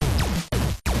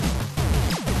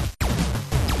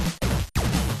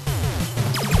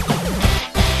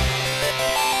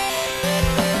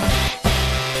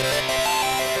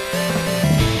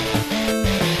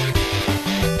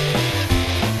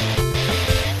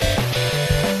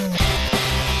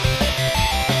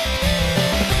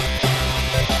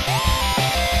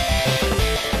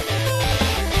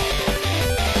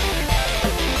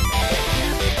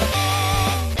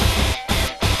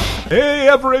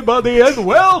everybody, and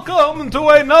welcome to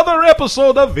another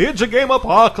episode of Video Game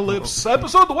Apocalypse,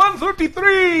 episode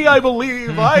 133, I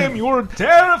believe. I am your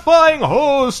terrifying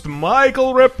host,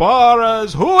 Michael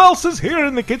Reparas. Who else is here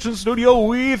in the kitchen studio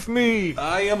with me?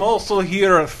 I am also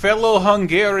here, fellow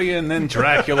Hungarian and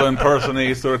Dracula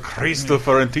impersonator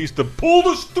Christopher Antista. Pull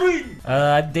the string!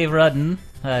 I'm Dave Rudden.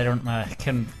 I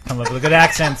can't come up with a good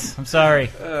accent. I'm sorry.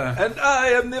 And I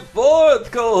am the fourth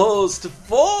co-host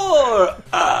for...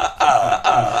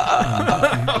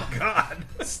 Oh, God.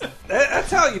 That's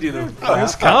how you do them.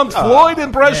 This Count Floyd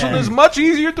impression is much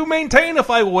easier to maintain if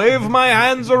I wave my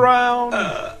hands around.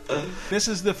 This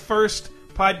is the first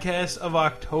podcast of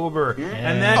October,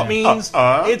 and that means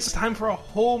it's time for a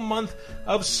whole month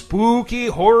of spooky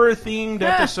horror-themed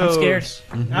episodes.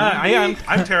 I'm scared.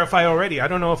 I'm terrified already. I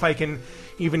don't know if I can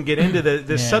even get into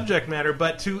this subject matter,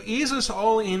 but to ease us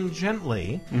all in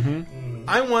gently,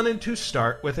 I wanted to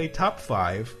start with a top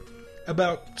 5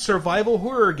 about survival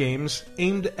horror games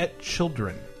aimed at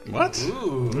children. What?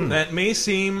 That may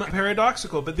seem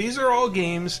paradoxical, but these are all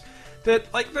games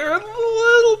that, like, they're a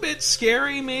little bit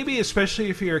scary, maybe, especially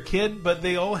if you're a kid, but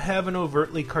they all have an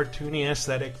overtly cartoony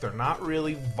aesthetic. They're not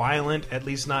really violent, at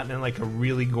least not in, like, a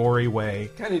really gory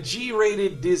way. Kind of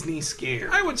G-rated Disney scare.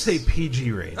 I would say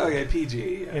PG-rated. Okay,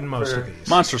 PG. In most of these.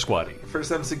 Monster Squatty. For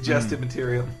some suggestive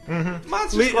material.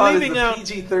 Monster Squad is the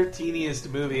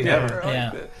PG-13iest movie ever.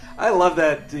 Yeah. I love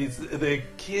that. The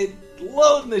kid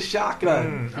loading the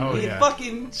shotgun. He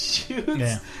fucking shoots.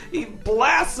 Yeah. He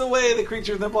blasts away the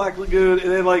creature in the Black Lagoon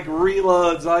and then, like,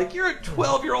 reloads. Like, you're a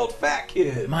 12-year-old fat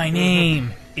kid. My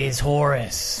name is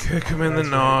Horace. Kick him in the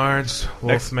nards.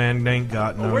 Wolfman ain't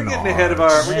got no We're getting nards. ahead of our.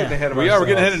 We're getting ahead of We're ourselves.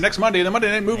 getting ahead of next Monday, the Monday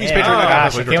Night Movies Yeah. Patreon. Oh,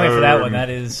 gosh, I can't wait for that one. That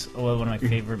is one of my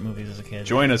favorite movies as a kid.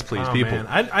 Join us, please, Oh, people.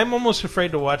 man. I'm almost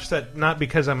afraid to watch that, not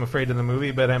because I'm afraid of the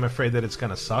movie, but I'm afraid that it's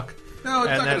going to suck. No, it's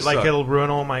and not that, gonna like, suck. it'll ruin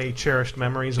all my cherished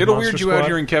memories of It'll Monster weird you Squad. out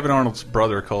hearing Kevin Arnold's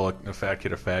brother call a fat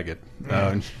kid a faggot.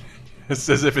 It's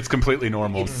as if it's completely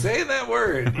normal. Say that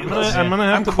word. I'm gonna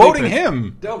have I'm to quoting bleep it.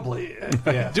 him. Don't believe it.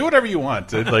 Yeah. Do whatever you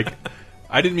want. Like,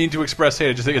 I didn't mean to express hate.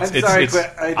 I just think I'm sorry, it's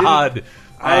but I didn't- odd.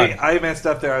 I messed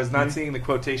up there. I was not seeing the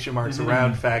quotation marks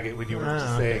around faggot when you were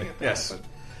just saying it. Yes.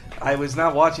 I was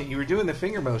not watching. You were doing the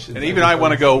finger motions. And even I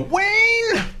want to go,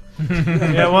 Wayne!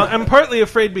 Yeah, well, I'm partly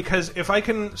afraid because if I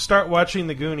can start watching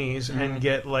The Goonies and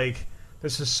get, like,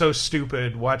 this is so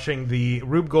stupid, watching the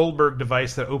Rube Goldberg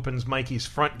device that opens Mikey's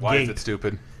front Why gate. is it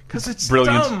stupid? Because it's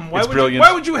Brilliant. dumb. It's brilliant.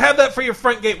 Why would you have that for your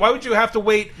front gate? Why would you have to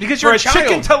wait Because for you're a a child.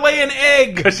 chicken to lay an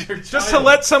egg 'Cause you're a just to child.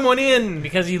 let someone in?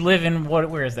 Because you live in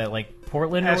where is that? Like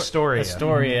Portland? or- Astoria.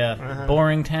 Astoria.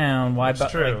 Boring town. Why?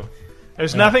 It's true.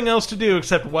 There's nothing else to do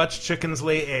except watch chickens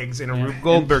lay eggs in a Rube And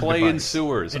Goldberg play in device.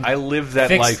 sewers. I live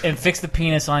that life. And fix the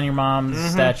penis on your mom's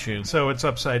statue. So it's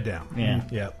upside down. Yeah.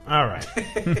 Yep. All right.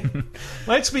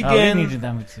 Let's Oh, we begin needed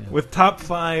that one too. with top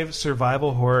 5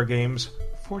 survival horror games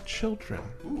for children.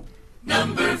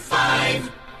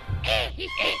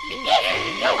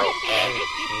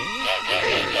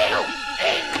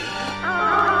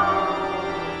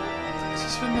 This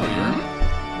is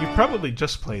familiar. You probably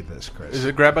just played this, Chris. Is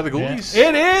it Grabbed by the Ghoulies?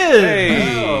 It is!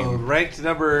 Hey! Oh, ranked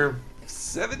number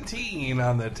 17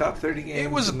 on the top 30 games.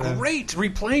 It was in the- great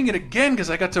replaying it again because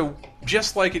I got to,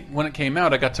 just like it when it came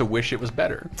out, I got to wish it was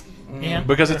better. Yeah.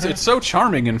 Because it's so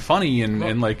charming and funny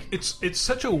and like... It's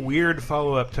such a weird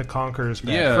follow-up to Conker's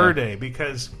Bad Yeah. Fur Day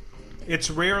because it's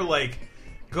rare, like,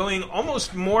 going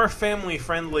almost more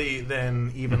family-friendly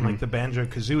than even, like, the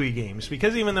Banjo-Kazooie games.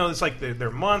 Because even though it's like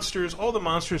they're monsters, all the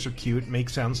monsters are cute,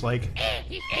 sounds like.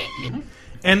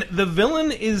 And the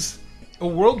villain is a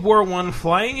World War I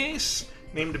flying ace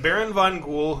named Baron von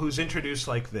Ghoul, who's introduced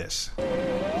like this.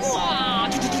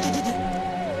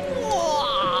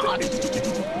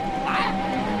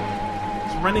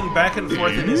 He's running back and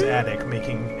forth in his attic,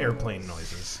 making airplane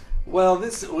noises. Well,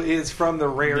 this is from the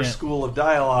rare school of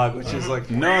dialogue, which is like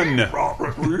None.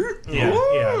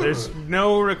 Yeah. There's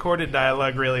no recorded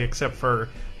dialogue really, except for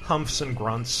humps and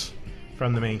grunts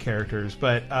from the main characters.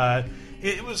 But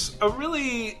it was a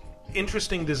really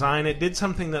interesting design. It did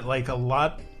something that like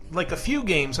a few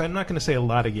games. I'm not going to say a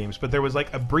lot of games, but there was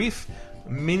like a brief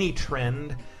mini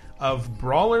trend of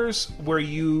brawlers where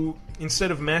you, instead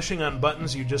of mashing on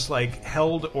buttons, you just like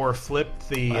held or flipped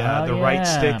the right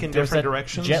stick in There was different that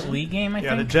directions. Jet Li game, I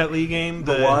Yeah, the think. Jet Li game.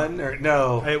 the one or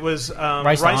no. It was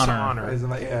Rise to Honor. Rise to-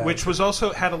 yeah. which was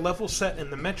also had a level set in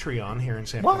the Metreon here in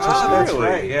San What? Francisco. Oh, that's Really?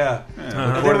 right. Yeah. Record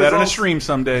there that was on a also- stream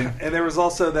someday. And there was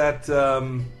also that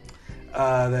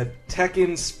that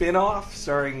Tekken spin-off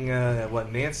starring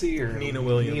Nancy or Nina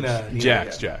Williams. Nina,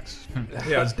 Jax. Yeah,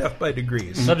 it was Death by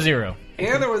Degrees. Sub-Zero.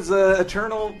 And there was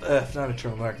Eternal, not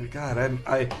Eternal Darkness. God,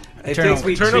 it takes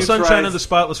me Eternal two Sunshine tries. of the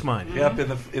Spotless Mind. Yep,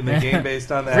 in the game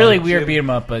based on that. Really weird beat 'em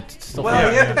up, but still. Well,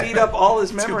 he had to beat up all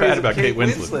his memories bad of about Kate Kate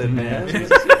Winslet. man.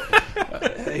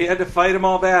 He had to fight them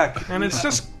all back. And it's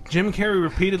just Jim Carrey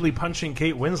repeatedly punching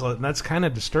Kate Winslet, and that's kind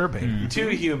of disturbing. Too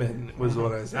Human was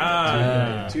what I said.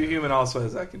 Ah. Too Human also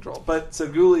has that control. But so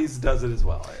Ghoulies does it as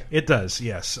well. It does,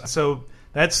 yes. So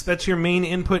that's your main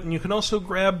input, and you can also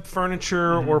grab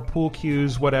furniture or pool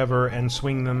cues, whatever, and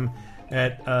swing them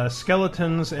at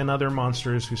skeletons and other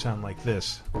monsters who sound like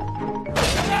this.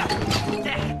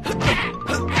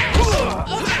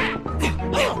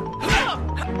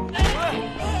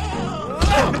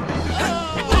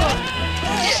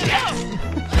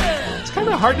 It's kind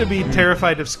of hard to be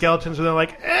terrified of skeletons when they're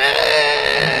like,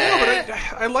 No, but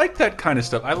I like that kind of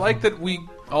stuff. I like that we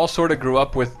all sort of grew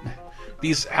up with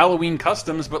these Halloween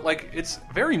customs, but like it's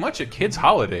very much a kid's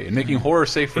holiday and making horror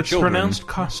safe for it's children. pronounced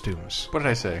costumes. What did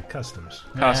I say? Customs.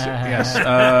 Costume. Yes.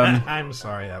 I'm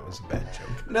sorry, that was a bad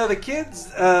joke. No, the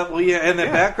kids, and the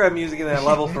background music in that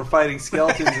level for fighting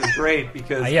skeletons is great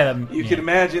because you can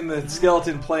imagine the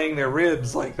skeleton playing their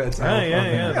ribs like that.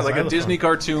 Yeah, like a Disney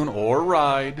cartoon or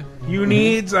ride. You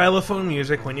need xylophone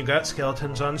music when you got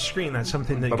skeletons on screen. That's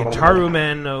something that Guitaru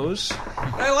Man knows.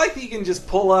 I like that you can just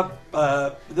pull up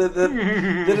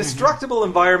the destructible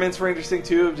environments were interesting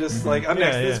too. Of just like I'm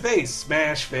next to this face,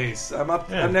 smash face. I'm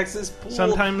next to this pool.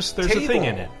 Sometimes there's table. a thing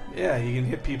in it. Yeah, you can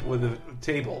hit people with a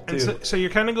table too. And so you're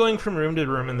kind of going from room to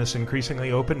room in this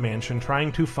increasingly open mansion,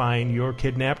 trying to find your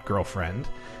kidnapped girlfriend.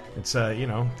 It's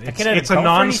it's a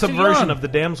non-subversion of the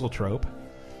damsel trope.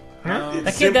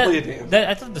 That kid,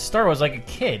 I thought the star was like a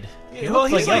kid. Yeah, well,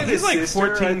 he's like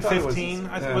 14, sister. 15.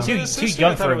 Too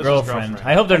young for a girlfriend.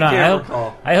 I hope they're not.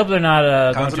 I hope they're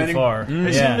not going too far.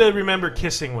 I seem to remember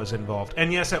kissing was involved.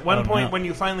 And yes, at one point when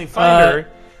you finally find her,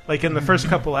 like in the first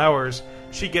couple hours,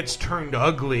 she gets turned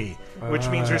ugly, which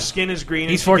means her skin is green.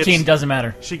 He's 14, doesn't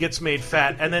matter. She gets made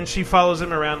fat, and then she follows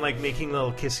him around like making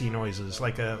little kissy noises,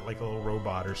 like a little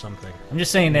robot or something. I'm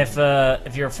just saying, if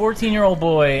you're a 14-year-old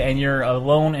boy and you're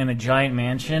alone in a giant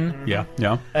mansion, yeah,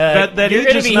 that you're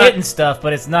going to be hitting stuff,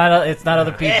 but it's not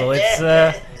other people.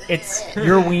 It's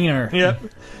your wiener. Yeah.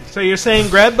 So you're saying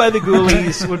grabbed by the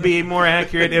ghoulies would be more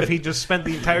accurate if he just spent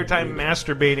the entire time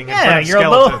masturbating in front of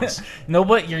skeletons.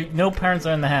 No parents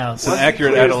are in the house. It's an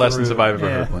accurate adolescent survivor for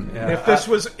Brooklyn. Yeah. If this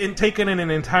was taken in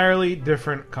an entirely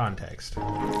different context.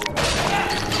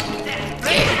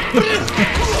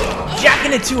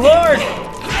 Jacking it too hard!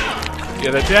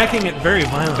 Yeah, they're jacking it very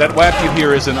violently. That whack you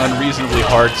hear is an unreasonably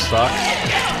hard sock.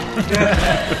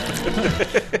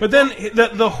 But then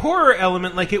the horror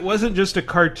element, like it wasn't just a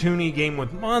cartoony game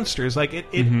with monsters. Like it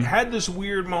had this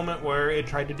weird moment where it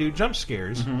tried to do jump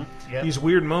scares. Yep. These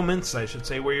weird moments, I should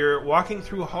say, where you're walking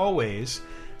through hallways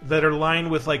that are lined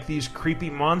with like these creepy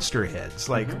monster heads,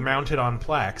 like mounted on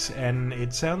plaques, and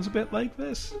it sounds a bit like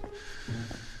this.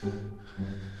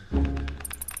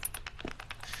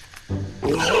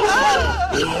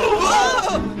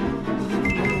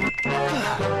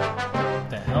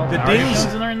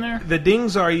 The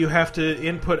dings are you have to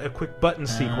input a quick button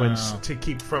sequence to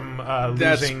keep from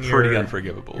losing pretty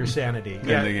unforgivable. Your sanity in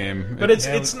the game. But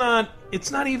it's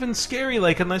not even scary,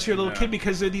 like unless you're a little kid,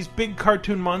 because they're these big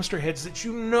cartoon monster heads that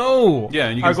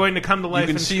are going to come to life. You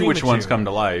can and see which ones come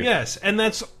to life. Yes, and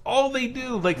that's all they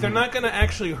do. Like they're not going to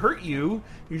actually hurt you.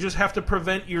 You just have to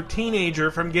prevent your teenager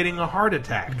from getting a heart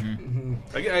attack.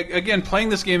 Again, playing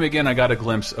this game again, I got a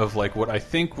glimpse of like what I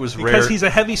think was Rare. Because he's a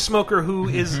heavy smoker who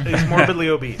is morbidly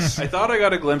obese. I thought I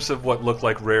got a glimpse of what looked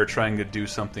like Rare trying to do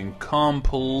something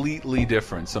completely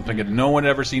different, something that no one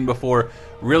had ever seen before,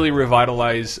 really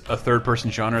revitalize a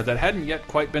third-person genre that hadn't yet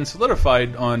quite been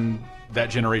solidified on that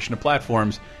generation of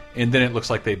platforms, and then it looks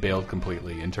like they bailed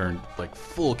completely and turned like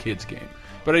full kids game.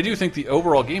 But I do think the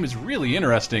overall game is really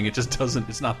interesting. It just doesn't.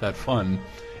 It's not that fun.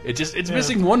 It's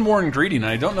missing one more ingredient.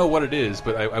 And I don't know what it is,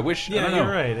 but I wish. Yeah, I don't know.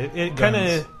 You're right. It kind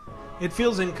of. It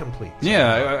feels incomplete.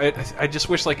 Yeah, I just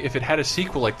wish like if it had a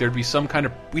sequel, like there'd be some kind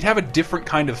of we'd have a different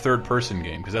kind of third-person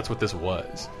game because that's what this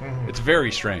was. It's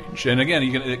very strange, and again,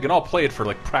 you can all play it for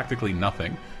like practically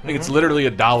nothing. I think it's literally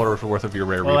 $1 worth of your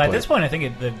Rare replay. At this point, I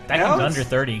think that game's under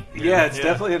 30. Yeah, it's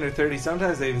definitely under 30.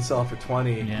 Sometimes they even sell it for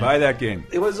 20. Yeah. Buy that game.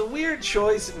 It was a weird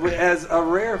choice as a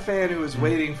Rare fan who was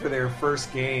waiting for their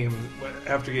first game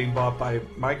after getting bought by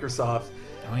Microsoft.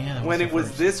 Oh, yeah, when it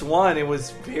was this one, it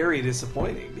was very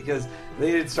disappointing because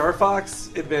they did Star Fox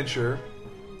Adventure,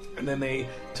 and then they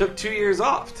took 2 years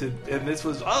off and this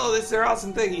was this is their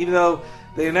awesome thing. Even though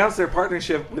they announced their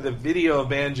partnership with a video of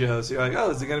Banjo, so you're like,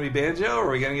 is it going to be Banjo, or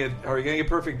are we going to get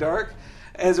Perfect Dark?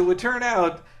 As it would turn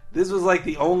out, This was like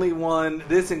the only one.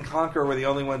 This and Conquer were the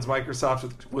only ones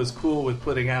Microsoft was cool with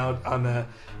putting out on the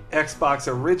Xbox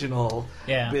original.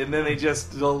 Yeah. And then they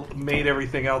just made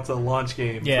everything else a launch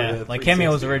game. Yeah, for the like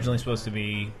Cameo was 360. originally supposed to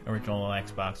be original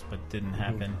Xbox, but didn't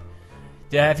happen.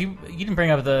 Yeah, if you didn't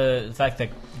bring up the fact that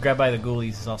Grab by the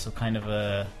Ghoulies is also kind of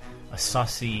a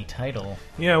saucy title.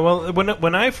 Yeah, well,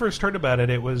 when I first heard about it,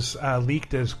 it was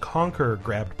leaked as Conquer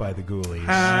Grabbed by the Ghoulies.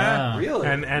 Ah. Really?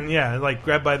 And yeah, like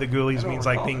Grabbed by the Ghoulies don't means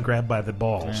like recall being that. grabbed by the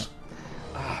balls.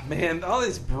 Ah, man, all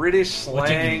these British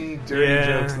slang, dirty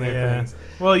jokes and things.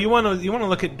 Well, you want to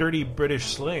look at dirty British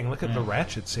slang. Look at the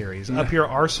Ratchet series. Up Your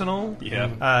Arsenal.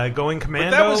 Yeah. Going But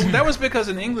Commando. that was because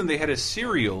in England they had a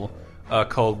cereal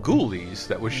called Ghoulies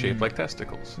that was shaped like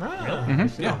testicles. Ah, Yeah.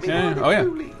 Me want the Oh yeah.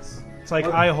 Ghoulies. It's like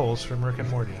eye holes from Rick and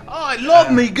Morty. Oh, I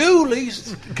love me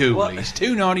Ghoulies. Ghoulies.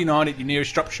 $2.99 at your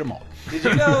nearest shop mall. Did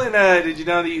you know in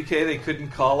the UK they couldn't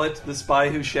call it The Spy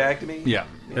Who Shagged Me? Yeah.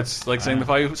 It's like saying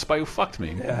the spy who fucked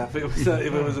me. Yeah, if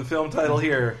it was a film title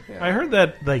here. Yeah. I heard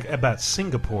that like about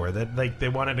Singapore that like they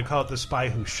wanted to call it The Spy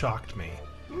Who Shocked Me.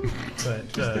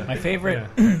 But My favorite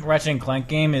Ratchet and Clank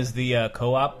game is the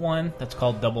co-op one that's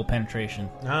called Double Penetration.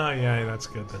 Oh yeah, that's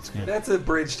good. That's good. That's a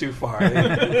bridge too far.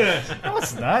 No,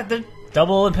 it's not. The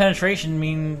double and penetration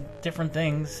mean different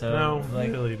things. So No,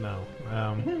 like, really no.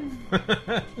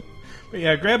 But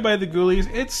yeah, Grabbed by the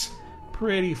Ghoulies. It's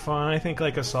pretty fun. I think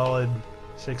like a solid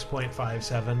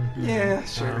 6.57. Yeah,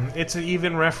 sure. It's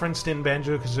even referenced in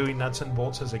Banjo-Kazooie Nuts and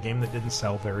Bolts as a game that didn't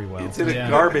sell very well. It's in a Yeah.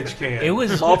 garbage can. It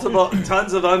was- multiple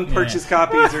tons of unpurchased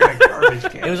copies are in a garbage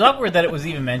can. it was awkward that it was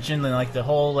even mentioned, and like the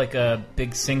whole like a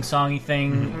big sing-songy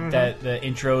thing that the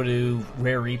intro to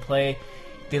Rare Replay.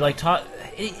 They like taught.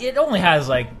 It only has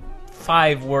like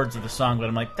 5 words of the song, but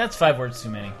I'm like, that's 5 words too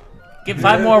many. Give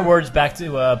 5 more words back to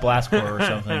Blastcore or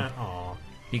something. Aw.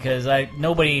 Because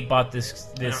nobody bought this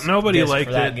Nobody disc liked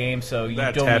for that it. game, so you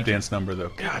That don't tap need to- dance number,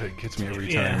 though, God, it gets me every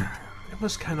time. Yeah, it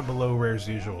was kind of below Rare's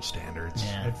usual standards.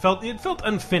 Yeah. It felt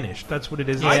unfinished. That's what it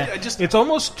is. Yeah. I just It's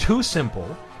almost too simple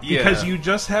because Yeah. you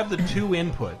just have the 2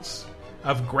 inputs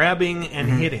of grabbing and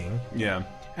hitting. yeah.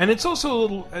 And it's also a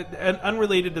little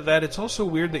unrelated to that. It's also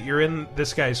weird that you're in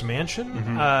this guy's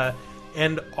mansion,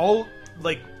 and all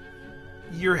like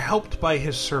you're helped by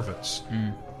his servants.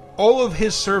 All of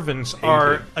his servants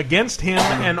are against him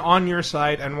and on your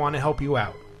side and want to help you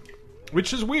out,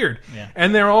 which is weird. Yeah.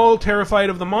 And they're all terrified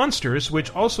of the monsters,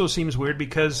 which also seems weird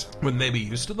because wouldn't they be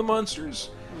used to the monsters?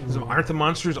 Aren't the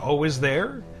monsters always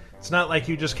there? It's not like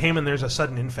you just came and there's a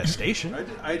sudden infestation.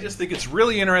 I just think it's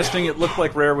really interesting. It looked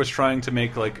like Rare was trying to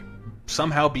make like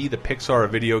somehow be the Pixar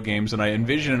of video games, and I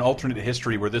envision an alternate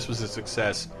history where this was a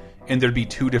success, and there'd be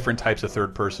 2 different types of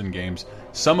third-person games,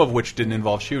 some of which didn't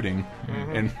involve shooting,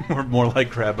 and were more like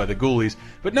Grabbed by the Ghoulies.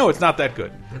 But no, it's not that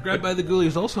good. Grabbed by the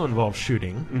Ghoulies also involves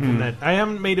shooting. In that I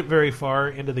haven't made it very far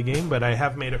into the game, but I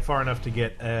have made it far enough to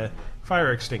get a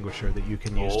fire extinguisher that you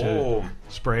can use Oh. to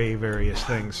spray various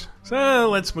things. So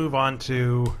let's move on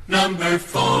to Number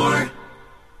 4.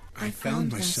 I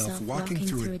found myself walking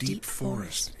through a deep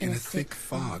forest in a thick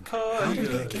fog. How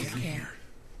did I get here?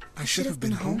 I should have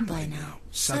been home by now.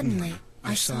 Suddenly,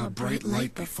 I saw a bright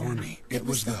light before me. It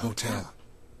was the hotel.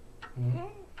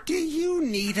 Do you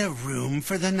need a room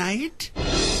for the night?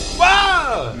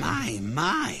 Wow!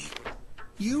 My.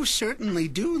 You certainly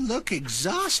do look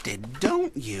exhausted,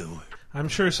 don't you? I'm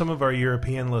sure some of our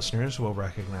European listeners will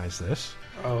recognize this.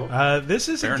 Oh. This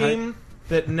is Fahrenheit? a game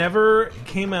that never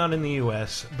came out in the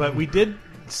U.S., but we did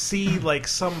see like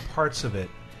some parts of it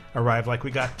arrive. Like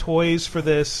we got toys for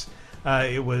this.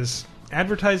 It was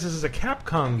advertised as a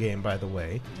Capcom game, by the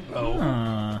way.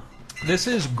 This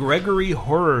is Gregory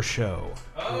Horror Show.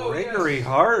 Gregory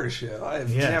Horror Show. I've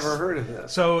Yes. never heard of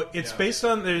this. So it's based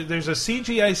on there's a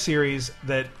CGI series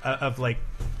that of like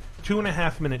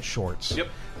 2.5-minute shorts. Yep.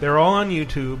 They're all on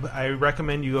YouTube. I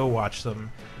recommend you go watch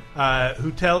them.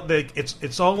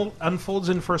 It's all unfolds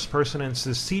in first person, and it's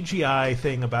this CGI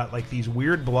thing about like these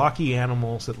weird blocky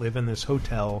animals that live in this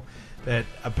hotel that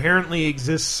apparently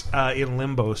exists in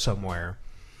limbo somewhere.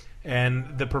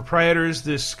 And the proprietor is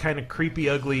this kind of creepy,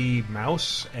 ugly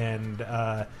mouse, and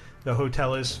the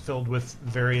hotel is filled with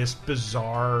various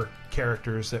bizarre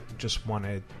characters that just want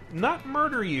to not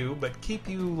murder you, but keep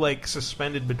you like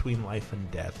suspended between life and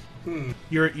death.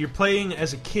 You're playing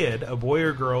as a kid, a boy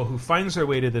or girl, who finds their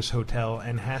way to this hotel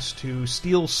and has to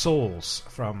steal souls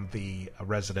from the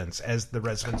residents as the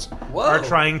residents are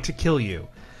trying to kill you.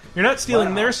 You're not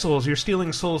stealing their souls, you're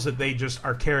stealing souls that they just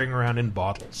are carrying around in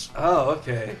bottles. Oh,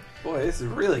 okay. Boy, this is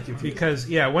really confusing. Because,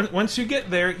 yeah, once you get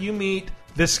there, you meet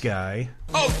this guy.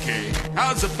 Okay,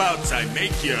 how's about I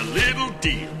make you a little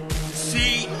deal? See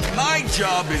See, my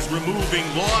job is removing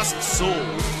lost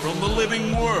souls from the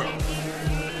living world.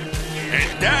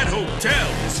 And that hotel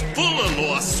is full of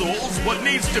lost souls what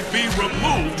needs to be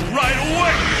removed right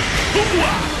away.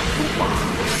 Hoo-ah!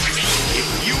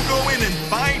 If you go in and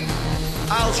find me,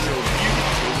 I'll show you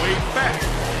the way back.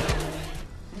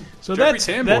 So Jeffrey that's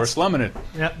Tambor slumming it.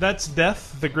 Yeah, that's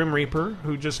Death, the Grim Reaper,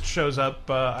 who just shows up,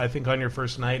 I think, on your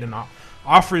first night and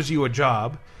offers you a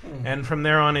job. And from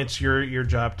there on, it's your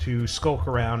job to skulk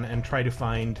around and try to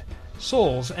find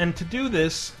souls. And to do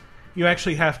this, you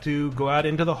actually have to go out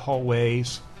into the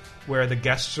hallways where the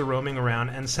guests are roaming around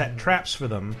and set traps for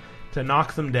them to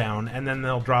knock them down, and then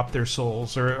they'll drop their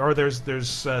souls. Or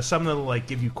there's some that'll like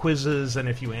give you quizzes, and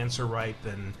if you answer right,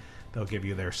 then they'll give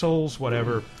you their souls,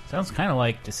 whatever. Sounds kind of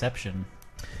like Deception.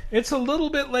 It's a little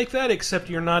bit like that, except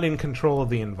you're not in control of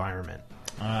the environment.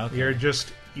 Okay. You're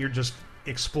just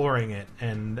exploring it,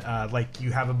 and like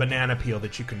you have a banana peel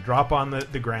that you can drop on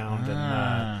the ground,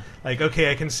 and like,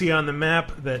 okay, I can see on the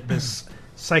map that this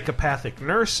psychopathic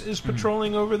nurse is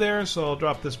patrolling over there, so I'll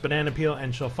drop this banana peel,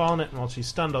 and she'll fall in it, and while she's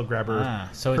stunned, I'll grab her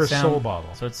soul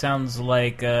bottle. So it sounds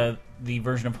like the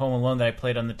version of Home Alone that I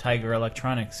played on the Tiger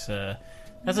Electronics.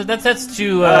 That's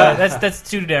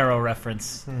too narrow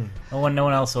reference. No one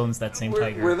else owns that same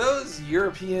Tiger. Were those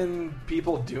European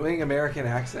people doing American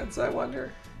accents, I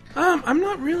wonder? I'm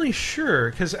not really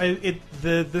sure, because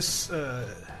the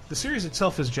series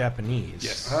itself is Japanese.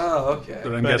 Yes. Oh, okay.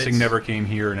 But I'm guessing never came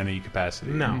here in any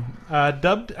capacity. No.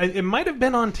 Dubbed. It might have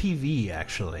been on TV,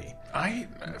 actually. I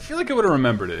feel like I would have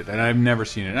remembered it, and I've never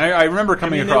seen it. I remember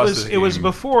coming across this game. It was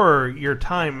before your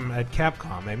time at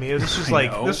Capcom. I mean, this was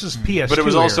this was PS2 But it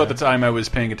was also era. at the time I was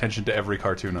paying attention to every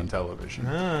cartoon on television.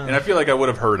 And I feel like I would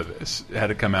have heard of this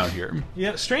had it come out here.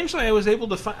 Yeah, strangely, I was able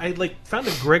to find. I found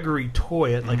a Gregory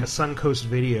toy at like a Suncoast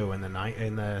Video in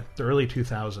the early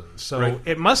 2000s. So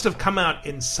it must have come out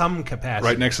in some capacity.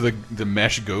 Right next to the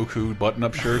Mesh Goku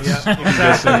button-up shirts. Yeah,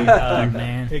 exactly.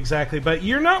 Man. Exactly. But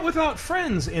you're not without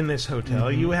friends in this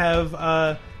hotel. You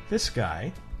have this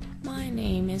guy. My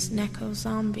name is Neko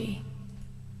Zombie.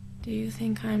 Do you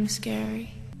think I'm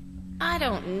scary? I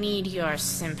don't need your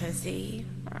sympathy.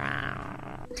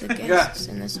 The guests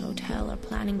in this hotel are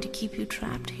planning to keep you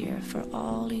trapped here for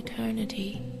all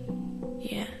eternity.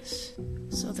 Yes,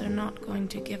 so they're not going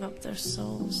to give up their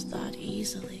souls that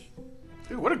easily.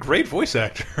 Dude, what a great voice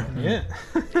actor. Yeah.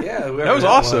 Yeah, that was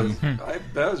awesome.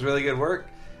 That was really good work.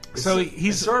 So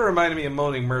It sort of reminded me of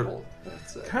Moaning Myrtle.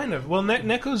 Kind of. Well,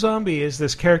 Neko Zombie is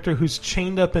this character who's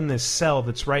chained up in this cell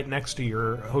that's right next to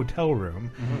your hotel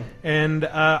room. And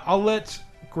I'll let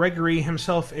Gregory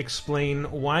himself explain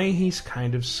why he's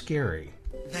kind of scary.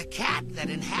 The cat that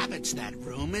inhabits that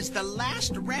room is the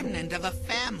last remnant of a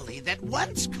family that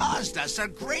once caused us a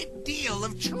great deal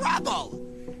of trouble.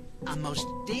 A most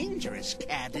dangerous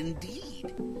cat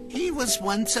indeed. He was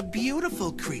once a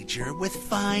beautiful creature with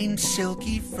fine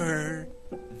silky fur.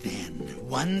 Then,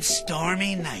 one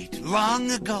stormy night,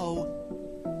 long ago,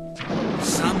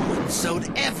 someone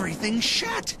sewed everything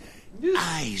shut.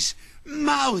 Eyes,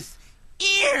 mouth,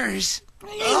 ears.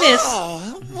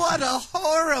 Oh, what a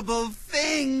horrible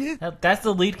thing! That's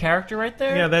the lead character right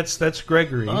there? Yeah, that's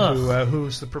Gregory,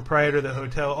 who's the proprietor of the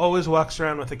hotel, always walks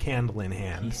around with a candle in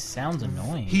hand. He sounds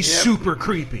annoying. He's super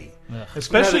creepy. Ugh.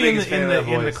 Especially in the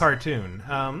voice. cartoon.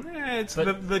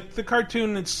 The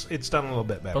cartoon, it's done a little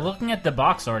bit better. But looking at the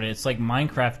box art, it's like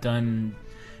Minecraft done.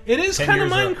 It is 10 kind of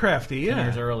years Minecrafty, 10 yeah.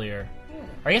 years earlier.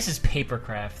 Or I guess it's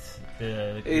Papercraft.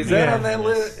 Is that on that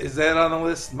list? Is that on the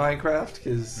list, Minecraft?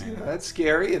 Because that's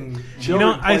scary, and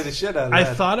children play the shit out of that.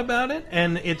 I thought about it,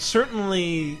 and it's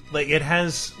certainly it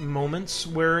has moments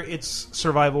where it's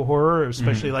survival horror,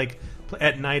 especially like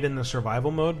at night in the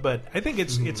survival mode. But I think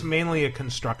it's mainly a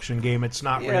construction game. It's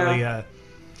not really a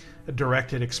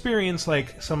directed experience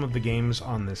like some of the games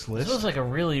on this list. This was like a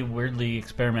really weirdly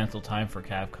experimental time for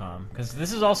Capcom, because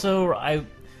this is also I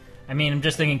mean, I'm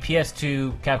just thinking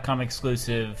PS2 Capcom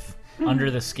exclusive.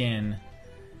 Under the Skin,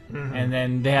 and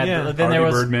then they had then there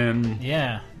was Birdman.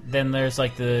 Then there's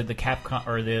like the Capcom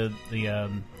or the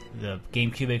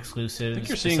GameCube exclusives. I think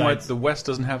you're seeing why the West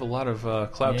doesn't have a lot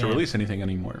of clout to release anything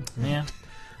anymore. Yeah.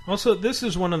 Also, this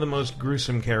is one of the most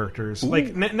gruesome characters. Ooh.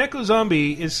 Like Neko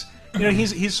Zombie is,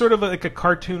 he's sort of like a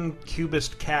cartoon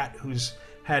cubist cat who's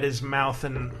had his mouth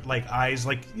and like eyes,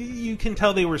 like you can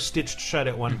tell they were stitched shut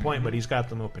at one point, but he's got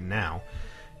them open now.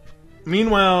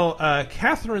 Meanwhile,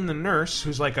 Catherine the nurse,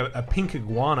 who's like a pink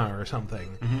iguana or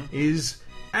something, is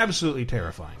absolutely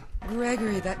terrifying.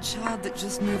 Gregory, that child that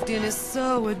just moved in is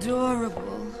so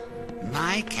adorable.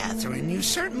 My Catherine, you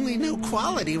certainly know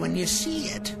quality when you see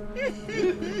it.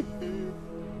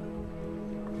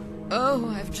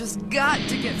 Oh, I've just got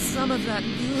to get some of that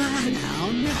blood.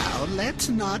 Now, let's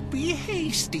not be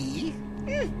hasty.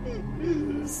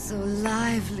 So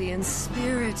lively and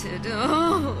spirited.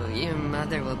 Oh, your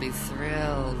mother will be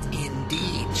thrilled.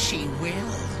 Indeed, she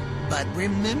will. But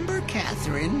remember,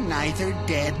 Catherine, neither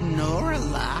dead nor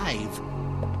alive.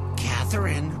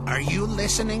 Catherine, are you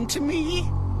listening to me?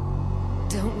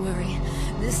 Don't worry.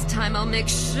 This time I'll make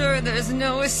sure there's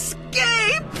no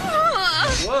escape.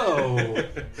 Whoa.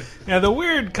 Yeah, the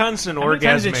weird constant How many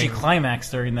times orgasming. did she climax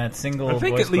during that single I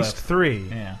think voice at least clip? 3.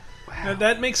 Yeah.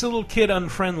 That makes a little kid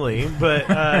unfriendly,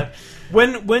 but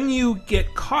when you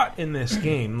get caught in this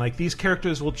game, like these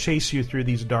characters will chase you through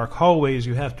these dark hallways,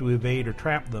 you have to evade or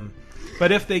trap them.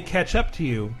 But if they catch up to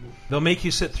you, they'll make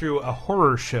you sit through a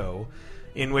horror show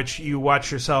in which you watch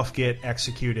yourself get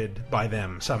executed by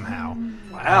them somehow.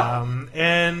 Wow.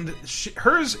 And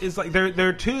hers is like there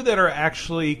are 2 that are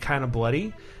actually kind of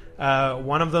bloody.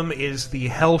 One of them is the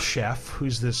Hell Chef,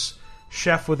 who's this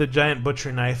chef with a giant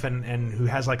butcher knife and who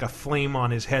has like a flame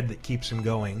on his head that keeps him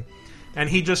going. And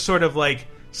he just sort of like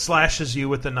slashes you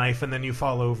with the knife and then you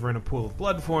fall over in a pool of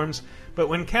blood forms. But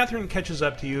when Catherine catches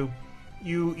up to you,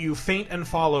 you faint and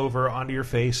fall over onto your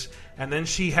face, and then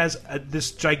she has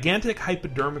this gigantic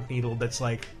hypodermic needle that's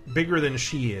like bigger than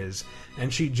she is,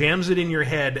 and she jams it in your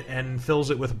head and fills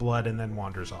it with blood and then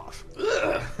wanders off.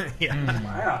 Yeah.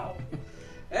 Wow.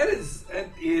 That is,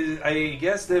 I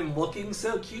guess them looking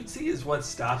so cutesy is what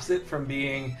stops it from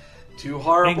being too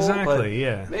horrible. Exactly, but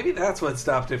yeah. Maybe that's what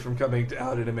stopped it from coming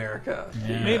out in America.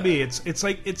 Yeah. Maybe it's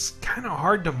kind of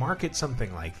hard to market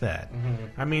something like that.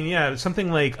 I mean, yeah,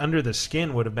 something like Under the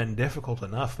Skin would have been difficult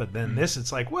enough, but then this,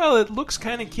 it's like, well, it looks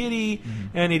kind of kiddie,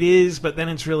 and it is, but then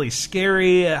it's really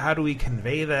scary. How do we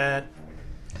convey that?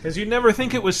 Because you'd never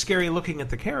think it was scary looking at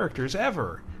the characters,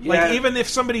 ever. Yeah. Like, even if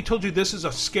somebody told you this is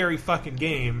a scary fucking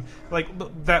game, like,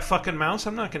 that fucking mouse,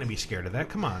 I'm not going to be scared of that.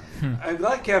 Come on. I'm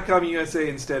glad Capcom USA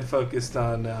instead focused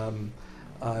on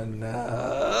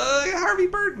Harvey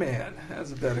Birdman.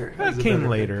 That came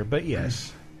later, but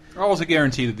yes. I also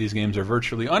guarantee that these games are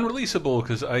virtually unreleasable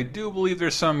because I do believe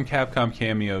there's some Capcom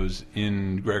cameos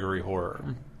in Gregory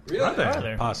Horror. Really? Are there?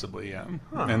 There. Possibly, yeah.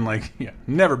 Huh. And like, yeah,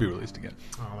 never be released again.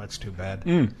 Oh, that's too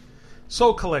bad.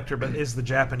 Soul Collector but is the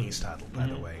Japanese title, by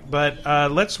the way.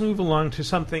 But let's move along to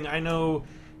something I know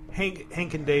Hank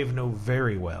and Dave know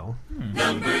very well.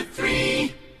 Number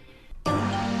 3.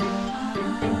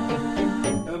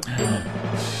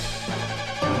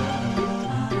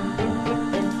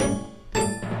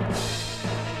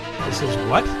 This is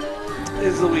what?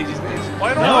 This is Luigi's Mansion.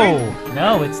 Why don't I?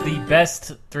 No, it's the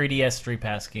best 3DS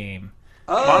 3-pass game.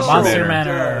 Oh, Monster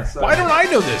Manor. yeah, sorry. Why don't I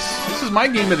know this? This is my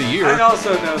game of the year. I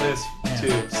also know this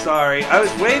too. Sorry, I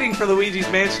was waiting for Luigi's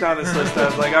Mansion on this list. I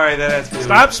was like, all right, that has to be.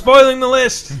 Stop spoiling the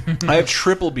list! I have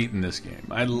triple beaten this game.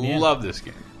 I love this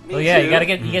game. Oh yeah, too. you gotta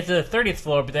get to the 30th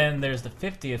floor, but then there's the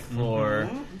 50th floor.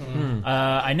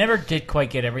 I never did quite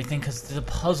get everything because the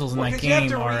puzzles in Well, that 'cause you have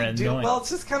game to are redo. annoying. Well, it's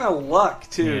just kind of luck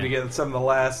too Yeah. to get some of the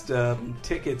last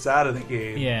tickets out of the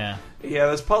game. Yeah, Yeah,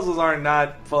 those puzzles are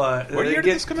not fun. What year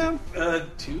did this come out?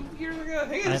 2 years ago. I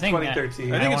think I it's think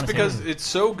 2013. I think it's wanna say because it. it's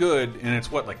so good and it's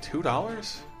what, like $2?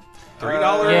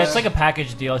 $3? yeah, it's like a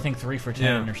package deal. I think 3 for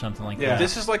 $10 Yeah. or something like Yeah. that.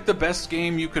 This is like the best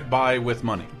game you could buy with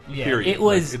money. Yeah, Period. it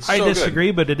was- Like, it's I so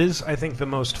disagree, but it is, I think, the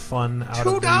most fun out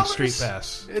of the $2? Street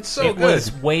Pass. Good. It's so it good.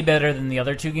 was way better than the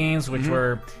other 2 games, which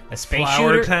were a space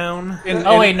Flower shooter. Town. And,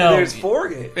 Oh wait, no. There's 4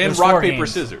 games. and There's rock 4 paper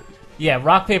games. scissors. Yeah,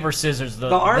 rock paper scissors. The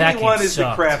that Army game one is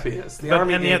sucked. the crappiest. The But,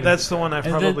 Army and game yet, is- that's the one I've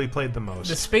And the- probably played the most.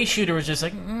 The space shooter was just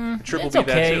like, Triple it's beat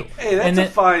that okay. too. Hey, that's and a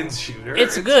then- fine shooter.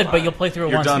 It's good, but fine. you'll play through it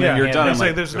You're once. done. and You're yeah, done. It's in,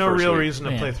 like there's the no first real week. reason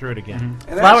to Yeah. play through it again.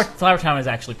 And Flower Town is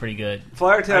actually pretty good.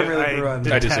 Flower Town really I grew on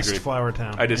me. I detest disagree. Flower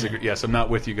Town. I disagree. Yes, I'm not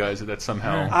with you guys. That's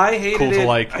somehow I hated cool it. to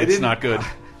like. I It's didn't- not good.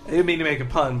 I didn't mean to make a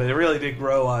pun, but it really did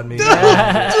grow on me.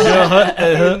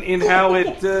 in how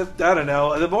it, I don't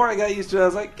know. The more I got used to it, I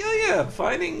was like, oh yeah,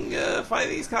 finding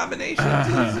these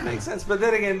combinations it makes sense. But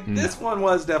then again, this one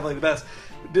was definitely the best.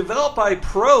 Developed by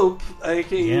Probe,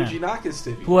 aka Yeah. Yuji Naka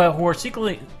Studio. Who are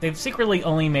they've secretly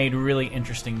only made really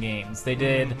interesting games. They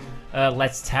did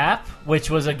Let's Tap, which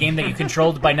was a game that you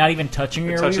controlled by not even touching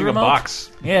your Touching Wii a remote.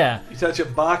 box. Yeah. You touch a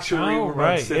box your Wii remote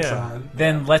right, sits yeah. on.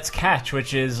 Then Let's Catch,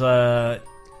 which is I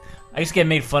used to get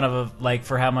made fun of like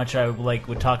for how much I like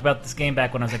would talk about this game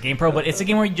back when I was at GamePro, but it's a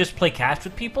game where you just play catch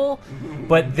with people.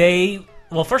 But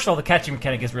well, first of all, the catching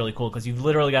mechanic is really cool because you've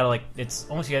literally got to it's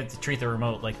almost you have to treat the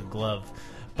remote like a glove.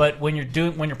 But when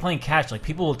you're playing catch, like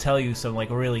people will tell you some like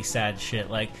really sad shit.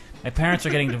 Like my parents are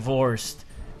getting divorced.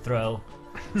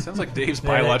 Sounds like Dave's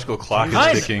biological clock is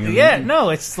Kind of. ticking. Yeah, no,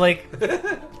 it's like,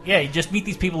 yeah, you just meet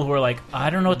these people who are like, I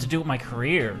don't know what to do with my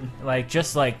career. Like,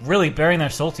 just like really bearing their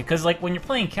soul to you. Because like when you're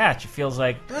playing catch, it feels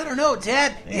like, I don't know,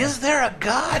 Dad. Is there a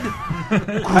god?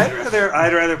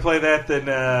 I'd rather play that than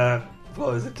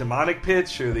what was it, Demonic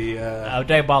Pitch or the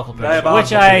Diabolical Pitch, Diabolical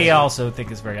which I Pitch. also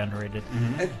think is very underrated.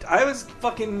 And I was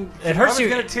fucking. It hurts I was you-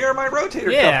 gonna tear my rotator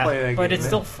cuff Yeah, playing that but game, it's man.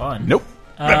 still fun. Nope.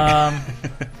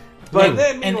 But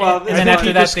then, meanwhile, and this then I after think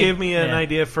you that, just they- gave me an yeah.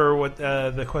 idea for what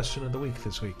the question of the week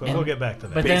this week, but we'll get back to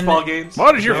that. but then- baseball games.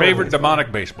 What is your No. favorite demonic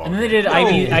baseball? And then they did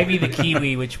Ivy the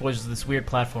Kiwi, which was this weird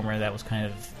platformer that was kind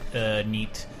of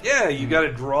neat. Yeah, you got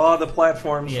to draw the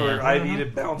platforms Yeah. for Ivy to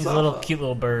bounce He's a off little of. cute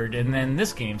little bird, and then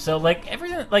this game. So like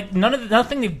everything, like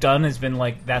nothing they've done has been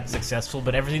like that successful,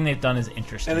 but everything they've done is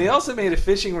interesting. And they also made a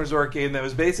fishing resort game that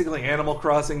was basically Animal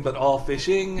Crossing, but all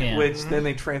fishing, Yeah. which then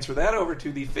they transfer that over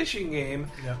to the fishing game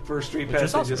for Street Which Pass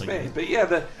is they also just really made. good. But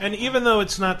yeah, And even though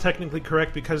it's not technically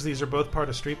correct because these are both part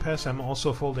of Street Pass, I'm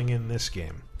also folding in this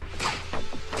game.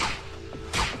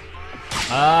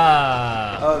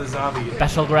 the zombie game.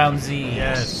 Battleground Z.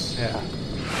 Yes. Yeah.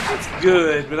 It's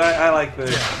good, but I like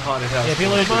the Haunted House. Yeah,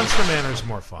 people are Monster Manor's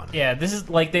more fun. Yeah, this is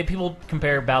like people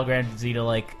compare Battleground Z to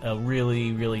like a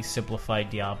really, really simplified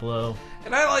Diablo.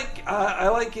 And I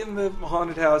like in the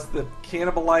Haunted House the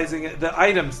cannibalizing the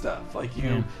item stuff. Like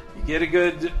you get a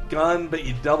good gun, but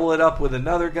you double it up with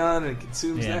another gun, and it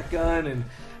consumes that gun,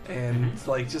 and it's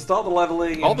like just all the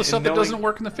leveling, All and, the stuff and that knowing- doesn't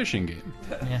work in the fishing game.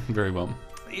 Yeah. Very well.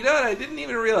 You know what? I didn't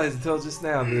even realize until just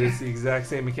now that it's the exact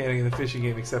same mechanic in the fishing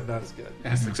game, except not as good.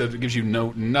 Yes, except it gives you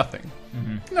nothing. Nothing.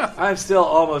 I'm still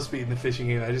almost beating the fishing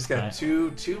game. I just got Right.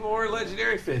 two more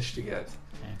legendary fish to get.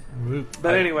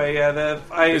 But anyway, yeah,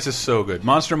 This is so good.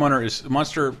 Monster Manor is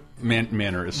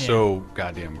so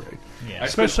goddamn great. Yeah.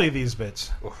 Especially these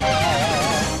bits.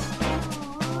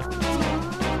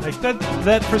 Like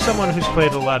that for someone who's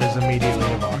played a lot is immediately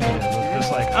evocative. It's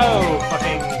just like, oh,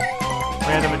 fucking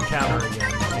random encounter again.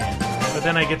 But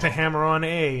then I get to hammer on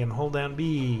A and hold down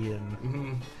B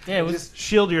and Yeah, it was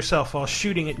shield yourself while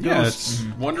shooting at Yeah, ghosts.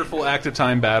 it's wonderful active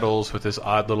time battles with this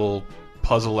odd little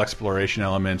puzzle exploration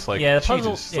element. Like, Yeah, the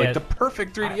puzzle- Jesus, yeah. like the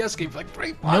perfect 3DS game. Like,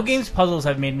 great. no games puzzles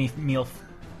have made me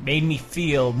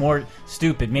feel more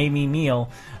stupid. Made me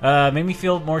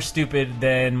feel more stupid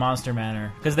than Monster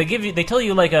Manor because they tell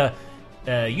you like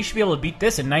you should be able to beat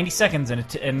this in 90 seconds,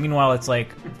 and meanwhile it's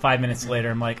like 5 minutes later.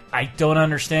 I'm like, I don't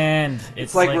understand.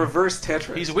 It's like reverse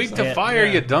Tetris. He's weak or to Yeah, fire,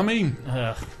 yeah. you dummy.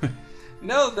 Ugh.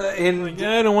 No,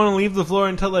 Yeah, I don't want to leave the floor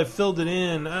until I've filled it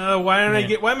in. Why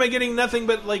am I getting nothing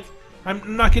but like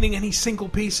I'm not getting any single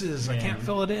pieces. I can't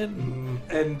fill it in.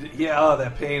 and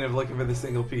that pain of looking for the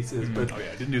single pieces. But Oh yeah,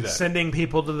 I didn't do that. Sending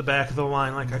people to the back of the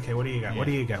line, like, okay, what do you got? What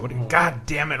do you got? God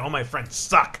damn it! All my friends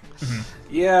suck.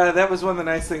 yeah, that was one of the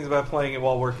nice things about playing it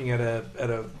while working at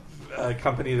a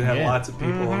company that had Yeah. lots of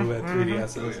people who had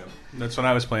 3DSs. Oh, yeah. That's when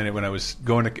I was playing it when I was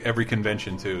going to every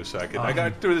convention too. So I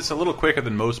got through this a little quicker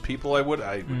than most people I would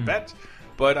bet.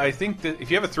 But I think that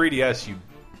if you have a 3DS, you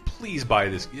please buy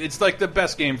this. It's like the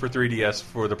best game for 3DS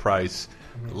for the price.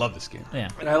 I love this game. Yeah.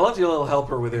 And I loved your little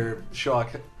helper with her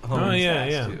shock home Oh yeah,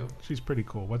 stats, yeah. too. She's pretty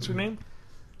cool. What's her name?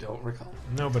 Don't recall.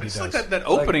 Nobody It's does. like that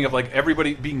opening of like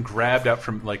everybody being grabbed out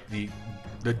from like the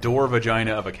door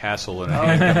vagina of a castle and a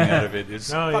hand coming out of it.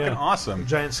 It's fucking awesome.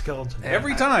 Giant skeleton.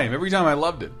 Every time I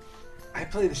loved it. I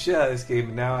played the shit out of this game,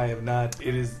 and now I have not.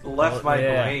 It has left my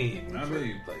yeah. brain. I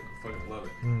really fucking love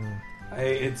it.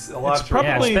 It's a lot. It's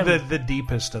probably Yeah, it's the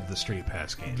deepest of the Street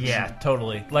Pass games. Yeah,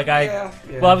 totally. Like Yeah.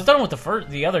 well, I was done with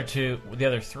the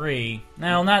other three.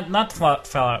 No, not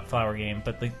the flower game,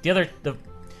 but the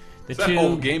That two.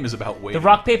 whole game is about waiting. The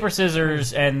rock paper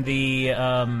scissors and the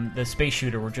space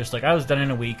shooter were just like I was done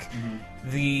in a week.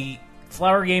 The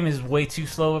flower game is way too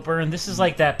slow to burn. This is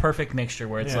like that perfect mixture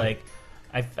where it's like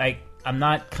I'm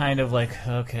not kind of like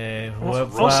okay, what Also-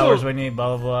 flowers do I need?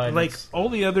 Blah blah blah. Like all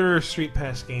the other Street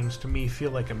Pass games to me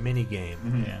feel like a mini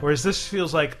game, Yeah. whereas this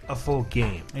feels like a full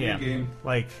game. yeah.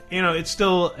 Like it's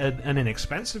still an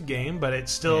inexpensive game, but it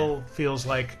still feels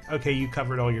like okay, you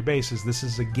covered all your bases. This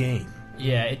is a game.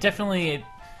 Yeah, it definitely,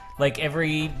 like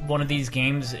every one of these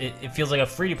games, it feels like a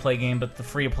free-to-play game, but the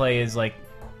free-to-play is like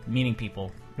meeting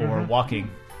people or walking.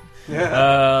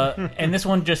 And this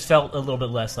one just felt a little bit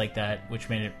less like that, which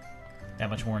made it that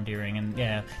much more endearing. And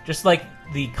yeah, just like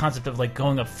the concept of like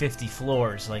going up 50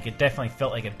 floors, like it definitely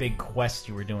felt like a big quest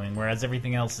you were doing, whereas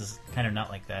everything else is kind of not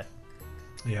like that.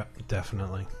 Yeah,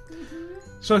 definitely.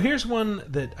 So here's one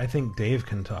that I think Dave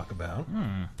can talk about.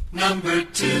 Number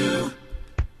 2.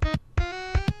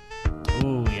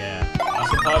 Ooh, yeah.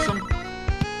 Awesome Possum?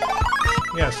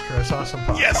 Yes, Chris, awesome.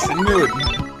 Pop. Yes, I knew it.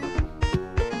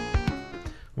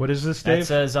 What is this, Dave?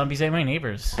 That's Zombies Ate My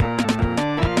Neighbors.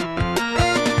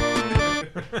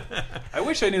 I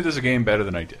wish I knew this game better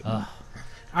than I did.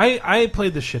 I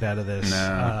played the shit out of this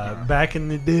back in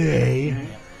the day.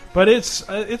 But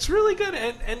it's really good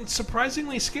and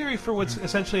surprisingly scary for what's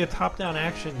essentially a top-down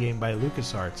action game by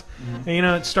LucasArts. And,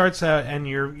 it starts out and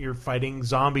you're fighting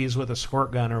zombies with a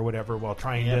squirt gun or whatever while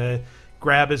trying to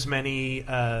grab as many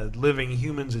living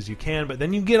humans as you can. But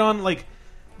then you get on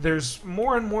there's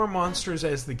more and more monsters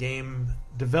as the game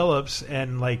develops,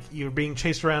 and you're being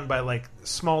chased around by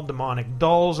small demonic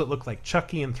dolls that look like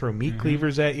Chucky and throw meat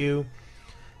cleavers at you.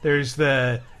 There's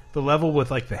the level with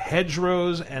the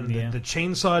hedgerows and the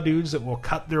chainsaw dudes that will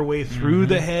cut their way through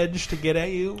the hedge to get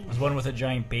at you. There's one with a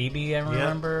giant baby, I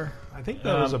remember. I think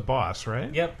that was a boss,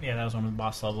 right? Yep, yeah, that was one of the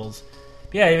boss levels.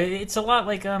 Yeah, it's a lot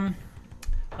like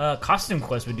Costume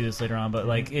Quest would do this later on, but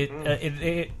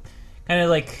it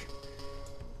kind of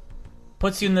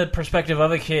puts you in the perspective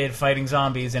of a kid fighting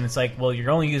zombies, and it's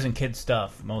you're only using kid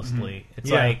stuff mostly.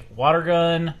 It's water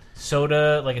gun,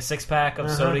 soda, a 6-pack of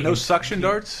soda. No suction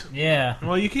darts? Yeah.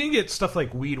 Well, you can get stuff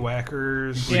like weed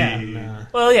whackers. Yeah.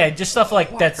 Well, yeah, just stuff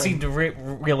that seemed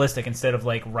realistic instead of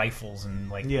rifles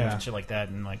and shit like that,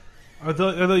 and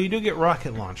Although you do get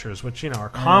rocket launchers, which are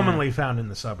commonly found in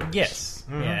the suburbs. Yes,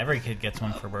 yeah, every kid gets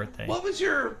one for birthday. What was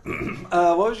your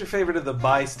favorite of the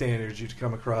bystanders you'd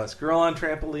come across? Girl on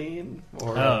trampoline?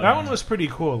 Or that one was pretty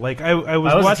cool. I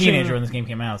was watching, a teenager when this game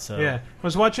came out, so yeah, I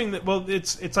was watching.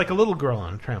 It's like a little girl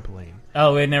on a trampoline.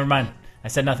 Oh, wait, never mind. I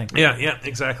said nothing. Yeah,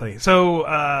 exactly. So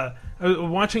I was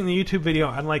watching the YouTube video,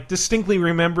 I'm distinctly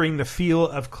remembering the feel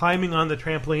of climbing on the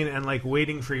trampoline and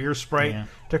waiting for your sprite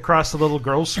to cross the little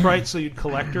girl's sprite so you'd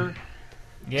collect her.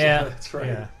 Yeah, that's right.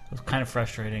 Yeah. It was kind of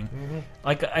frustrating.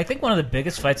 I think one of the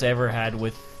biggest fights I ever had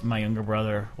with my younger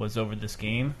brother was over this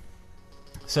game.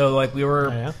 So we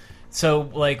were,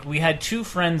 we had 2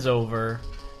 friends over,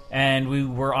 and we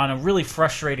were on a really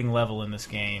frustrating level in this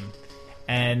game.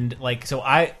 And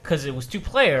because it was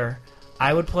 2-player,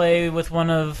 I would play with one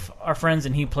of our friends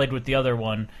and he played with the other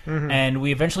one. And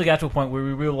we eventually got to a point where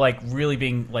we were really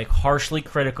being harshly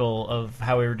critical of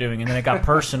how we were doing, and then it got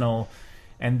personal,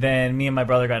 and then me and my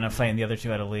brother got in a fight and the other 2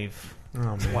 had to leave.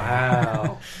 Oh man!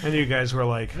 Wow! And you guys were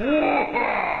like,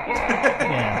 yeah.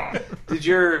 Did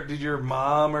your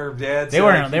mom or dad say they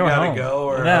were gotta home. Go?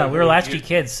 Or no, we were latchkey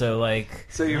kids, so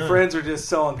So your friends were just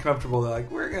so uncomfortable. They're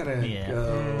we're gonna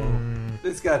go.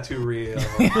 This got too real.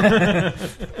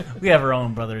 We have our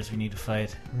own brothers we need to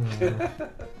fight.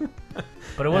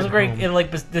 But it was a great.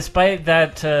 Despite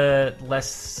that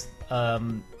less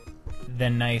than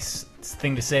nice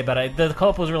thing to say about it, the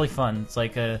co-op was really fun. It's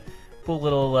a cool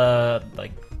little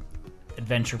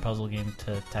adventure puzzle game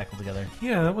to tackle together.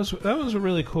 Yeah, that was a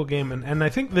really cool game, and I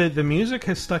think the music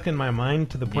has stuck in my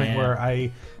mind to the point where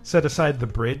I set aside the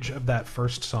bridge of that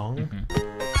first song.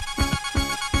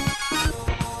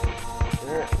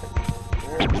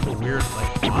 The weird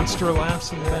monster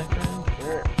laughs in the background.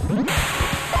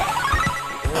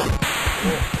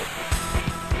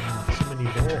 So many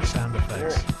vintage sound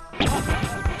effects.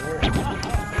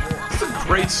 It's a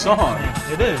great song.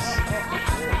 It is.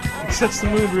 It sets the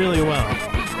mood really well.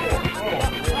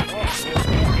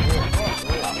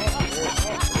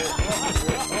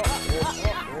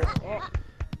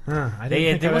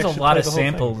 There was a lot of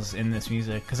samples in this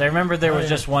music, because I remember there was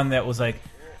just one that was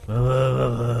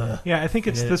yeah, I think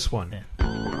it's this one.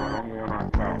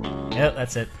 Yep,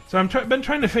 that's it. So I've been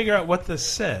trying to figure out what this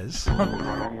says.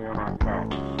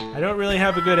 I don't really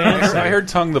have a good answer. I heard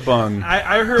 "Tongue the Bung."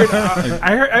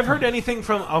 I've heard anything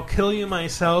from "I'll kill you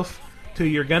myself" to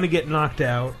 "You're gonna get knocked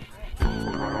out."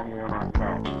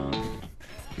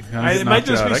 It might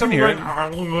just be something like.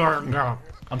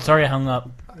 I'm sorry I hung up.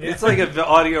 It's like an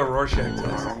audio Rorschach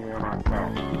test.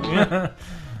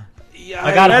 Yeah,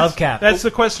 I got a hubcap. That's the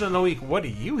question of the week. What do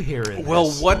you hear in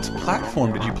this? What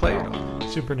platform did you play it on?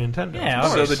 Super Nintendo. Yeah,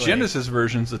 so the Genesis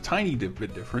version's a tiny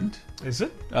bit different. Is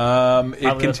it?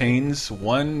 It contains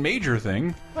one major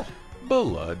thing: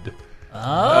 blood.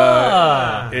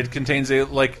 It contains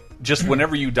just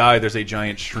whenever you die, there's a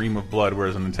giant stream of blood.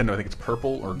 Whereas on Nintendo, I think it's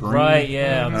purple or green. Right?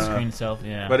 Yeah, on the screen itself.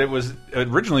 Yeah. But it was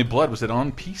originally blood. Was it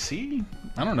on PC?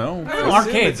 I don't know.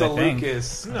 Arcades, I think.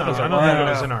 Lucas. No, I don't think it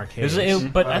was an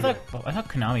arcade. But I thought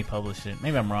Konami published it.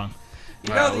 Maybe I'm wrong.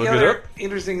 The other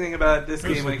interesting thing about this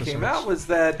game when it came out was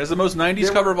that it has the most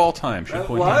 90s cover of all time. I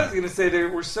was going to say there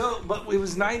were but it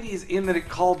was 90s in that it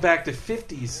called back to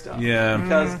 50s stuff. Yeah,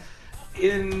 because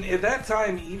at that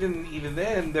time, even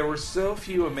then, there were so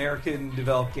few American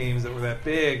developed games that were that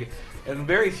big, and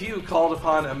very few called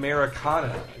upon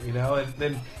Americana. And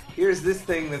then here's this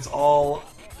thing that's all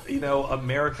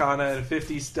Americana and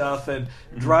 50s stuff and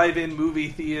drive-in movie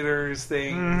theaters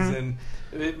things, and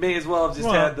it may as well have just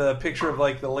had the picture of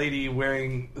like the lady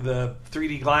wearing the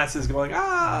 3D glasses going,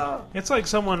 ah. It's like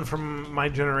someone from my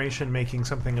generation making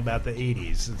something about the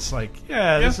 80s. It's like,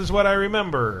 this is what I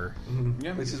remember.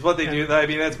 Yeah. Which is what they do. I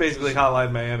mean, that's basically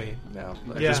Hotline Miami now.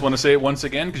 I just want to say it once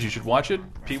again because you should watch it.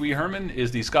 Pee Wee Herman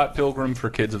is the Scott Pilgrim for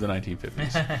kids of the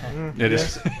 1950s. It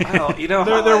is.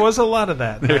 There was a lot of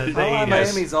that. Hotline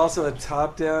Miami is also a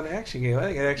top-down action game. I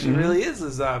think it actually really is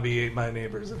the Zombie Ate My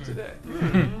Neighbors of today.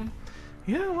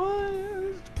 Yeah,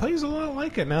 well, it plays a lot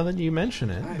like it now that you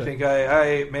mention it. I think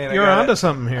you're onto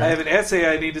something here. I have an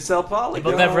essay I need to sell Polygon.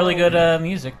 They both have really good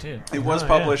music too. It was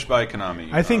published by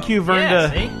Konami. I think you've earned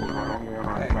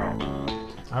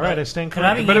All right, I stand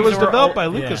corrected. But it was developed by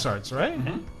LucasArts, right?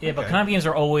 Yeah, but Konami games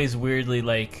are always weirdly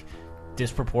like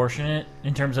disproportionate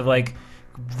in terms of like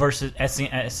versus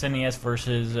SNES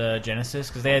versus Genesis,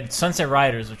 because they had Sunset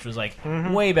Riders, which was like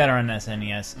way better on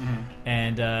SNES,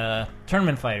 and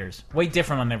Tournament Fighters, way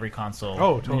different on every console.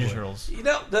 Oh, totally. Ninja Turtles.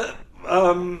 The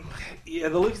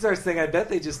LucasArts thing, I bet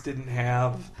they just didn't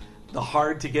have the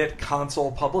hard-to-get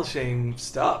console publishing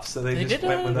stuff, so they just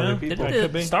went with other people. They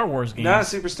did Star Wars games. No,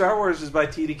 Super Star Wars was by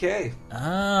TDK.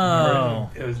 Oh.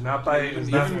 It was not by...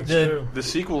 The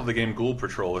sequel to the game Ghoul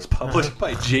Patrol is published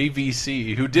by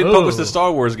JVC, who did publish the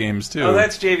Star Wars games, too. Oh,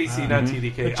 that's JVC, not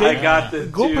TDK. I got the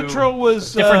Ghoul Patrol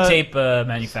was... different tape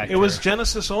manufacturer. It was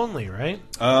Genesis only, right?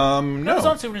 No. It was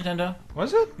on Super Nintendo.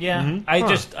 Was it? Yeah.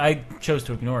 I chose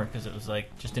to ignore it because it was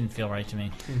like, just didn't feel right to me.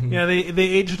 Yeah, they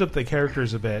aged up the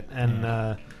characters a bit,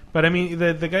 and but I mean,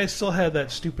 the guy still had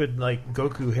that stupid like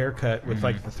Goku haircut with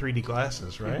like the 3D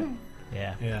glasses, right?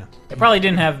 Yeah. Yeah. It probably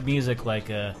didn't have music like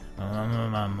like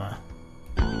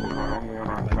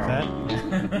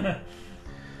that.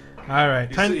 All right,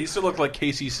 he still looked like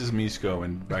Casey Sismisko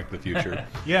in Back to the Future.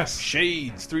 Yes,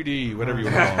 shades, 3D, whatever you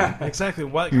want. Exactly.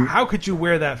 What? How could you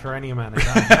wear that for any amount of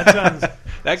time?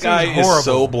 That guy is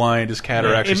so blind. His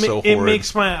cataract is so horrid. It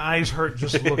makes my eyes hurt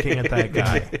just looking at that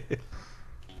guy.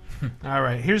 All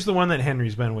right, here's the one that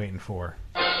Henry's been waiting for.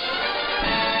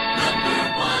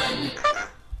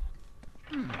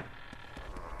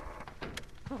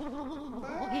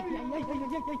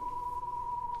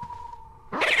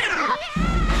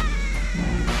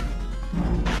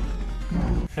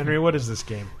 Henry, what is this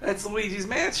game? That's Luigi's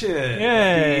Mansion.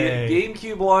 Yay. The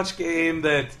GameCube launch game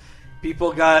that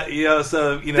people got, This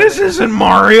isn't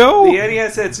Mario! The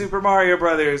NES had Super Mario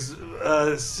Brothers,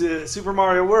 Super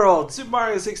Mario World, Super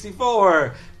Mario 64. When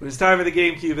it was time for the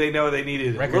GameCube, they know they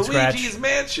needed Luigi's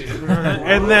Mansion.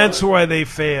 And that's why they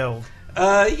failed.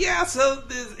 But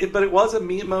it was a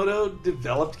Miyamoto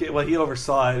developed game. Well, he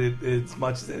oversaw it as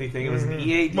much as anything. It was an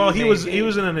EAD. Well, he was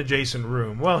in an adjacent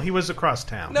room. Well, he was across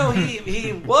town. No,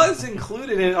 he was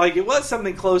included in. Like, it was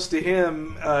something close to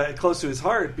him, close to his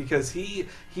heart, because he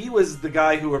was the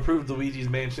guy who approved Luigi's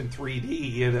Mansion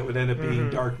 3D that would end up being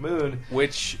Dark Moon,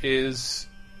 which is,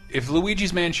 if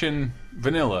Luigi's Mansion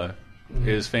Vanilla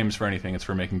is famous for anything, it's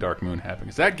for making Dark Moon happen.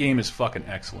 Because that game is fucking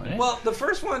excellent. Well, the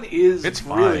first one is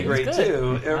really great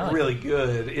too. Really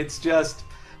good. It's just,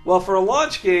 well, for a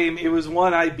launch game, it was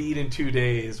one I beat in 2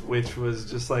 days, which was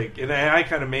just like, and I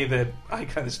kind of made that. I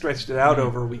kind of stretched it out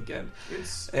over a weekend.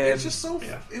 It's just so.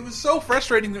 Yeah. It was so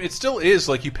frustrating. It still is.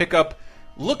 Like, you pick up.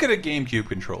 Look at a GameCube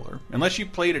controller. Unless you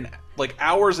played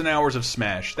hours and hours of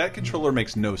Smash, that controller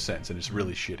makes no sense and it's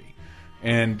really shitty.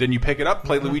 And then you pick it up,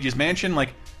 play Luigi's Mansion, like.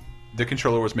 The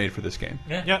controller was made for this game.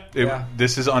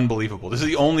 This is unbelievable. This is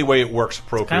the only way it works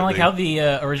appropriately. Kind of like how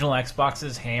the original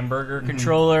Xbox's hamburger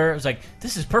controller was like,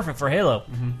 this is perfect for Halo,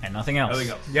 and nothing else.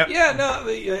 Yep. Yeah, no,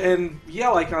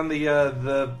 like on the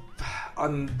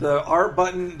R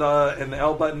button and the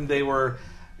L button, they were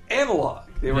analog.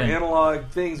 They were analog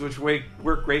things which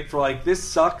work great for like, this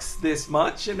sucks this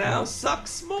much and now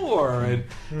sucks more. And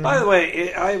by the way,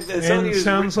 it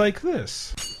sounds like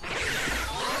this.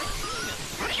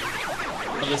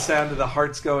 The sound of the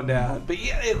hearts going down. But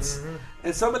yeah, it's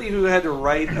as somebody who had to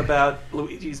write about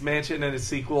Luigi's Mansion and its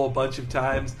sequel a bunch of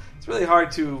times, it's really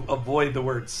hard to avoid the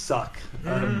word suck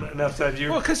enough times.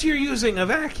 Well, because you're using a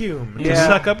vacuum to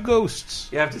suck up ghosts.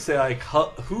 You have to say like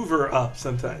hoover up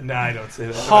sometimes. No, I don't say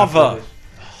that. Hover.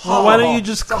 Well, why don't you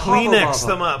just Kleenex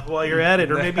them up while you're at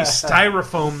it, or maybe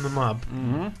styrofoam them up?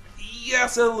 Yeah,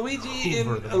 so Luigi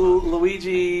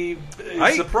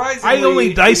surprisingly, I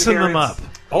only Dyson them up.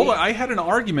 Hold on, I had an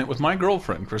argument with my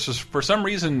girlfriend. For some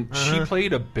reason, she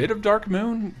played a bit of Dark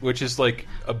Moon, which is like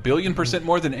 1,000,000,000%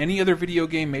 more than any other video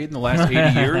game made in the last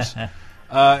 80 years.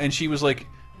 And she was like,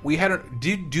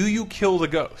 "Do you kill the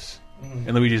ghosts?"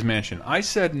 in Luigi's Mansion? I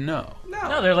said no.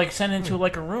 No, they're like sent into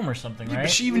like a room or something, right? But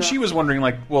she was wondering,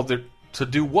 like, well, they're to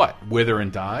do what? Wither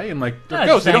and die? And like, they're No,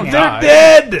 ghosts. They just don't hang die. out.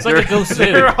 They're dead. It's like a ghost zoo.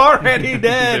 They're already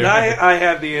dead. And I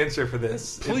have the answer for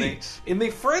this. Please. In the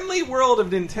friendly world of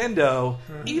Nintendo,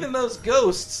 even those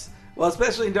ghosts, well,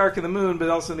 especially in Dark of the Moon, but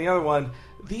also in the other one,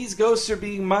 these ghosts are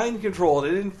being mind controlled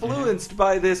and influenced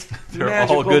by this They're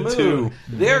magical all good moon. too.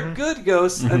 They're good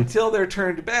ghosts until they're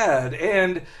turned bad,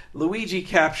 and Luigi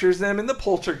captures them in the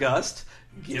Poltergust,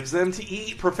 gives them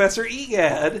to Professor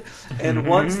Egad, and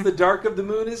once the Dark of the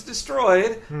Moon is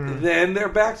destroyed, then they're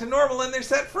back to normal and they're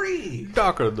set free.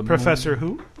 Darker the Professor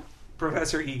who?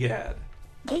 Professor Egad.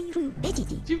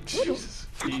 Jesus,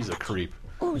 he's a creep.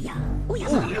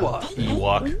 Ewok.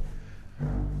 Ewok.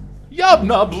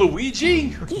 Yubnub,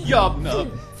 Luigi.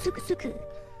 Yubnub.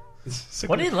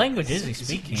 What language is he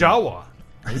speaking? Jawa.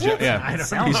 Yeah,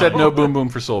 he said no boom boom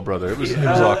for Soul Brother. It was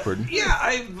awkward.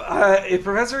 Yeah,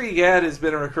 Professor Egad has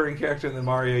been a recurring character in the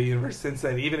Mario universe since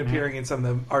then, even appearing in some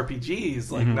of the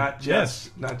RPGs, like not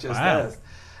just us.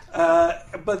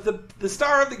 But the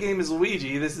star of the game is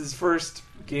Luigi. This is his first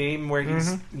game where he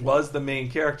was the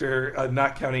main character,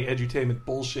 not counting edutainment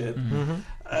bullshit,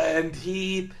 and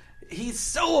he's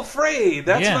so afraid.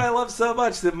 That's what I love so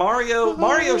much. That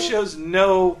Mario shows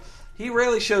no. He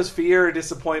rarely shows fear or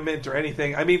disappointment or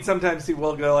anything. I mean, sometimes he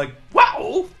will go like,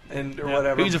 "Wow!" or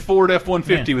whatever. He's a Ford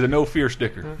F-150 with a no fear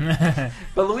sticker.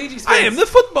 But Luigi spends, I am the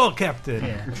football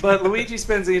captain. But Luigi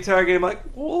spends the entire game like,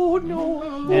 "Oh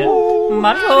no,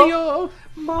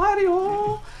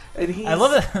 Mario!" And I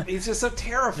love it. He's just so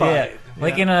terrified.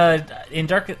 Like in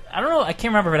Dark, I don't know. I can't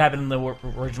remember if it happened in the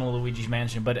original Luigi's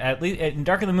Mansion, but at least in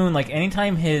Dark of the Moon, like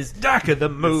anytime his Dark of the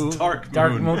Moon. Dark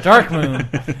Moon,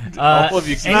 All of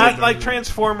you It's not like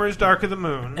Transformers Dark of the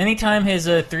Moon. anytime his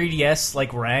 3DS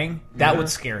like rang, that would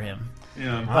scare him.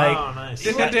 Yeah. Like, oh, nice.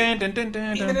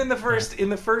 Even in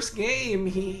the first game,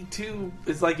 he too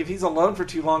is like if he's alone for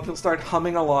too long, he'll start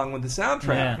humming along with the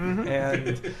soundtrack,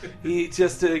 and he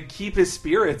just to keep his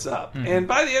spirits up. And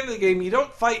by the end of the game, you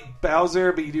don't fight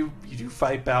Bowser, but you do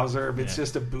fight Bowser. But it's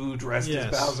just a Boo dressed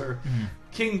as Bowser.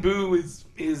 King Boo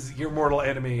is your mortal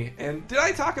enemy. And did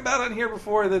I talk about on here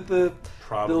before that the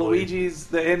Luigi's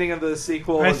the ending of the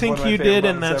sequel? I is think one of my you favorite did,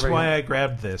 and moments that's ever. why I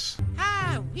grabbed this.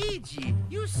 Ah, Luigi,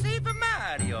 you saved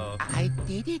Mario. I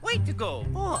did it. Way to go.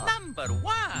 Number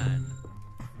one.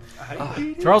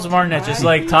 Charles Martinet just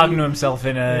like talking to himself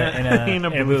in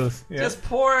a booth. Just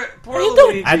poor you doing?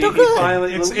 Luigi. I do he good.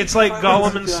 finally- It's Luigi like finally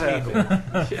Gollum and doesn't feel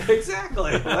happy. Yeah,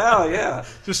 exactly. Wow, yeah.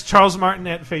 Just Charles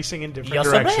Martinet facing in different You're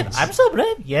so brave. directions. I'm so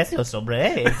brave. Yes, you're so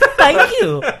brave. Thank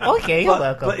you. Okay, you're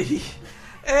welcome.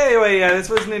 Anyway, yeah, this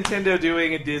was Nintendo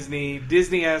doing a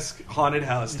Disney-esque haunted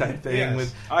house type thing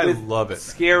with love it.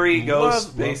 scary ghosts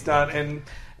Love based on and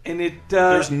it.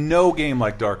 There's no game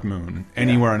like Dark Moon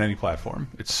anywhere on any platform.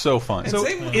 It's so fun. And So,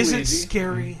 same with is Luigi. it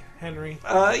scary, Henry?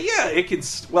 Yeah, it can.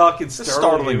 Well, it can startle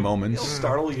startling you. moments. It'll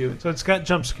startle you. So it's got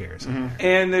jump scares.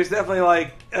 And there's definitely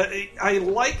like I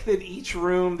like that each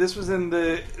room. This is in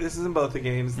both the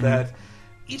games that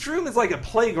each room is like a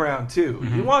playground too.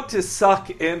 You want to suck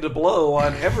and to blow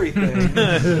on everything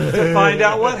to find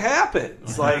out what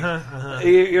happens. Like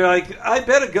you're like, I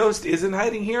bet a ghost isn't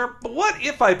hiding here. But what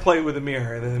if I play with a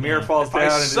mirror and then the mirror falls If down? I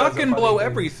and it suck does a and funny blow thing?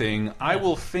 everything, I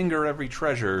will finger every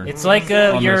treasure. It's like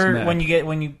on this map.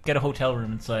 when you get a hotel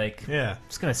room. It's like Yeah, I'm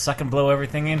just gonna suck and blow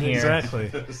everything in here. exactly.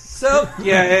 So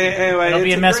yeah, anyway, It'll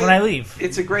be it's a mess great- when I leave.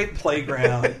 It's a great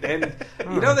playground, and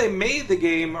they made the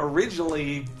game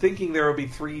originally thinking there would be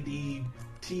 3D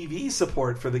TV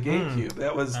support for the GameCube.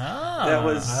 That was that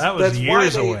was that's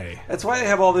years why away. That's why they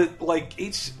have all the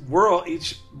each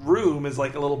room is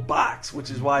like a little box,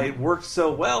 which is why it worked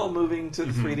so well moving to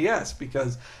the 3DS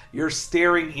because you're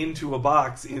staring into a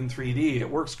box in 3D. It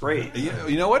works great.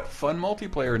 You know what? Fun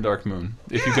multiplayer in Dark Moon.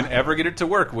 If you can ever get it to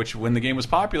work, which when the game was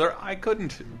popular, I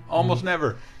couldn't. Almost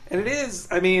never. And it is,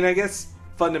 I mean, I guess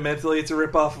fundamentally it's a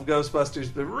ripoff of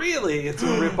Ghostbusters, but really it's a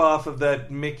ripoff of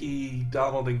that Mickey,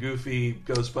 Donald, and Goofy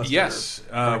Ghostbusters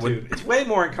cartoon. It's way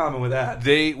more in common with that.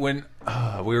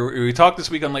 We talked this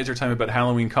week on Laser Time about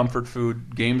Halloween comfort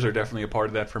food. Games are definitely a part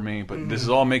of that for me, but this is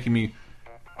all making me...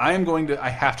 I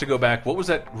have to go back. What was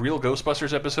that real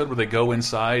Ghostbusters episode where they go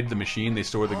inside the machine, they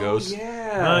store the ghosts?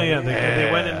 Yeah. Oh yeah,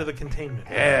 they went into the containment.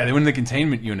 Yeah, they went in the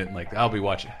containment unit. Like, I'll be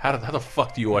watching. How the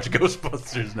fuck do you watch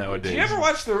Ghostbusters nowadays? Did you ever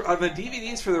watch on the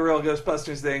DVDs for the real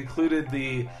Ghostbusters? They included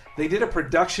they did a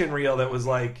production reel that was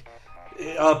like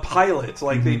a pilot.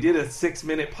 Like they did a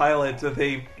 6-minute pilot that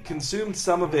they consumed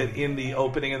some of it in the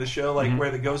opening of the show, like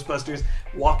where the Ghostbusters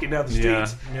walking down the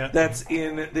streets. Yeah. That's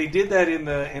in. They did that in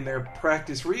their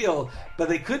practice reel, but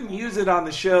they couldn't use it on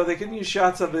the show. They couldn't use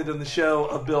shots of it in the show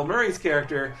of Bill Murray's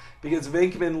character because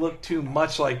Venkman looked too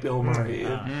much like Bill Murray.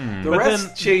 The But rest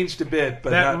then changed a bit, but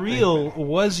that not reel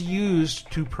was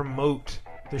used to promote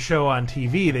the show on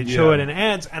TV. They'd show it in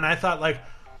ads, and I thought, like,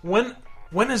 when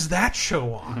is that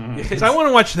show on? Because I want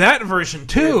to watch that version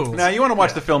too. Now you want to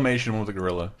watch the Filmation one with the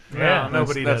gorilla. Yeah,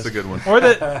 nobody That's does. a good one. Or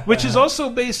which is also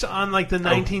based on like the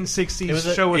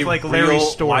 1960s show with like Larry real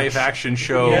Storch. live action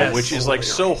show, Yes. which is like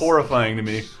so horrifying to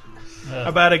me.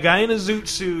 About a guy in a zoot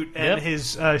suit and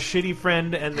his shitty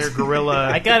friend and their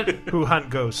gorilla who hunt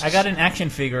ghosts. I got an action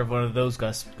figure of one of those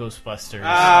Ghostbusters.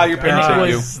 Ah, your parents and took it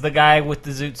you. was the guy with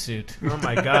the zoot suit. Oh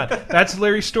my god. That's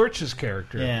Larry Storch's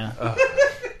character. Yeah.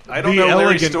 I don't The know Larry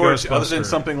elegant Storch other Ghostbuster. than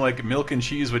something like Milk and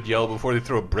Cheese would yell before they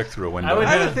throw a brick through a window.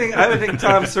 I would think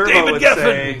Tom Servo David would Geffen.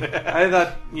 say. I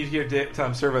thought you'd hear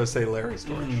Tom Servo say Larry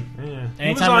Storch. Yeah. He was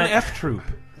Anytime on I- F Troop.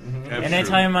 And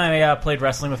anytime I played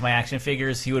wrestling with my action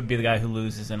figures, he would be the guy who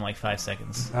loses in like 5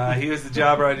 seconds. He was the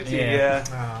jobber on the team. Yeah.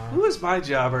 Yeah. Who was my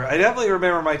jobber? I definitely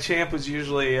remember my champ was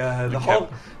usually the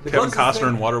Hulk. The Kevin closest Costner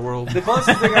in thing- Waterworld. The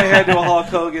closest thing I had to a Hulk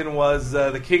Hogan was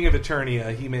the King of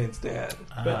Eternia, He-Man's dad.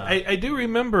 But I do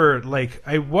remember, like,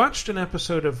 I watched an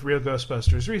episode of Real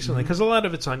Ghostbusters recently because a lot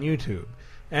of it's on YouTube,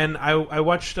 and I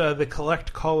watched the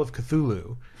Collect Call of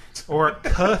Cthulhu, or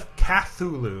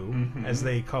Cthulhu, as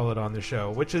they call it on the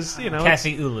show, which is, you know,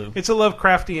 Cassie Ulu. it's a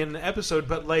Lovecraftian episode,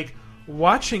 but like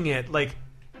watching it, like,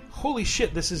 holy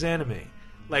shit, this is anime.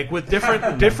 Like with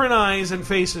different eyes and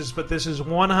faces, but this is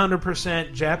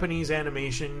 100% Japanese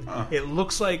animation. It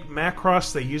looks like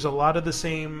Macross. They use a lot of the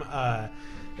same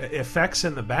effects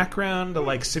in the background to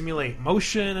like simulate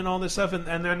motion and all this stuff, and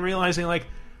then realizing like,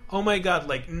 oh my god,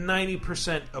 like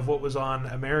 90% of what was on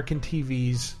American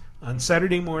TVs on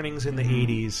Saturday mornings in the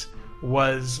 80s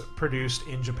was produced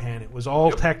in Japan. It was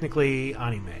all technically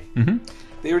anime.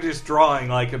 They were just drawing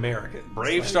like Americans.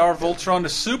 Brave Star, Voltron, the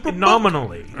Super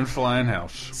Nominally. and Flying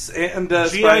House. And G.I.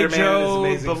 Spider-Man and His Joe,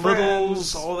 Amazing The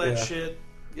Littles, Friends. all that Yeah. shit.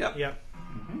 Yep. Yep.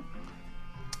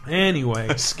 Anyway,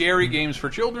 Scary games for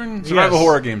children, survival Yes.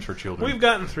 horror games for children. we've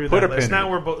gotten through Put that a list. pin in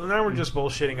Now it. we're just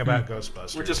bullshitting about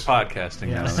Ghostbusters. We're just podcasting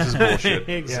now. This is bullshit.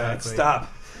 Exactly. Yeah,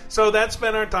 stop. So that's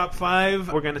been our top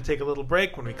 5. We're going to take a little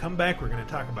break. When we come back, we're going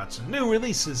to talk about some new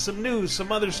releases, some news,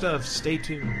 some other stuff. Stay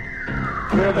tuned.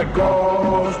 We're the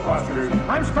Ghostbusters.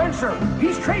 I'm Spencer.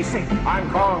 He's Tracy. I'm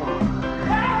Kong.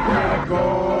 We're the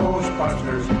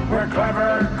Ghostbusters. We're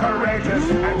clever, courageous,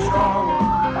 and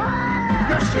strong.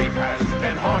 Your sleep has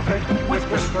been haunted with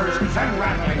whispers and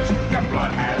rattlings. Your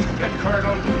blood has been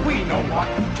curdled. We know what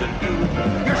to do.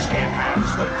 Your skin has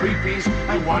the creepies.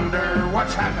 I wonder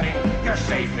what's happening. You're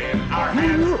safe in our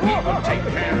hands. We will take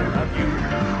care of you.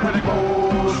 We're the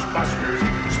Ghostbusters.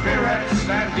 Spirits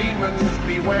and demons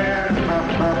beware.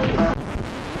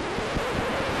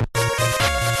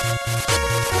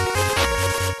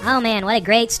 Oh man, what a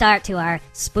great start to our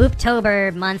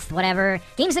Spooktober month, whatever.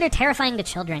 Games that are terrifying to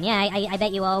children. Yeah, I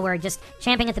bet you all were just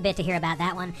champing at the bit to hear about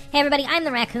that one. Hey everybody, I'm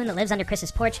the raccoon that lives under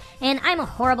Chris's porch, and I'm a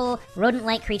horrible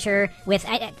rodent-like creature with...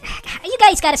 you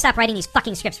guys gotta stop writing these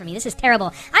fucking scripts for me. This is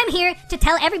terrible. I'm here to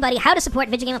tell everybody how to support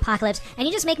Video Game Apocalypse, and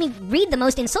you just make me read the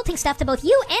most insulting stuff to both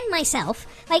you and myself.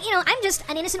 Like, you know, I'm just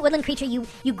an innocent woodland creature.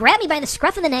 You grab me by the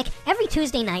scruff of the neck every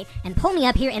Tuesday night and pull me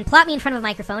up here and plop me in front of a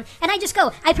microphone, and I just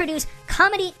go. I produce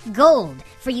comedy gold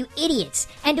for you idiots.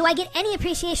 And do I get any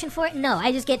appreciation for it? No,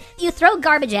 I just get, you throw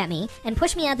garbage at me and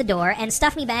push me out the door and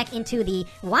stuff me back into the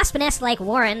wasp nest-like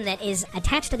warren that is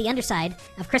attached to the underside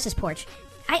of Chris's porch.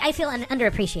 I feel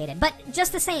underappreciated. But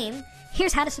just the same,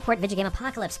 here's how to support Video Game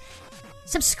Apocalypse.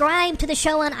 Subscribe to the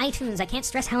show on iTunes. I can't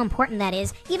stress how important that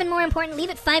is. Even more important, leave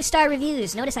it 5-star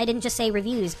reviews. Notice I didn't just say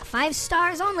reviews. 5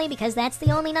 stars only, because that's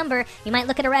the only number. You might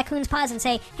look at a raccoon's paws and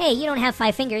say, hey, you don't have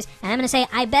 5 fingers. And I'm going to say,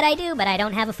 I bet I do, but I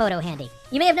don't have a photo handy.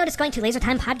 You may have noticed going to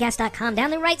lasertimepodcast.com.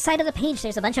 Down the right side of the page,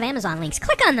 there's a bunch of Amazon links.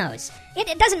 Click on those.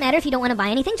 It doesn't matter if you don't want to buy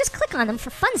anything. Just click on them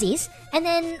for funsies. And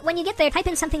then when you get there, type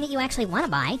in something that you actually want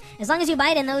to buy. As long as you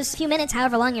buy it in those few minutes,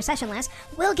 however long your session lasts,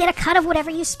 we'll get a cut of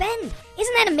whatever you spend.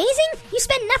 Isn't that amazing? You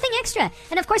spend nothing extra.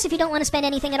 And of course, if you don't want to spend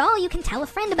anything at all, you can tell a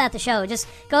friend about the show. Just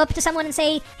go up to someone and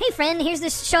say, hey friend, here's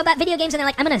this show about video games. And they're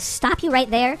like, I'm going to stop you right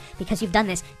there because you've done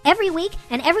this every week.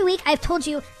 And every week I've told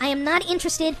you I am not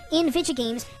interested in video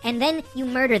games. And then you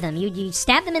murder them. You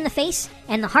stab them in the face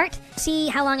and the heart. See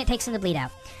how long it takes them to bleed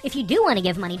out. If you do want to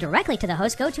give money directly to the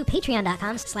host, go to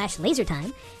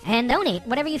patreon.com/lasertime and donate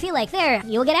whatever you feel like there.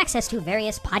 You'll get access to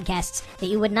various podcasts that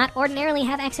you would not ordinarily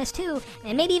have access to,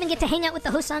 and maybe even get to hang out with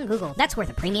the hosts on Google. That's worth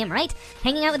a premium, right?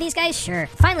 Hanging out with these guys? Sure.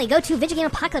 Finally, go to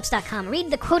VidjagameApocalypse.com, read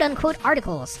the quote-unquote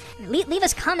articles, leave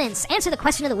us comments, answer the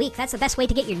question of the week. That's the best way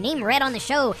to get your name read on the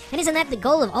show. And isn't that the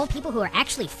goal of all people who are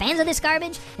actually fans of this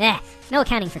garbage? No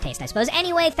accounting for taste, I suppose.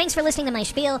 Anyway, thanks for listening to my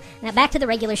spiel. Now back to the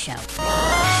regular show.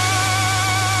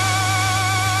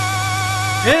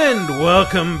 And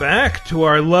welcome back to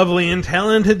our lovely and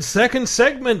talented second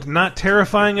segment. Not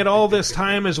terrifying at all this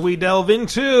time as we delve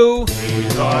into...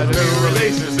 These are the new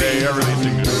releases, they are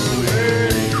releasing new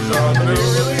releases. These are the new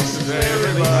releases,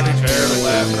 everybody terribly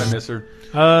laughing. I miss her.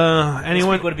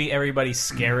 Anyone would it be everybody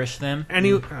scarish them?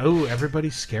 Everybody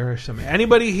scarish them.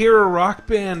 Anybody here a Rock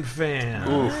Band fan?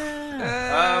 Oof.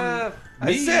 I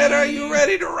said, are you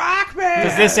ready to rock, man?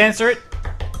 Does this answer it?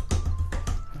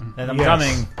 Then I'm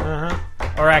coming.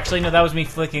 Or actually, no, that was me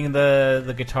flicking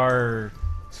the guitar.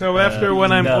 So after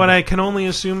what I can only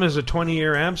assume is a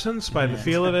 20-year absence by the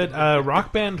feel of it,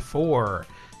 Rock Band 4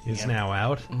 is now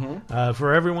out.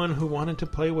 For everyone who wanted to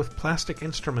play with plastic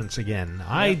instruments again.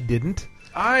 I didn't.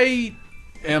 I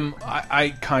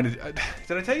kind of...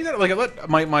 Did I tell you that? Like,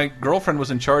 my girlfriend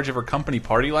was in charge of her company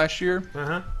party last year,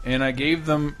 and I gave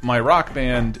them my Rock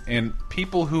Band, and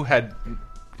people who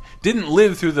didn't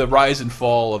live through the rise and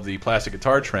fall of the plastic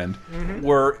guitar trend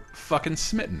were fucking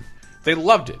smitten. They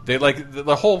loved it. They like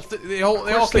the whole. They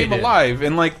all came alive,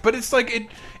 and but it's like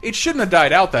it shouldn't have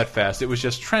died out that fast. It was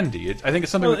just trendy. I think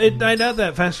it's something. Well, it died out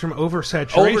that fast from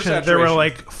oversaturation. There were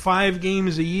like 5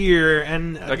 games a year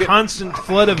and a constant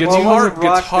flood of Guitar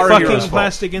Hero's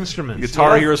plastic instruments.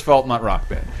 Guitar Hero's fault, not Rock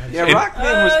Band. Yeah, Rock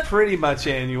Band was pretty much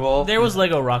annual. There was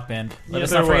Lego Rock Band. Let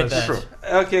us not forget that.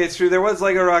 Okay, it's true. There was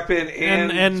Lego Rock Band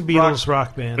and Beatles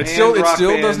Rock Band. But still, it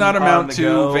still does not amount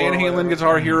to Van Halen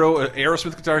Guitar Hero,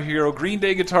 Aerosmith Guitar Hero, Green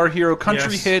Day Guitar Hero,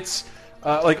 Country Hits,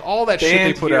 like all that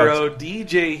shit they put out.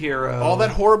 DJ Hero. All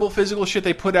that horrible physical shit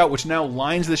they put out, which now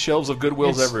lines the shelves of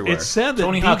Goodwills everywhere. It's sad that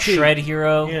Tony Hawk Shred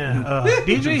Hero. Yeah,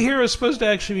 DJ Hero is supposed to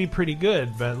actually be pretty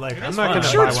good, but I'm not going to.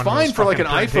 I'm sure it's fine for like an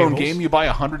iPhone game you buy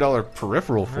 $100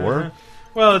 peripheral for.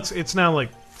 Well, it's now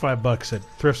like $5 at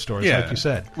thrift stores, like you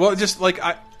said. Well, just like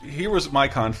here was my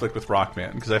conflict with Rock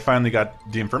Band because I finally got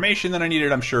the information that I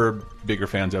needed. I'm sure bigger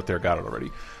fans out there got it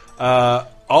already.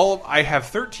 I have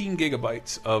 13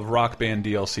 gigabytes of Rock Band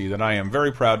DLC that I am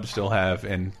very proud to still have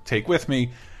and take with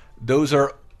me. Those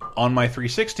are on my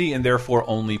 360 and therefore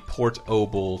only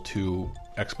portable to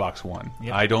Xbox One.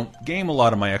 Yep. I don't game a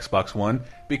lot on my Xbox One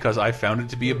because I found it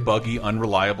to be a buggy,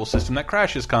 unreliable system that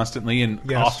crashes constantly and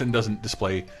often doesn't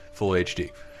display full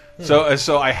HD.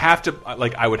 So I have to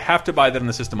I would have to buy that in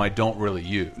the system I don't really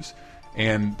use.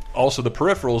 And also, the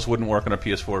peripherals wouldn't work on a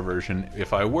PS4 version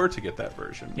if I were to get that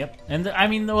version. Yep, and I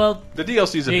mean, well, the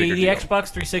DLC is a bigger deal. The Xbox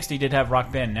 360 did have Rock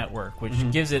Band Network, which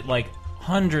gives it like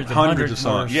hundreds of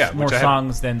songs, more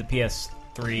songs than the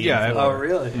PS3. Yeah. Oh,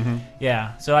 really?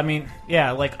 Yeah. So I mean,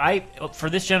 for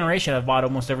this generation, I've bought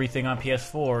almost everything on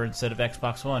PS4 instead of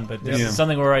Xbox One. But this is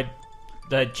something where I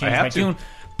changed my tune.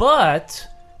 But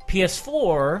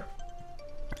PS4.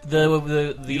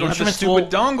 The you don't instruments have a stupid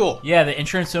dongle. Yeah, the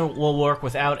instruments will work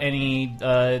without any.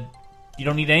 You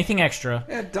don't need anything extra.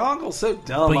 Yeah, dongle's so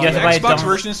dumb. But the Xbox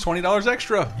version is $20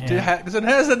 extra because it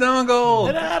has a dongle.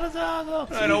 It has a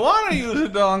dongle. I don't want to use a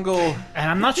dongle.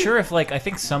 And I'm not sure if I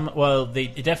think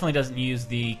it definitely doesn't use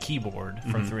the keyboard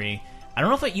from 3. I don't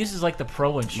know if it uses like the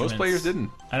Pro instruments. Most players didn't.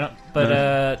 I don't.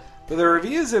 But the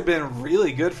reviews have been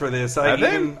really good for this.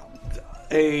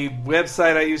 A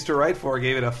website I used to write for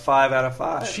gave it a 5 out of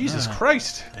 5. Jesus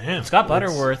Christ! Damn. Scott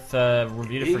Butterworth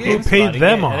reviewed it for Who paid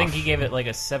them off? I think he gave it like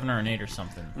a 7 or an 8 or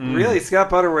something. Really, Scott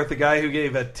Butterworth, the guy who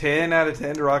gave a 10 out of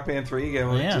 10 to Rock Band 3, gave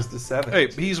it just a 7.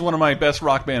 Hey, he's one of my best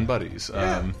Rock Band buddies.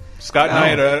 Scott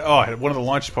and I had one of the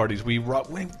launch parties. We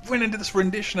went into this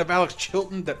rendition of Alex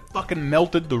Chilton that fucking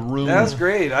melted the room. That's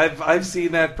great. I've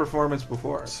seen that performance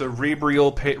before.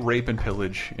 Cerebral rape and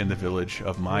pillage in the village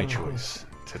of my choice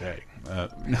today.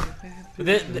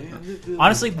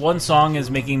 Honestly, one song is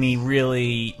making me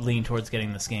really lean towards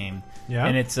getting this game. Yeah,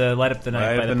 and it's "Light Up the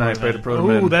Night" by the Proto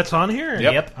Men. Ooh, that's on here.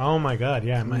 Yep. Oh my god,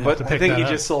 yeah. I might have to pick I think that you up.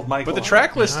 just sold Michael. But the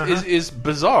track list is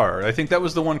bizarre. I think that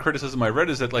was the one criticism I read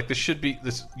is that this should be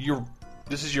this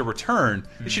is your return.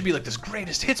 It should be like this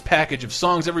greatest hits package of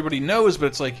songs everybody knows, but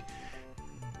it's like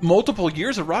multiple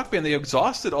years of Rock Band. They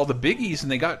exhausted all the biggies,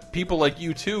 and they got people like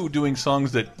U2 doing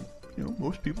songs that.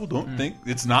 Most people don't think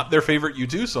it's not their favorite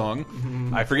U2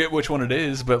 song. I forget which one it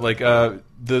is, but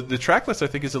the track list I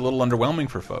think is a little underwhelming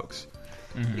for folks.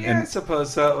 Yeah, I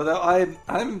suppose so. Although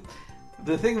I'm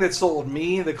the thing that sold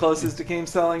me, the closest they came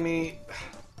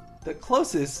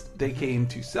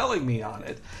to selling me on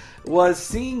it, was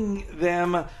seeing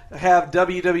them have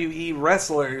WWE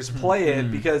wrestlers play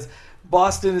it, because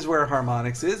Boston is where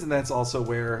Harmonix is, and that's also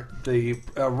where the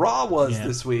Raw was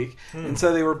this week. And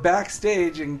so they were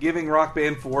backstage and giving Rock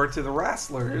Band 4 to the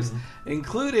wrestlers,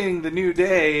 including The New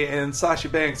Day and Sasha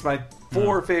Banks, my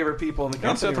 4 favorite people in the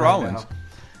company. And Seth Rollins.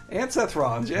 And Seth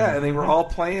Rollins, and they were all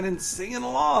playing and singing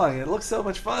along. It looked so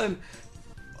much fun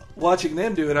watching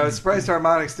them do it. I was surprised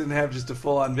Harmonix didn't have just a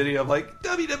full-on video of like,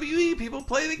 WWE people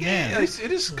play the game. Yeah,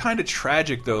 it is kind of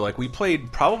tragic though. Like we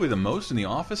played probably the most in the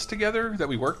office together that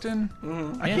we worked in.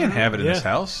 I can't have it in this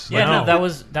house. Yeah, no,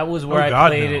 that was where I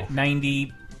played it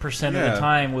 90% of the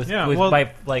time with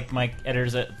my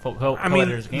editors at I mean,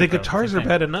 the guitars are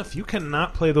bad enough. You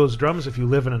cannot play those drums if you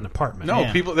live in an apartment.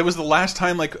 No, people. There was the last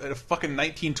time, like a fucking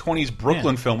 1920s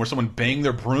Brooklyn film, where someone banged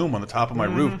their broom on the top of my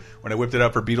roof when I whipped it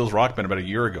out for Beatles Rock Band about a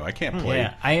year ago. I can't play.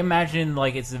 Yeah, I imagine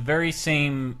like it's the very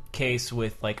same case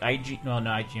with like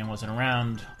IGN wasn't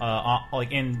around,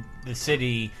 like in the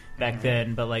city back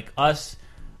then, but like us,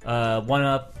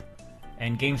 1UP,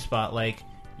 and GameSpot, like.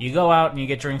 You go out and you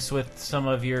get drinks with some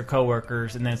of your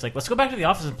coworkers, and then it's like, let's go back to the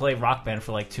office and play Rock Band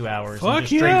for like 2 hours, and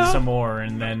just drink some more,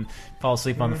 and then fall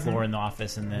asleep on the floor in the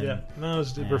office, and then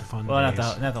those were fun. Well, days.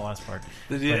 not the last part.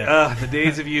 The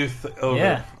days of youth over.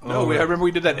 Yeah. No, I remember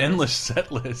we did that endless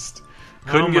set list.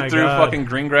 Couldn't get through fucking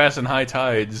Greengrass and High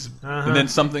Tides, and then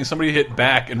somebody hit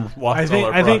back and walked all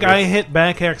our progress. I think I hit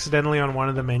back accidentally on one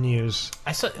of the menus.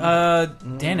 I saw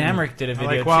Dan Amrich did a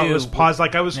video while too. it was paused,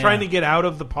 like I was trying to get out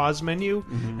of the pause menu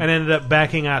and ended up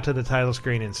backing out to the title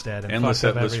screen instead. And endless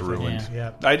set list ruined.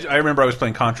 Yeah. I remember I was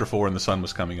playing Contra 4 and the sun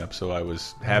was coming up, so I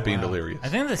was happy and delirious. I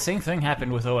think the same thing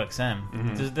happened with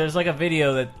OXM. There's like a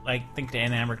video that I think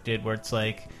Dan Amrich did where it's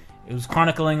like it was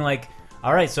chronicling like.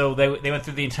 All right, so they went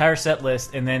through the entire set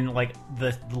list, and then like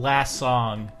the last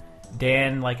song,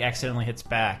 Dan like accidentally hits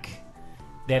back.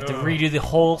 They have to redo the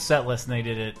whole set list, and they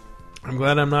did it. I'm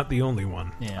glad I'm not the only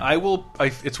one. Yeah,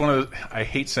 it's one of the, I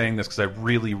hate saying this because I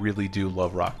really, really do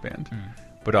love Rock Band,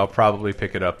 but I'll probably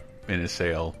pick it up in a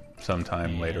sale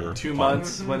sometime later. 2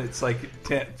 months when it's like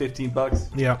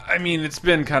 $15. Yeah, I mean it's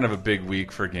been kind of a big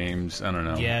week for games. I don't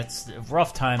know. Yeah, it's a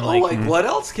rough time. What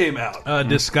else came out?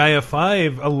 Disgaea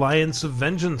 5: Alliance of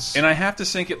Vengeance, and I have to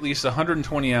sink at least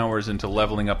 120 hours into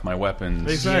leveling up my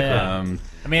weapons. Exactly. Yeah.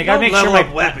 I mean, I gotta make sure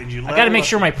I gotta make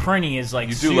sure my Prinny is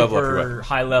like super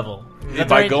high level.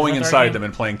 By going inside them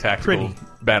and playing tactical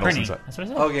battles inside. That's what I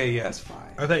said. Okay, yes, fine.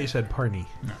 I thought you said Parney.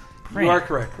 No. You are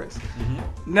correct, Chris.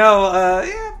 No,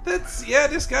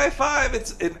 Disgaea 5.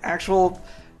 It's an actual.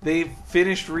 They've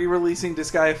finished re-releasing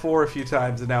Disgaea 4 a few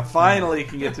times, and now finally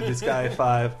can get to Disgaea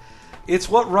 5. It's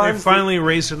what runs. They finally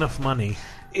raised enough money.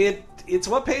 It's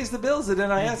what pays the bills at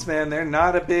NIS, man. They're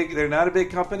not a big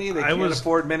company. They can't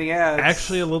afford many ads.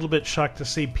 Actually, a little bit shocked to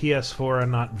see PS4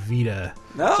 and not Vita.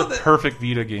 No, it's a perfect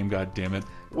Vita game. God damn it!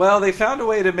 Well, they found a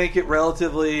way to make it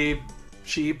relatively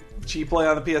cheap play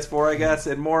on the PS4, I guess,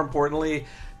 and more importantly,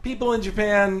 people in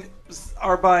Japan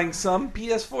are buying some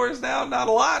PS4s now. Not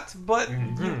a lot, but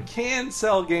you can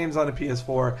sell games on a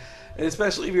PS4. And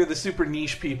especially if you're the super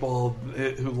niche people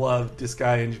who love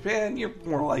Disgaea in Japan, you're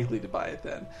more likely to buy it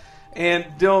then. And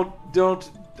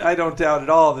I don't doubt at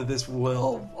all that this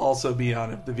will also be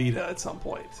on the Vita at some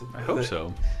point. I hope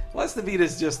so. Unless the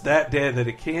Vita's just that dead that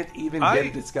it can't even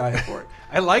get Disgaea for it.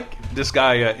 I like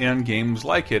Disgaea and games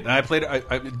like it. And I played.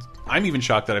 I'm even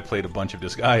shocked that I played a bunch of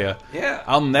Disgaea. Yeah.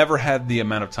 I'll never have the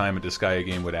amount of time a Disgaea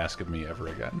game would ask of me ever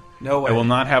again. No way. I will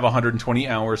not have 120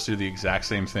 hours to do the exact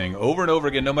same thing over and over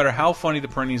again, no matter how funny the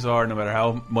Prinnies are, no matter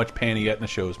how much Panny Etna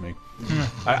shows me.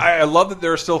 I love that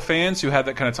there are still fans who have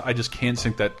that kind of I just can't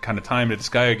sink that kind of time into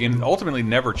Disgaea game. It ultimately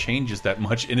never changes that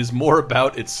much and is more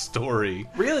about its story.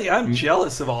 Really? I'm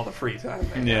jealous of all the free time.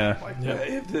 Yeah.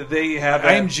 If they have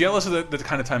I am jealous of the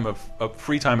kind of time of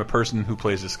free time a person who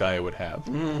plays Disgaea would have.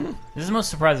 This is the most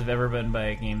surprised I've ever been by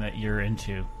a game that you're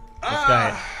into.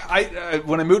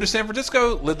 When I moved to San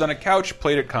Francisco, lived on a couch,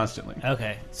 played it constantly.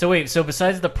 Okay. So wait,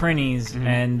 besides the Prinnies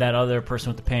and that other person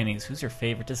with the panties, who's your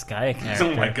favorite Disgaea character?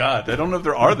 Oh my god, I don't know if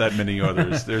there are that many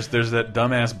others. There's that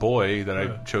dumbass boy that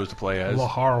I chose to play as.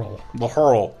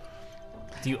 Laharl.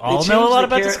 Do you all know a lot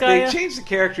about Disgaea? They change the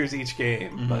characters each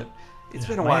game, but it's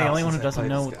been a while. The only one who since doesn't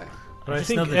know. But I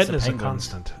think Edna's a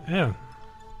constant. Yeah.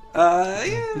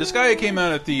 Disgaea came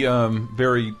out at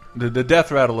the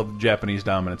death rattle of Japanese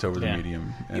dominance over the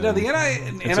medium. You know, the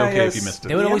NIS. It's okay if you missed it.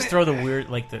 They would always throw the weird,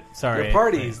 like the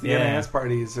parties. The NIS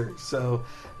parties are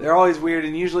they're always weird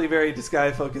and usually very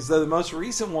Disgaea focused. Though the most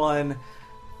recent one,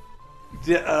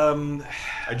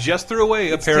 I just threw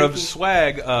away a pair of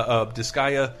swag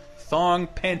Disgaea thong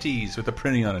panties with a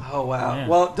printing on it. Oh wow! Yeah.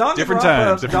 Well, Different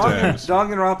times.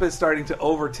 Danganronpa is starting to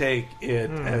overtake it,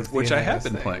 as the which I have NES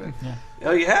been thing. playing. Yeah.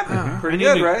 Oh, you have been pretty I need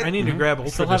good, to, right? I need to grab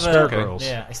Ultra still have Despair a- Girls.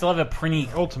 Yeah, I still have a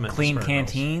Prinny Ultimate clean Despair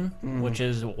canteen, which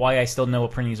is why I still know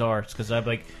what Prinnies are. It's because I'm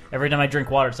like every time I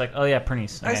drink water, it's like, oh yeah,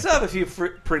 Prinnies. I still have a few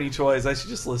pretty toys. I should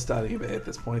just list on eBay at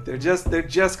this point. They're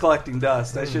just collecting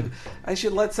dust. I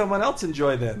should let someone else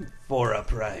enjoy them for a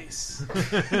price.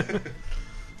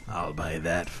 I'll buy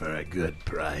that for a good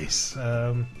price.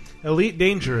 Elite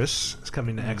Dangerous is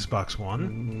coming to Xbox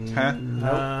One. Huh?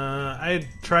 I had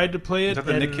tried to play it. Is that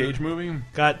the and Nick Cage movie?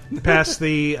 Got past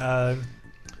the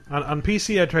on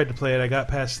PC. I tried to play it. I got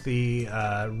past the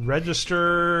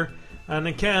register an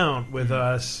account with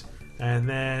us, and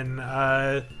then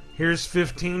here's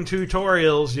 15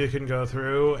 tutorials you can go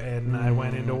through. And I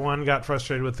went into one, got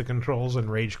frustrated with the controls,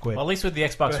 and rage quit. Well, at least with the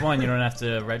Xbox One, you don't have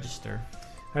to register.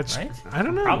 That's right? I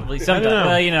don't know. Probably I sometimes. don't know.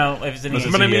 Well, you know, if it's an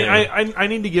easy. But I mean, I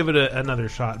need to give it another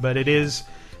shot. But it's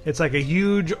like a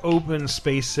huge open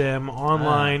space sim,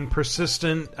 online,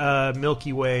 persistent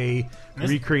Milky Way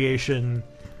recreation.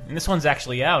 And this one's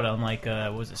actually out on like,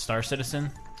 was it Star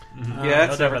Citizen?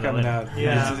 Yeah, it's never coming out.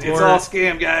 Yeah, it's all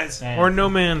scam, guys. Or No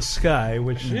Man's Sky,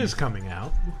 which is coming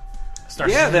out.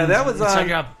 That was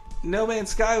on. No Man's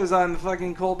Sky was on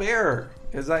fucking Colbert.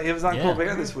 It was on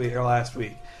Colbert this week or last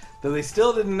week. Though they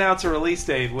still didn't announce a release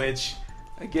date, which,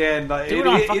 again,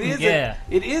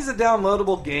 it is a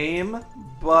downloadable game,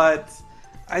 but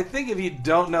I think if you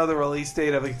don't know the release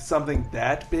date of something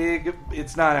that big,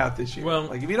 it's not out this year. Well,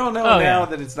 like if you don't know now,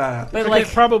 then it's not out this year.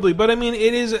 Probably, but I mean,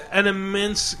 it is an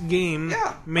immense game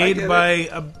made by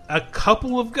a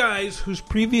couple of guys whose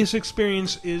previous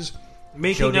experience is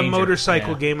making a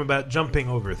motorcycle game about jumping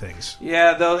over things.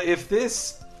 Yeah, though, if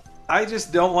this... I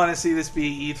just don't want to see this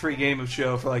be E3 Game of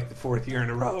Show for like the 4th year in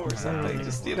a row or something.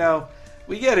 Just,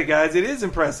 we get it, guys. It is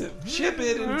impressive. Ship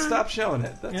it and stop showing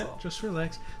it. That's all. Just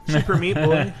relax. Super Meat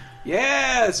Boy.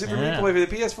 Super Meat Boy for the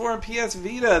PS4 and PS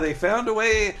Vita. They found a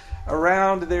way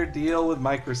around their deal with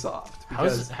Microsoft.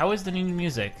 How is the new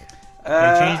music? They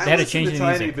had to change the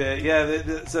music. Bit.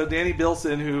 Yeah, so Danny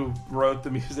Bilson, who wrote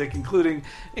the music, including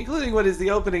what is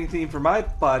the opening theme for my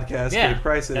podcast, Cape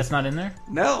Crisis. That's not in there?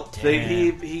 No.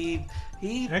 He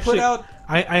Actually, put out...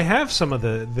 I have some of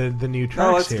the new tracks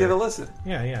here. Let's here. give a listen.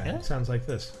 Yeah. It sounds like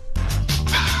this.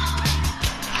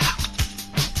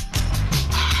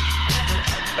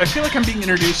 I feel like I'm being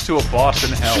introduced to a boss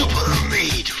in hell. Super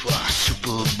meat for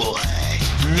Superboy.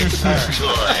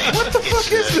 What the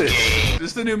fuck is this? Is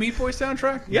this the new Meat Boy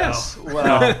soundtrack? Yes. No.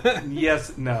 Well,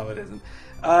 yes. No, it isn't.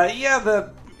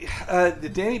 The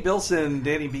Danny Bilson,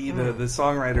 Danny B, the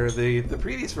songwriter, the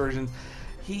previous version,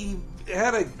 he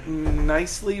had a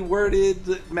nicely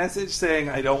worded message saying,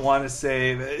 I don't want to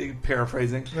say,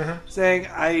 paraphrasing, saying,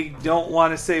 I don't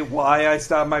want to say why I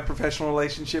stopped my professional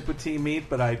relationship with Team Meat,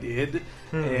 but I did.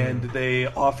 And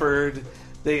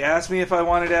they asked me if I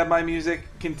wanted to have my music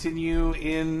continue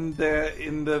in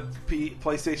the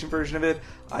PlayStation version of it.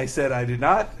 I said I did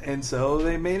not, and so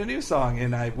they made a new song.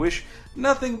 And I wish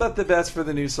nothing but the best for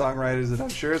the new songwriters, and I'm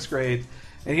sure it's great.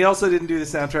 And he also didn't do the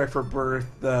soundtrack for Birth,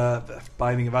 the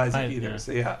Binding of Isaac either. Yeah.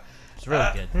 So yeah, it's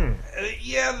really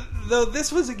good. Though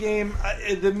this was a game,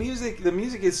 the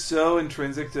music is so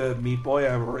intrinsic to Meat Boy.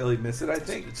 I really miss it. I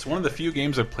think it's one of the few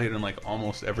games I've played on like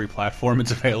almost every platform it's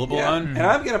available on. And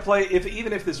I'm gonna play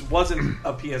even if this wasn't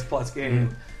a PS Plus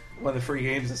game, one of the free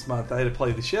games this month. I had to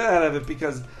play the shit out of it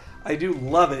because I do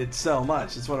love it so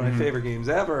much. It's one of my favorite games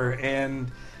ever,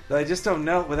 and I just don't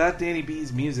know. Without Danny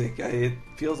B's music, it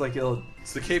feels like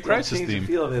it's the Cape Crisis change theme. The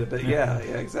feel of it, but yeah,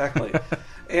 exactly.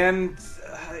 And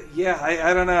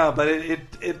I don't know, but it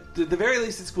at the very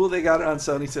least, it's cool they got it on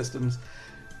Sony systems.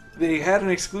 They had an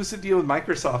exclusive deal with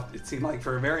Microsoft. It seemed like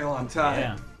for a very long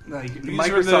time. Like,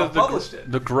 Microsoft published it.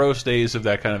 The gross days of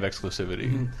that kind of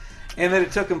exclusivity. And then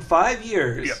it took them 5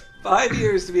 years. Yep. 5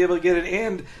 years to be able to get it,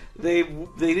 and they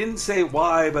didn't say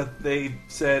why, but they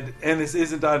said, and this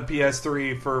isn't on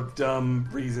PS3 for dumb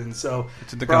reasons. So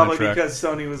it's in the probably contract. because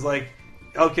Sony was like,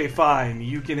 okay, fine,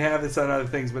 you can have this on other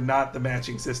things, but not the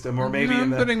matching system, or maybe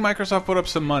I think Microsoft put up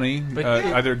some money,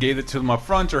 either gave it to them up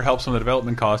front or helped some of the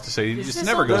development costs to say it just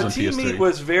never goes on PS3. Team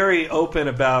was very open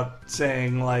about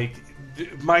saying like,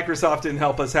 Microsoft didn't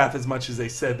help us half as much as they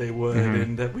said they would,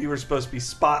 and that we were supposed to be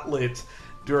spotlit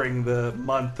during the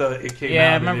month it came out.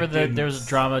 Yeah, I remember there was a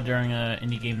drama during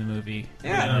Indie Game the Movie.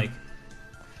 Yeah.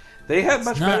 They had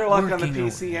much better luck on the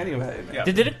PC anyway. Yeah.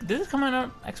 Did it come out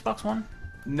on Xbox One?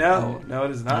 No,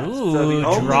 it is not. Ooh,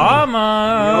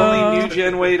 drama! The only new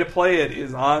gen way to play it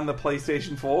is on the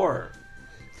PlayStation 4.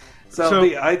 So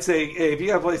I'd say, hey, if you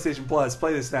got PlayStation Plus,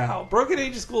 play this now. Broken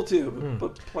Age is cool too,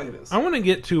 but play this. I want to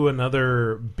get to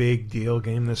another big deal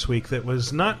game this week that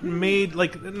was not made,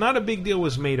 not a big deal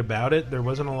was made about it. There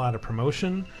wasn't a lot of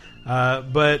promotion,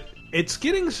 but it's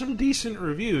getting some decent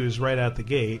reviews right out the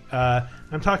gate.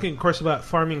 I'm talking, of course, about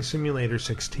Farming Simulator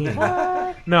 16.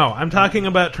 No, I'm talking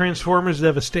about Transformers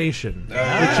Devastation,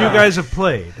 which you guys have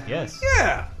played. Yes.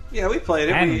 Yeah, we played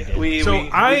it. And We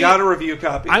got a review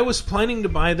copy. I was planning to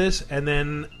buy this, and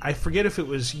then I forget if it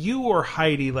was you or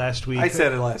Heidi last week. I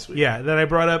said it last week. Yeah, then I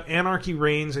brought up Anarchy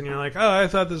Reigns, and you're like, oh, I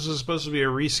thought this was supposed to be a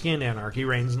reskin Anarchy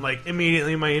Reigns, and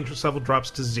immediately my interest level drops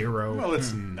to 0. Well,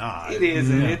 it's not. It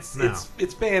isn't. No.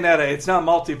 It's Bayonetta. It's not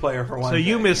multiplayer for one. So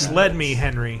you misled me,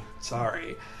 Henry.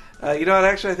 Sorry. You know what?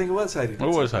 Actually, I think it was Heidi. It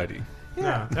was Heidi.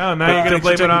 Yeah. Oh, now you're going to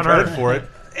blame it on her for it.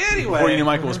 Anyway, Before you knew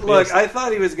Michael was look, pissed. I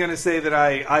thought he was going to say that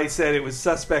I said it was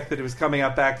suspect that it was coming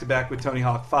out back to back with Tony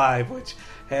Hawk 5, which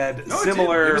had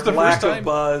similar it was the lack first time, of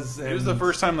buzz. It was the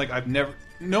first time I've never,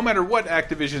 no matter what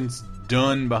Activision's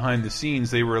done behind the scenes,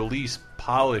 they release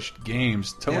polished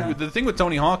games. The thing with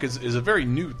Tony Hawk is a very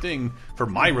new thing for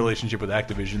my relationship with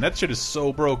Activision. That shit is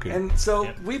so broken. And so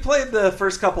we played the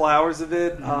first couple hours of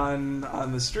it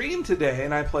on the stream today,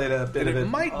 and I played a bit of it. It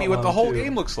might be what the whole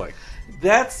game looks like.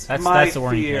 That's my the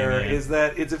warning fear, thing, is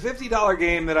that it's a $50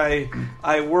 game that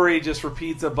I worry just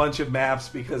repeats a bunch of maps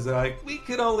because we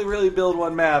could only really build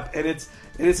one map, and it's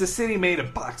a city made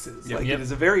of boxes. It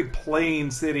is a very plain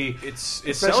city. It's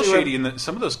cel shady, and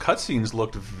some of those cutscenes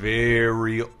looked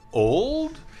very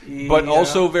old. But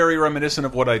also very reminiscent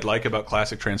of what I'd like about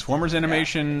classic Transformers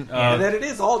animation. And that it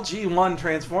is all G1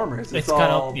 Transformers. It's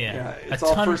all it's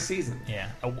all first season. Yeah,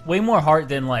 way more heart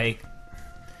than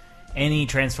any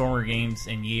Transformer games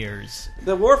in years.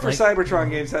 The War for Cybertron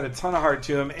games had a ton of heart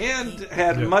to them and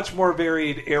had much more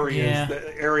varied areas.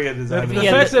 The area design. The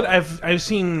fact that I've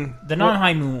seen the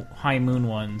non-high moon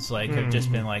ones have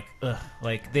just been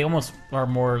they almost are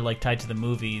more tied to the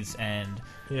movies and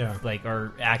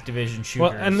are Activision shooters.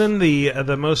 Well, and then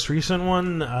the most recent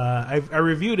one, I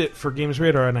reviewed it for Games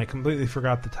Radar and I completely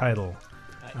forgot the title.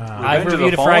 I've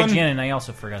reviewed it for IGN and I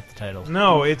also forgot the title.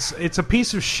 No, it's a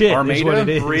piece of shit. Armada? Is what it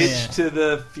is. Bridge to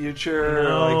the Future,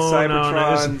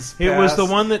 Cybertron's It was the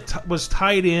past. one that was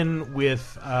tied in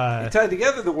with It tied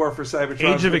together the War for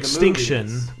Cybertron, Age of with the Extinction,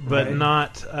 movies, but right?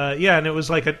 not and it was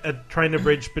like a trying to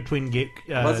bridge between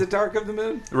was it Dark of the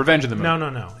Moon? Revenge of the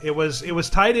Moon. No. It was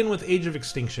tied in with Age of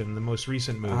Extinction, the most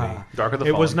recent movie. Dark of the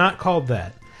It Fallen. was not called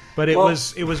that. But it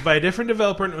was by a different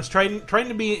developer, and it was trying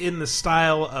to be in the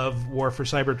style of War for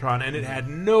Cybertron, and it had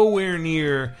nowhere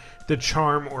near the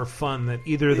charm or fun that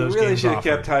either of those They really games should have offered.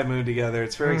 kept High Moon together.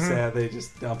 It's very sad they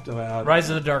just dumped them out. Rise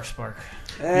of the Darkspark.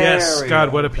 Yes, There we God,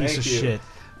 go. what a piece Thank of you. shit.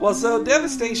 Well, so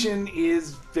Devastation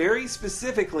is very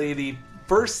specifically the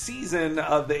first season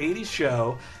of the 80s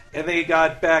show, and they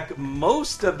got back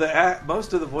most of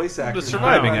the voice actors. The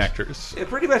surviving Pretty much- actors. Yeah,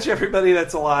 pretty much everybody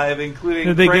that's alive, including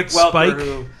Did they Frank get Welker, Spike?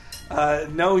 who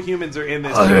no humans are in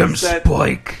this. I am That-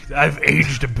 Spike. I've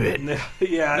aged a bit.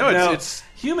 Yeah, No, no, it's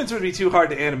humans would be too hard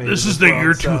to animate. This in is the world,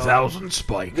 year so 2000,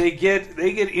 Spike. They get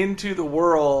into the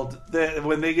world.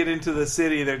 When they get into the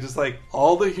city, they're just like,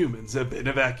 all the humans have been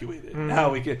evacuated.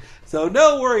 Now we can. So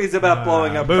no worries about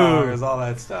blowing up boo. cars, all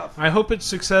that stuff. I hope it's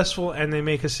successful and they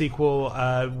make a sequel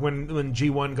when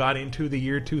G1 got into the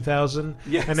year 2000.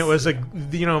 Yes. And it was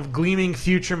gleaming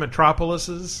future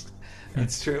metropolises.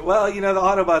 It's true. Well, the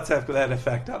Autobots have that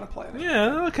effect on a planet.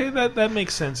 Yeah, okay, that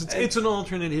makes sense. It's an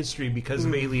alternate history because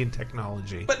of alien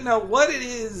technology. But no, what it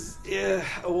is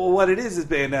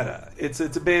Bayonetta. It's a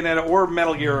Bayonetta or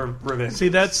Metal Gear Revenge. See,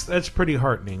 that's pretty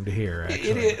heartening to hear,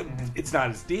 actually. It's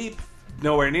not as deep,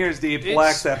 nowhere near as deep,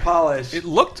 lacks that polish. It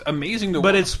looked amazing to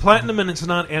But watch. it's platinum and it's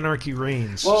not Anarchy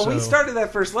Reigns. Well, so. we started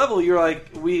that first level. You're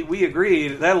like, we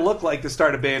agreed that looked like the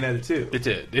start of Bayonetta 2. It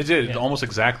did almost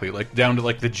exactly, down to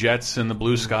the jets and the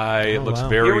blue sky. It looks wow.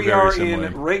 very, Here we very are similar.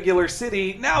 in regular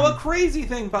city. Now a crazy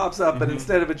thing pops up, but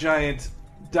instead of a giant,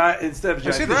 I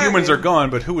say the humans are gone,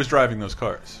 but who was driving those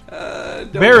cars?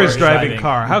 Bear is driving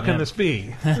car. How can this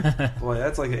be? Boy,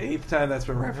 that's like the 8th time that's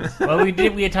been referenced. Well,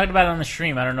 we had talked about it on the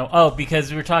stream. I don't know. Oh,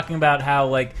 because we were talking about how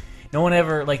no one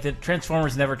ever the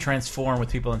Transformers never transform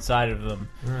with people inside of them,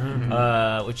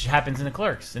 which happens in the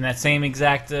Clerks in that same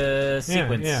exact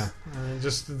sequence. Yeah.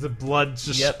 Just the blood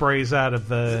just sprays out of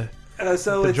the.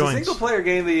 So the it's joints. a single player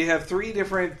game that you have 3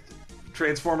 different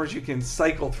Transformers you can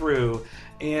cycle through.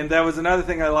 And that was another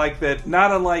thing I liked, that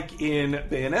not unlike in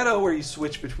Bayonetta where you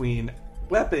switch between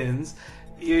weapons,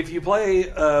 if you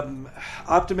play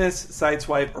Optimus,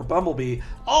 Sideswipe, or Bumblebee,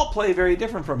 all play very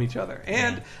different from each other.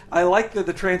 And I like that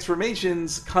the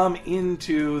transformations come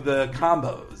into the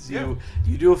combos.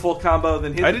 You do a full combo,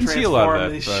 then hit I the didn't transform. see a lot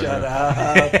of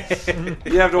that, Shut up.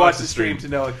 You have to watch the stream to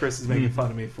know what Chris is making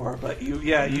fun of me for. But you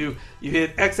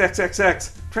hit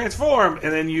XXXX, transform,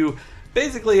 and then you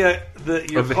basically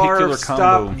your car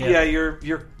stop. Combo.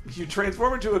 You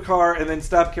transform into a car and then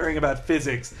stop caring about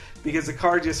physics because the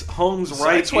car just homes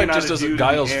right Sideswipe in on just a does a dude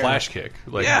Guile's in the air. flash kick.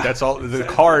 Like Yeah, that's all. The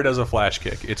exactly. car does a flash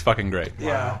kick. It's fucking great.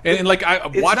 Yeah. and like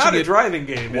It's watching not a it, driving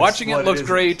game. It's Watching it what looked is.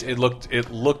 great. It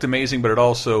looked amazing, but it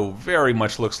also very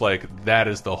much looks like that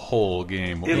is the whole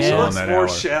game. What It we saw in looks that more hour.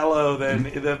 shallow than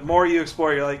the more you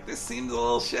explore. You're like, this seems a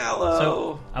little shallow.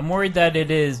 So I'm worried that it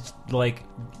is like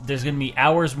there's going to be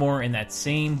hours more in that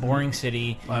same boring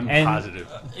city. I'm and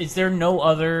positive. Is there no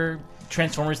other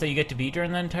Transformers that you get to beat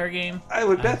during that entire game? I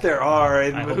would bet there are,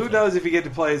 and I hope who so. knows if you get to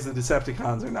play as the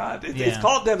Decepticons or not. It's Yeah.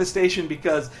 called Devastation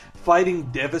because fighting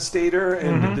Devastator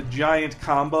and the giant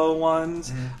combo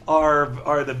ones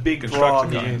are the big draw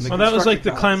in the game. The Well, that was like the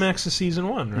Constructicons. climax of season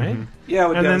 1, right? Yeah,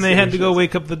 with and then they had to go Devastation.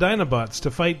 wake up the Dinobots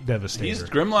to fight Devastator.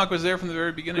 Grimlock was there from the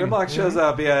very beginning. Grimlock shows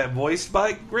up, voiced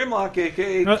by Grimlock,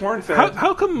 aka Cornfed.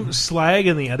 How come Slag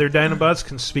and the other Dinobots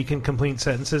can speak in complete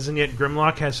sentences, and yet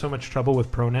Grimlock has so much trouble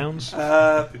with pronouns?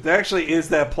 There actually is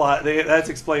that plot. That's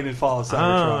explained in Fall of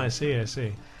Cybertron. Oh, I see.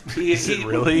 Is it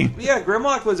really? Yeah,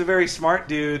 Grimlock was a very smart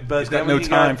dude, but He's got then no when he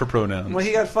time for pronouns. When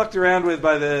he got fucked around with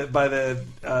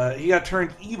he got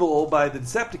turned evil by the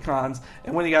Decepticons,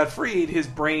 and when he got freed, his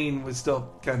brain was still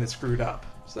kind of screwed up.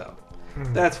 So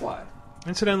that's why.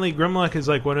 Incidentally, Grimlock is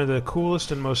like one of the coolest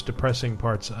and most depressing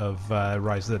parts of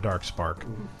Rise of the Dark Spark.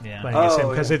 Yeah.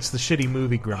 Because it's the shitty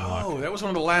movie Grimlock. Oh, that was one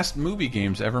of the last movie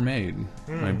games ever made.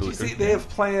 I You believe. see, they have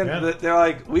planned. They're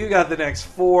like, we've got the next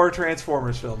 4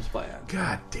 Transformers films planned.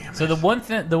 God damn it! So the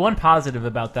one positive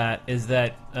about that is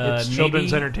that It's maybe,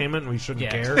 children's entertainment. We shouldn't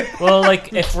care. Well,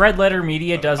 like if Red Letter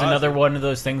Media does another one of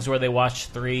those things where they watch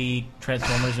 3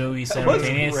 Transformers movies That was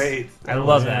simultaneous, great. I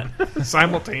love that.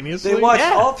 Simultaneously, They watched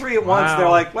all 3 at once. Wow. They're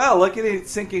like, "Wow, look at it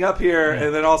syncing up here,"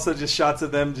 and then also just shots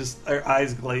of them, just their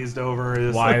eyes glazed over.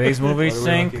 Just Why are these movies what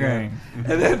are we looking at? syncing?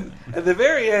 And then at the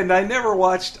very end, I didn't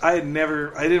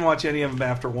watch any of them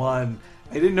after 1.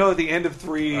 I didn't know at the end of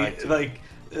 3, like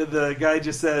the guy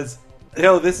just says,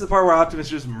 "Yo, this is the part where Optimus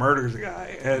just murders a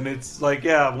guy," and it's like,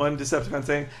 yeah, one Decepticon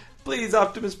saying, "Please,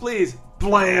 Optimus, please,"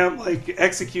 blam, like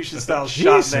execution style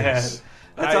shot in the head.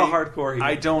 That's how hardcore he is.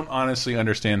 I don't honestly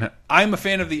understand. I'm a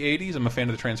fan of the 80s. I'm a fan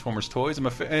of the Transformers toys. I'm a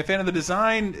fan of the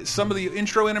design. Some of the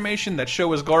intro animation, that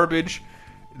show is garbage.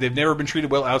 They've never been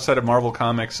treated well outside of Marvel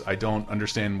Comics. I don't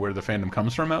understand where the fandom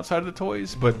comes from outside of the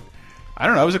toys, but I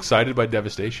don't know. I was excited by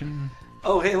Devastation.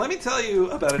 Oh, hey, let me tell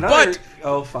you about another. But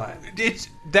oh, fine. It's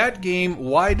that game.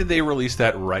 Why did they release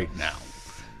that right now?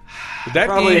 That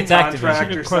Probably game, a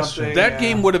contract or something. That yeah.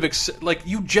 game would have like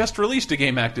you just released a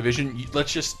game, Activision.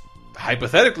 Let's just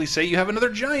hypothetically say you have another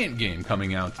giant game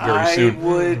coming out very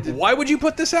soon. Why would you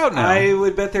put this out now? I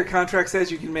would bet their contract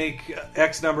says you can make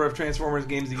X number of Transformers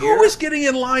games a year. Who is getting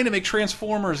in line to make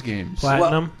Transformers games?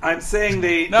 Well, I'm saying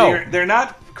No. they're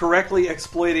not correctly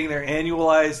exploiting their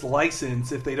annualized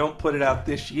license if they don't put it out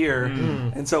this year.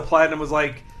 And so Platinum was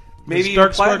like, maybe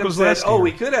Dark Spark Platinum was said, last "Oh, year."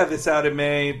 we could have this out in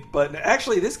May," but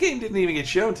actually, this game didn't even get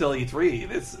shown until E3.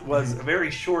 This was a very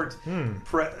short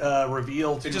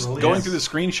reveal to Just release. going through the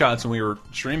screenshots when we were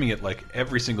streaming it, like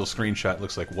every single screenshot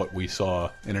looks like what we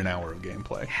saw in an hour of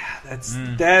gameplay.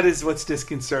 That is what's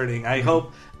disconcerting. I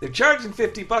hope they're charging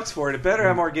 $50 for it. It better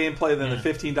have more gameplay than the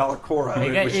 $15 core of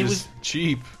it, Which is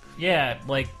cheap. Yeah,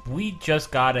 like we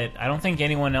just got it. I don't think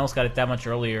anyone else got it that much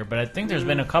earlier, but I think there's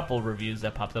been a couple reviews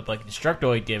that popped up. Like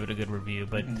Destructoid gave it a good review,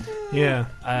 but Yeah.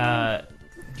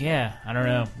 yeah, I don't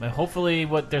know. But hopefully,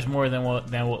 there's more than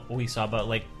what we saw. But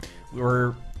like, we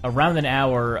were around an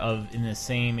hour in the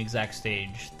same exact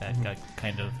stage. That got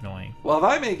kind of annoying. Well, if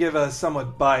I may give a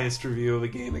somewhat biased review of a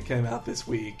game that came out this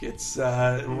week, it's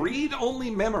Read Only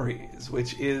Memories,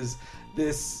 which is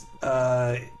this.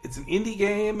 It's an indie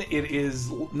game. It is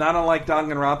not unlike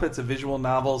Danganronpa. It's a visual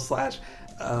novel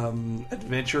 /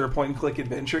 adventure, point-and-click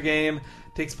adventure game.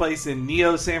 Takes place in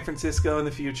Neo San Francisco in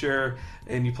the future,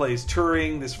 and you play as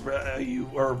Turing.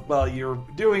 You're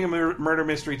doing a murder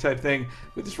mystery type thing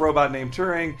with this robot named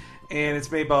Turing, and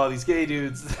it's made by all these gay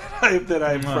dudes that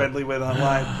I'm friendly with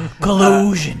online.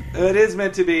 Collusion. It is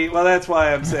meant to be. Well, that's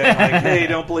why I'm saying, like, hey,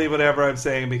 don't believe whatever I'm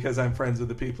saying because I'm friends with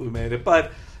the people who made it.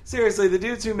 But seriously, the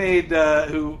dudes who made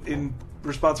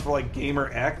responsible for like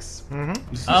Gamer X.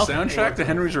 Is the soundtrack to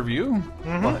Henry's review?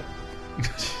 What?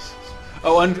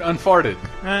 Oh, unfarted.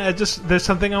 There's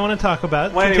something I want to talk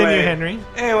about. Well, Continue, anyway, Henry.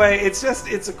 Anyway, it's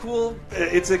a cool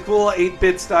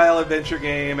 8-bit style adventure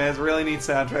game. It has a really neat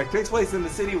soundtrack. It takes place in the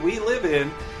city we live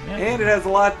in, and it has a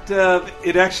lot of.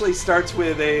 It actually starts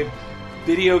with a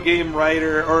video game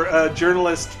writer or a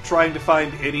journalist trying to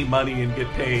find Eddie Money and get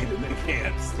paid, and they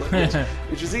can't,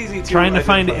 which is easy to trying to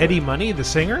find Eddie Money, the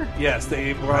singer. Yes,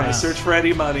 they were on a search for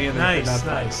Eddie Money, and they could not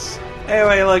find nice. it.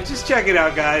 Anyway, look, just check it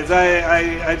out, guys.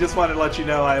 I just wanted to let you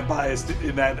know I am biased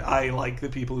in that I like the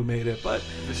people who made it, but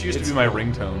this used to be my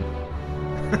ringtone.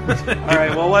 All right,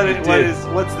 well,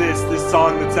 what's this? This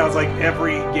song that sounds like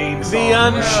every game song. The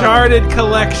Uncharted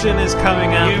collection is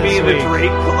coming out. You this mean week. the Drake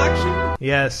collection?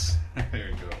 Yes. There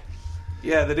you go.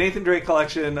 Yeah, the Nathan Drake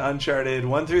collection, Uncharted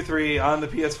 1 through 3 on the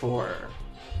PS4.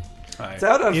 It's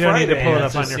out on You don't Friday. need to pull it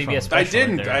up on your phone. I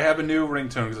didn't. I have a new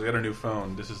ringtone because I got a new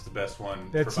phone. This is the best one.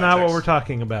 That's for my not what text. we're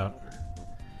talking about.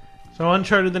 So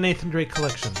Uncharted, the Nathan Drake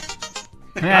collection.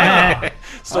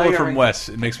 Stole it from Wes.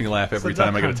 It makes me laugh every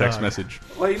time I get a text message.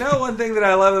 Well, you know one thing that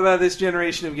I love about this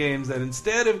generation of games, that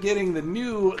instead of getting the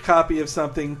new copy of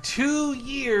something 2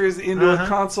 years into a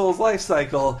console's life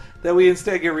cycle, that we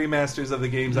instead get remasters of the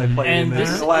games I played in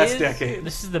the last decade.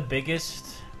 This is the biggest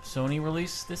Sony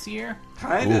release this year?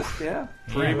 Kind of, yeah.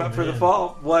 Pretty much for the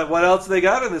fall. What else they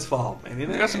got in this fall?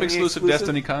 Anything? They got some exclusive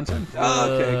Destiny content.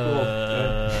 Oh, okay,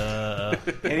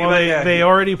 cool. Well, they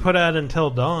already put out Until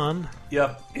Dawn.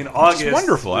 Yep, in August. It's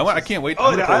wonderful. I can't wait. Oh,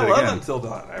 I'm gonna play I it love again. Until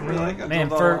Dawn. I really like Until Man,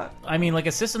 Dawn a for lot. I mean, like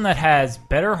a system that has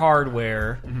better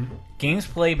hardware, games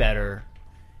play better.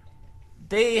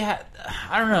 They had,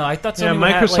 I don't know. I thought Sony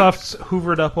would have, Microsoft's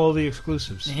hoovered up all the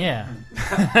exclusives. Yeah.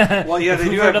 Well, yeah, they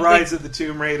do have Rise of the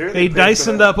Tomb Raider. They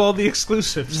Dysoned up all the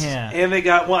exclusives. Yeah, and they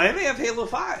got and they have Halo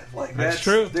 5. Like That's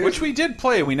true. Which we did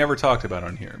play. We never talked about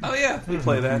on here. Oh yeah, we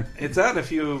play that. It's out in a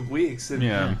few weeks. And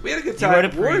Yeah. we had a good You wrote time.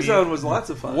 a preview. Warzone was lots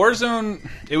of fun. Warzone.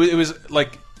 It was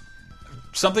like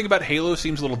something about Halo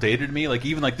seems a little dated to me. Like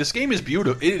even like this game is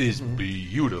beautiful. It is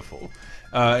beautiful.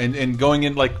 And going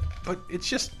in like, but it's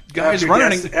just guys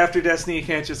running after Destiny. You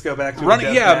can't just go back to running.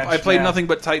 a Yeah, deathmatch I played now. nothing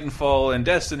but Titanfall and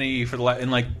Destiny for the and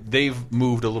like they've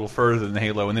moved a little further than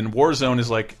Halo. And then Warzone is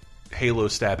like Halo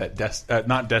stab at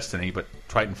not Destiny but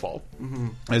Titanfall,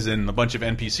 as in a bunch of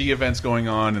NPC events going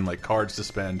on and like cards to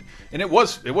spend. And it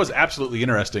was absolutely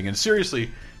interesting. And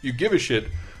seriously, you give a shit.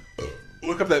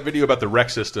 Look up that video about the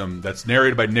rec system that's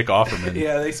narrated by Nick Offerman.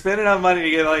 Yeah, they spent enough money to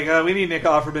get like, we need Nick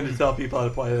Offerman to tell people how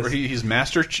to play this. Where he's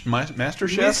Master Chef? Mr.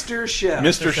 Chef. Mr.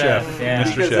 Chef. Yeah.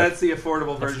 Mr. Because Chef. that's the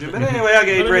affordable version. But anyway,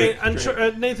 okay,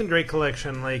 great. Nathan Drake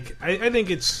collection. Like I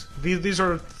think it's these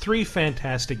are 3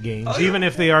 fantastic games, Oh, yeah. even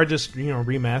if they are just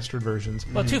remastered versions.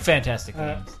 Well, 2 fantastic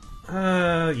games.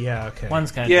 Yeah, okay.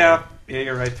 One's kind of Yeah,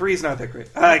 you're right. 3's not that great.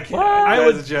 I can't. I That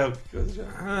was would- a joke. It was a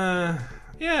joke.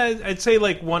 Yeah, I'd say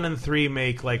like 1 and 3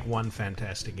 make like one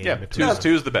fantastic game. Yeah, between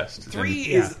two's the best. 3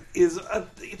 Yeah. is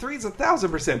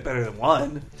 1,000% better than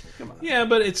 1. Come on. Yeah,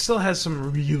 but it still has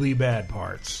some really bad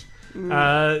parts.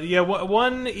 Yeah,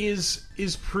 1 is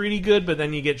pretty good, but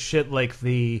then you get shit like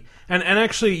and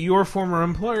actually your former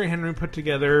employer Henry put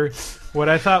together what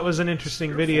I thought was an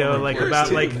interesting video, like Yours about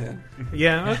too, like man.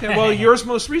 yeah, okay, well yours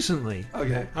most recently.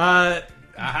 Okay.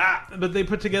 But they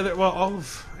put together all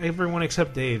of everyone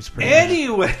except Dave's. pretty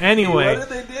much. Anyway, what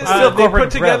did they do? Still they corporate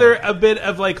put together a bit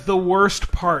of like the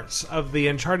worst parts of the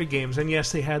Uncharted games, and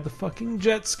yes, they had the fucking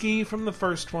jet ski from the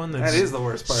first one. That's That is the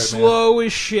worst part, man. slow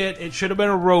as shit. It should have been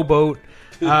a rowboat.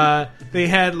 They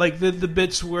had like the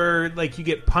bits where like you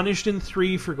get punished in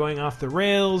 3 for going off the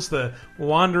rails, the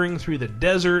wandering through the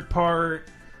desert part,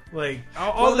 like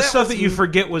all Well, the that stuff was- that you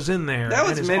forget was in there. That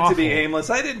was and is meant to be awful. aimless.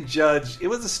 I didn't judge. It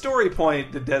was a story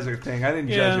point, the desert thing. I didn't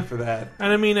judge it for that.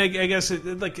 And I mean, I guess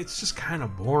it's just kind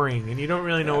of boring, and you don't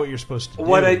really know what you're supposed to do.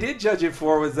 What I did judge it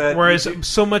for was that Whereas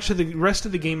so much of the rest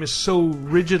of the game is so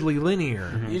rigidly linear.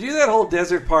 you do that whole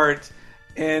desert part,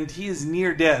 and he is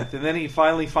near death, and then he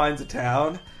finally finds a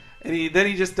town, and he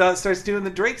just starts doing the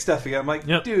Drake stuff again. I'm like,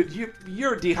 dude,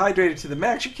 you're dehydrated to the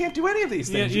max. You can't do any of these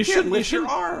Yeah, things. you can't lift your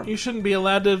arm. You shouldn't be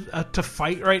allowed to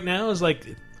fight right now. It's like,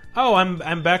 oh,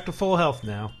 I'm back to full health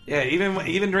now. Yeah,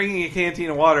 even drinking a canteen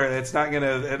of water, that's not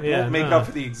won't make up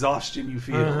for the exhaustion you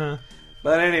feel.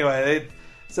 But anyway,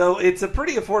 so it's a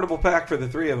pretty affordable pack for the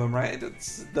 3 of them, right?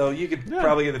 Though you could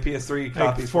probably get the PS3 Like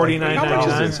copies for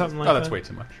 $49.99, something like that. Oh, that's way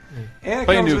too much. And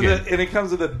Play a new game. it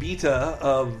comes with a beta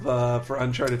for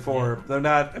Uncharted 4, though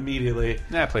not immediately.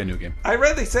 Nah, play a new game. I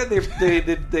read they said they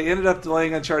ended up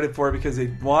delaying Uncharted 4 because they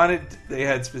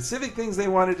had specific things they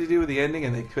wanted to do with the ending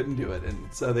and they couldn't do it, and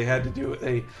so they had to do it.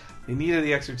 They needed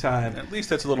the extra time. At least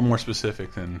that's a little more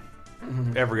specific than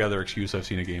every other excuse I've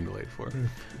seen a game delayed for. I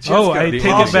take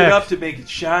polish it back. up to make it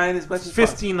shine as much as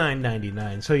possible.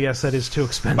 $59.99. So yes, that is too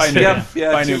expensive.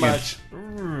 Buy too new much.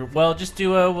 Well, just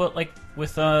do like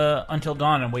with Until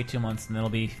Dawn and wait 2 months, and it'll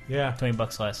be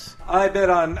 $20 less. I bet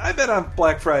on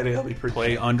Black Friday it'll be pretty.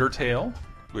 Play Undertale,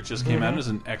 which just came out as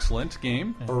an excellent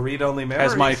game. Or Read Only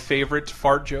Memories. Has my favorite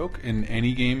fart joke in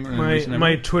any game.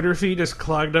 My Twitter feed is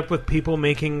clogged up with people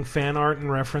making fan art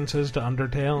and references to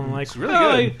Undertale. And like, It's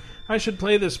really good. I should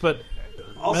play this, but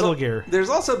Also, Metal Gear. There's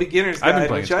also Beginner's I've been Guide,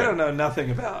 playing which it. I don't know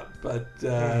nothing about, but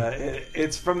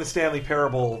it's from the Stanley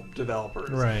Parable developers.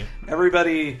 Right.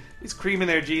 Everybody is creaming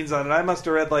their jeans on it. I must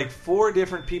have read like 4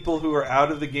 different people who are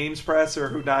out of the games press or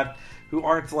who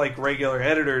aren't like regular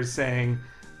editors saying,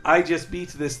 I just beat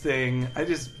this thing. I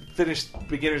just finished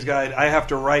Beginner's Guide. I have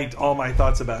to write all my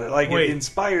thoughts about it. Like, Wait. it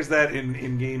inspires that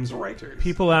in games writers.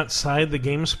 People outside the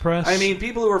games press. I mean,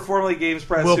 people who are formerly games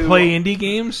press will who play indie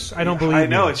games. I don't believe. I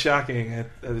know you. it's shocking.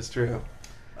 That is true.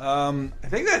 I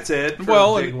think that's it. for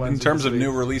Well, the big ones in terms this of new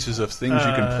week. releases of things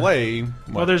you can play,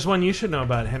 Well, there's one you should know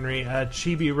about, Henry.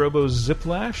 Chibi Robo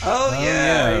Ziplash. Oh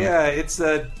yeah. It's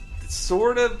a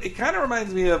sort of. It kind of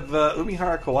reminds me of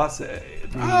Umihara Kawase.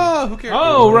 who cares?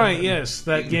 Oh, right. Yes,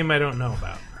 that game I don't know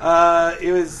about.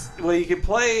 It was you can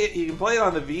play it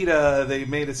on the Vita. They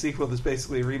made a sequel that's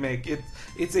basically a remake.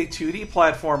 It's a 2D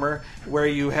platformer where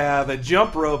you have a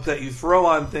jump rope that you throw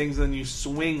on things and you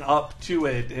swing up to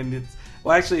it, and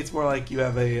it's more like you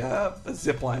have a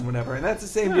zip line, whatever. And that's the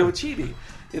same deal with Chibi.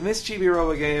 In this Chibi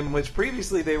Robo game, which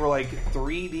previously they were like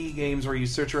 3D games where you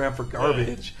search around for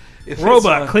garbage. In this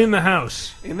Robot, one- clean the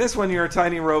house. In this one, you're a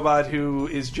tiny robot who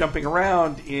is jumping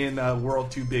around in a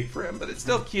world too big for him, but it's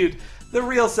still cute. The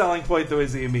real selling point, though,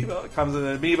 is the amiibo. It comes with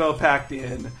an amiibo packed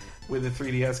in with the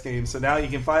 3DS game, so now you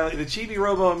can finally... The Chibi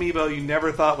Robo amiibo you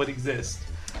never thought would exist.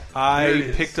 There it I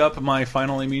is. picked up my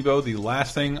final amiibo, the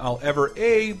last thing I'll ever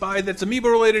A, buy that's amiibo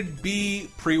related, B,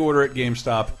 pre-order at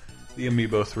GameStop, the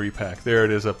amiibo 3-pack. There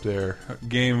it is up there.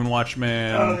 Game & Watch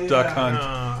Man, Oh, yeah. Duck Hunt,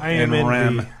 I am and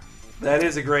envy. Ram. That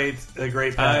is a great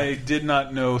pack. I did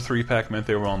not know 3-pack meant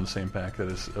they were all in the same pack. That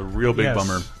is a real big Yes,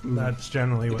 bummer. That's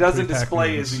generally It what doesn't 3-pack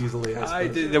display means. as easily, I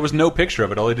suppose. There was no picture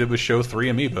of it. All I did was show 3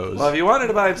 amiibos. Well, if you wanted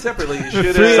to buy them separately, you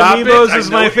should Three have... Amiibos is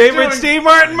my favorite Steve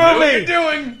Martin movie.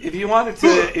 doing? If you wanted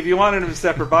them in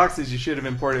separate boxes, you should have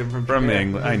imported them from From Japan.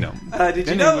 England, I know. Did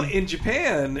you know in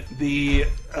Japan the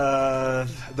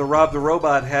Rob the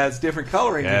Robot has different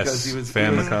coloring because he was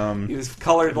Famicom. He was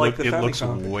colored like the It Famicom. looks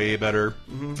way better.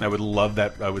 I would love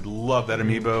that. I would love that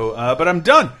amiibo. But I'm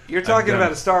done. You're talking I'm done.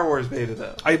 about a Star Wars beta,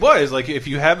 though. I was like, if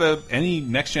you have any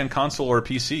next gen console or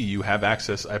PC, you have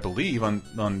access, I believe,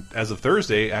 on as of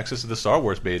Thursday, access to the Star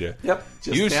Wars beta. Yep.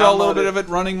 Just You saw a little download bit it. of it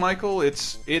running, Michael.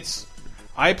 It's.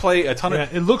 I play a ton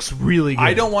of. It looks really good.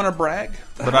 I don't want to brag,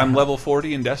 but I'm level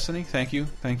 40 in Destiny. Thank you.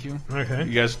 Okay.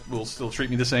 You guys will still treat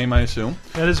me the same, I assume.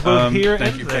 That is both here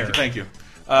thank and you, there. Thank you.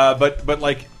 But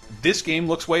like this game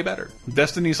looks way better.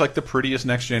 Destiny's like the prettiest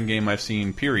next gen game I've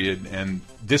seen. Period. And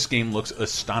this game looks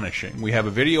astonishing. We have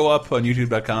a video up on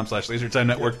YouTube.com/LaserTime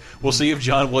Network. We'll see if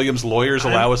John Williams' lawyers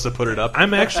allow us to put it up.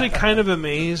 I'm actually kind of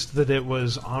amazed that it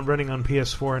was running on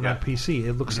PS4 and not PC.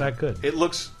 It looks that good. It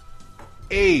looks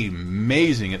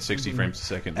amazing at 60 frames a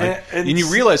second. Like, And and you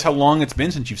realize how long it's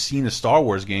been since you've seen a Star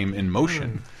Wars game in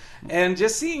motion. And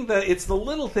just seeing it's the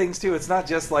little things too. It's not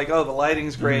just like, oh, the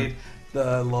lighting's great,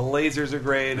 the lasers are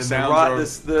great, and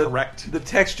sounds the are correct. The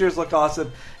textures look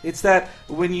awesome. It's that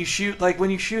when you shoot the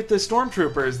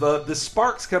stormtroopers, the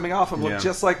sparks coming off them look Yeah.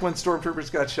 just like when stormtroopers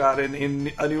got shot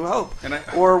in A New Hope, And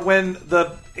or when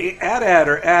the AT-AT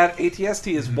or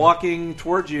ATST is walking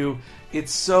towards you.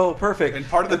 It's so perfect. And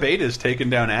part of the beta is taking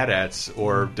down AT-ATs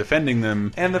or defending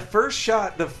them. And the first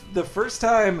shot, the first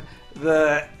time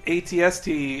the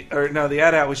the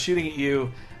AT-AT was shooting at you,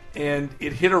 and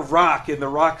it hit a rock, and the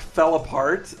rock fell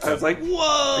apart. I was like,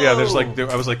 "Whoa!" Yeah, I was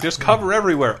like, there's cover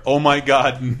everywhere. Oh my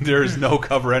god, there's no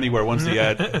cover anywhere once the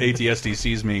ATST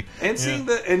sees me. And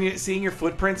seeing your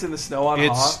footprints in the snow on It's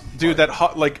Hoth. dude, that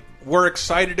Hoth, like we're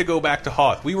excited to go back to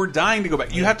Hoth. We were dying to go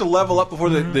back. You have to level up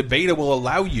before the beta will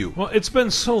allow you. Well, it's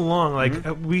been so long. Like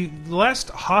the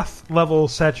last Hoth level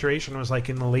saturation was like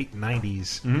in the late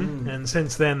 '90s, and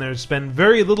since then there's been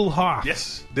very little Hoth.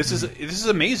 Yes, this is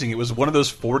amazing. It was one of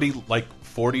those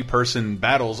 40 person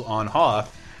battles on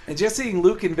Hoth. And just seeing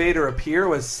Luke and Vader appear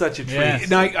was such a treat. Yes.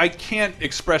 Now, I can't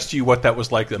express to you what that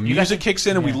was like. The music kicks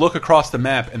in, and we look across the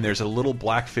map, and there's a little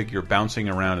black figure bouncing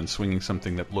around and swinging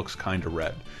something that looks kind of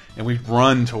red. And we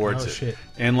run towards it. Shit.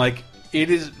 And, like,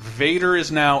 Vader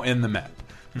is now in the map.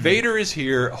 Vader is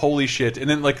here, holy shit. And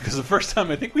then, like, because the first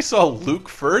time I think we saw Luke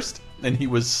first, and he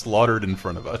was slaughtered in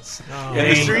front of us. Oh.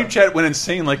 And the stream chat went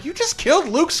insane. Like, you just killed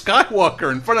Luke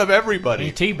Skywalker in front of everybody.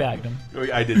 You teabagged him.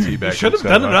 I did teabag. You should have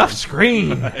done it off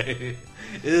screen.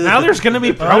 Now there's going to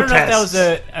be protests.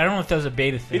 I don't know if that was a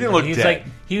beta thing. He didn't look dead.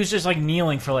 He was just like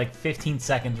kneeling for like 15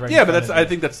 seconds. Right. Yeah, but I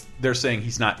think they're saying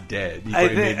he's not dead.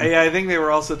 I think they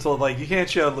were also told like you can't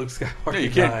show Luke Skywalker. Yeah,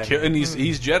 you can't kill, and he's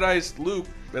Jedi's Luke.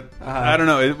 But I don't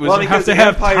know. It was you have to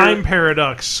have time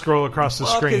paradox scroll across the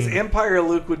screen. Because Empire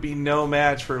Luke would be no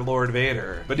match for Lord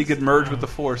Vader. But he could merge with the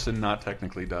Force and not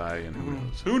technically die. And who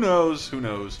knows? Who knows? Who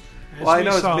knows? Well, I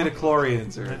know it's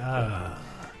midichlorians.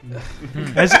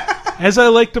 As I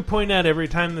like to point out every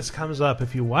time this comes up,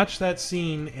 if you watch that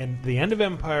scene at the end of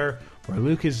Empire where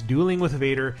Luke is dueling with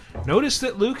Vader, notice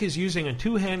that Luke is using a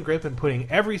two-hand grip and putting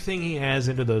everything he has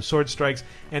into those sword strikes,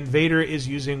 and Vader is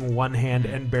using one hand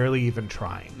and barely even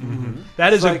trying.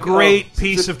 That is a great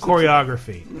piece of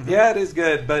choreography. Yeah, it is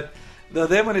good, but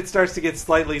then when it starts to get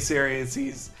slightly serious,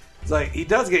 it's like he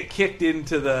does get kicked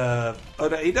into the.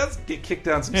 He does get kicked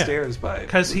down some stairs by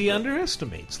because he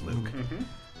underestimates Luke,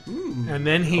 and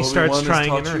then he starts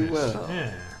trying in earnest.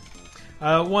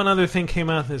 Yeah. One other thing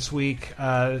came out this week,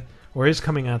 or is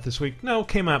coming out this week. No,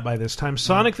 came out by this time.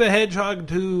 Sonic the Hedgehog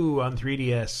 2 on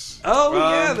 3DS. Oh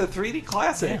yeah, the 3D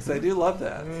classics. I do love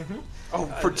that. Oh,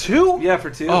 for 2? Yeah, for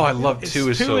 2. Oh, I love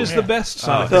 2. Two is the best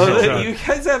Sonic. So you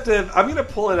guys have to. I'm going to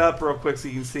pull it up real quick so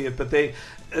you can see it. But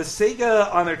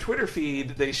Sega on their Twitter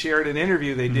feed, they shared an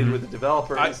interview they did with the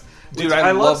developers.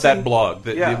 I love that blog.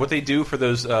 What they do for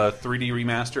those 3D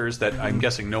remasters that I'm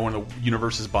guessing no one in the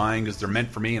universe is buying because they're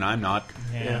meant for me and I'm not.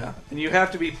 Yeah. And you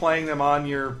have to be playing them on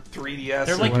your 3DS.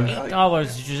 They're like $8, which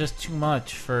is just too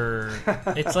much for.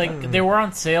 It's like they were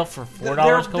on sale for $4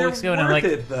 a couple weeks ago, and I'm like,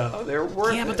 they're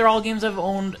worth it. Yeah, but they're all games I've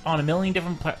owned on a million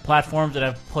different platforms that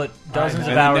I've put dozens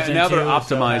of hours into. Now they're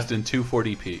optimized in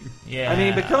 240p. Yeah, I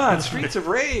mean, but come on, Streets of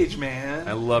Rage, man.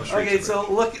 I love Streets of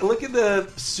Rage. Okay, so look at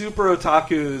the super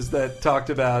otakus that talked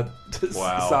about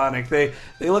Sonic. They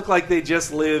look like they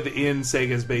just live in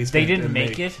Sega's basement. They didn't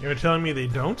make it. You were telling me they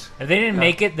don't? If they didn't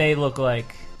make it, they look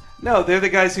like. No, they're the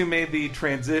guys who made the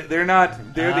transit. They're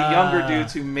not. They're the younger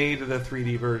dudes who made the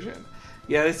 3D version.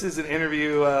 Yeah, this is an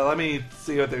interview. Let me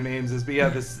see what their names is. But yeah,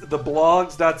 the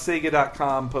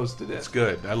blogs.sega.com posted it. It's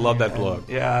good. I love that blog.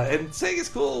 Yeah, and Sega's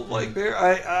cool. Like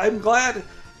I'm glad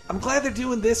they're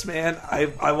doing this, man.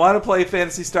 I want to play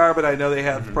Phantasy Star, but I know they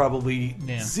have probably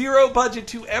zero budget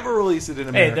to ever release it in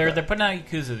America. Hey, they're putting out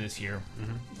Yakuza this year.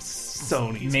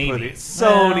 Sony's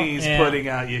putting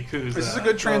out Yakuza. This is a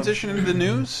good transition into the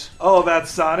news. Oh, about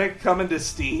Sonic coming to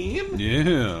Steam?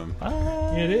 Yeah.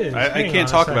 It is. I can't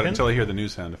talk about it until I hear the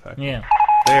news sound effect. Yeah.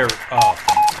 There. Oh,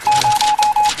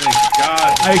 thank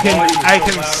God. I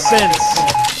can sense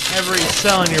every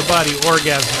cell in your body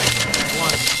orgasming.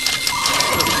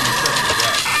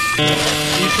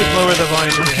 You should lower the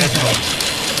volume of your headphones.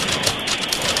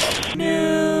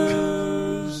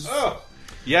 News. Oh.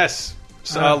 Yes.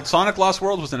 Sonic Lost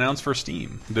World was announced for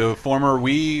Steam. The former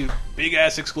Wii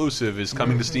big-ass exclusive is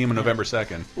coming to Steam on November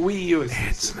 2nd. Wii U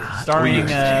It's not. Starring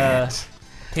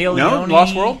Tail No?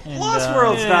 Lost World? Lost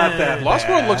World's not that bad. Lost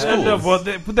World looks cool. Well,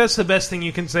 that's the best thing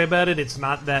you can say about it. It's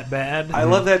not that bad. I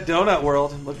love that Donut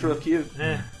World. It looked real cute.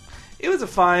 It was a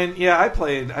fine. Yeah, I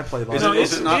played Lost World.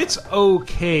 It's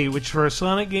okay, which for a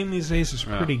Sonic game these days is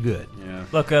pretty good. Yeah.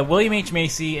 Look, William H.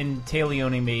 Macy and Tail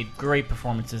Leone made great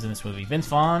performances in this movie. Vince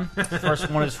Vaughn,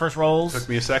 one of his first roles. Took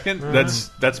me a second.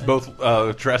 That's both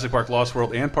Jurassic Park Lost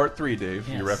World and Part 3, Dave.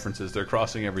 Yes. Your references, they're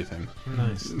crossing everything.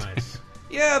 Nice.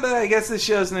 Yeah, but I guess this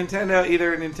shows Nintendo.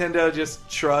 Either Nintendo just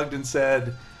shrugged and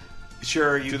said,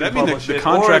 "Sure, you." Does can that mean publish the it,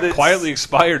 contract quietly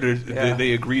expired? Or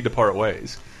they agreed to part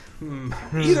ways?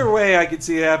 Either way, I could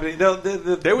see it happening.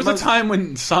 There was a time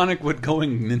when Sonic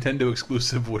going Nintendo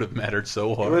exclusive would have mattered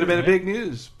so hard. It would have been a big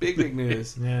news. Big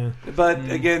news. Yeah. But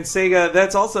again, Sega,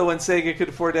 that's also when Sega could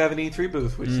afford to have an E3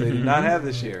 booth, which they did not have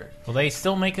this year. Well, they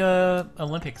still make a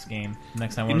Olympics game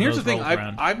next time. And here's the thing,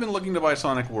 I've been looking to buy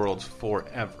Sonic Worlds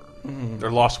forever. They're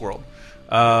Lost World.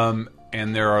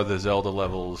 And there are the Zelda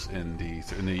levels and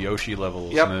the Yoshi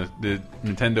levels and the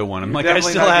Nintendo one. I'm like, I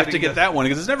still have to get that one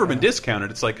because it's never been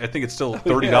discounted. It's like I think it's still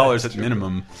 $30 at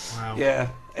minimum. Wow. Yeah.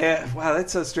 Wow,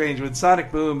 that's so strange. With Sonic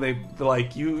Boom, they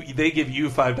give you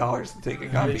 $5 to take a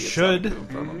copy. They should. Sonic Boom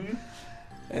from them.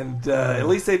 And at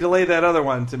least they delayed that other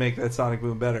one to make that Sonic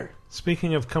Boom better.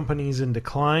 Speaking of companies in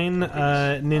decline,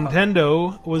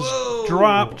 Nintendo was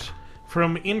dropped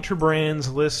from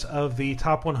Interbrand's list of the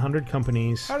top 100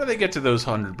 companies. How do they get to those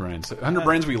 100 brands? 100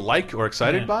 brands we like or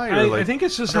excited by? Or I think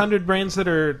it's just 100 brands that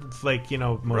are most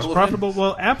relevant? Profitable.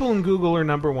 Well, Apple and Google are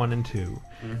number 1 and 2.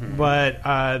 But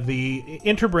the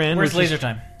Interbrand... Where's Laser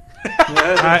Time?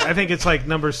 I think it's like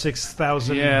number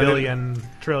 6,000 billion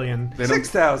trillion.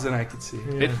 6,000 I could see.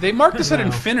 They marked this at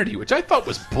infinity, which I thought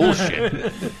was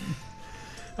bullshit.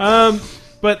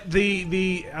 But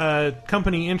the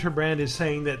company Interbrand is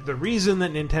saying that the reason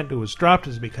that Nintendo was dropped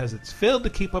is because it's failed to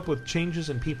keep up with changes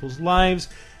in people's lives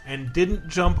and didn't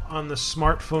jump on the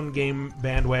smartphone game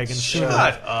bandwagon soon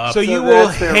enough. Up. So you will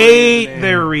hate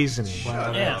their reasoning.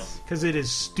 Wow. Because it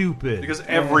is stupid. Because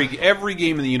every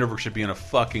game in the universe should be on a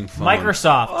fucking phone.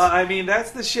 Microsoft. I mean,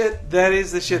 that's the shit. That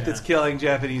is the shit that's killing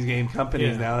Japanese game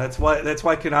companies now. That's why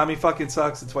Konami fucking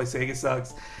sucks. That's why Sega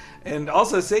sucks. And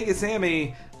also, Sega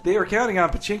Sammy, they were counting on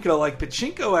Pachinko. Like,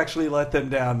 Pachinko actually let them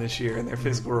down this year in their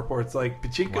fiscal reports. Like,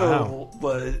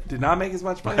 Pachinko did not make as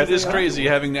much money. That is crazy,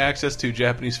 having access to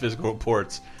Japanese physical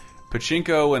reports.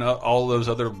 Pachinko and all those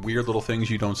other weird little things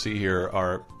you don't see here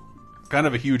are kind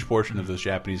of a huge portion of those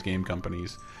Japanese game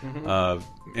companies'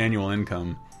 annual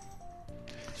income.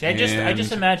 See, I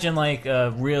just imagine like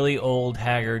a really old,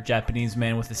 haggard Japanese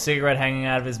man with a cigarette hanging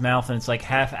out of his mouth, and it's like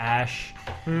half ash.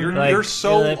 You're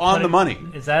so on the money.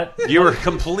 Is that? You are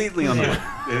completely on the money.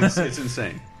 It's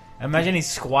insane. Imagine he's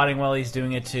squatting while he's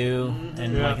doing it too,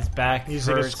 and like his back. He's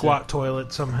like a squat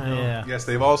toilet somehow. Yeah. Yes,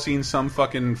 they've all seen some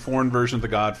fucking foreign version of The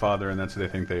Godfather, and that's who they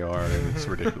think they are. It's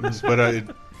ridiculous.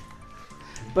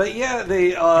 But yeah,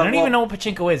 they. I don't even know what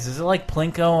Pachinko is. Is it like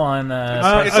Plinko on?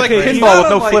 It's like pinball with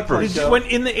no flippers. When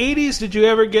in the 80s, did you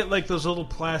ever get like those little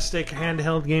plastic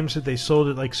handheld games that they sold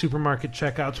at like supermarket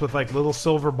checkouts with like little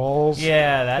silver balls?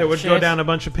 Yeah, that would go down a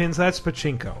bunch of pins. That's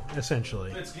Pachinko,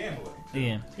 essentially. It's gambling.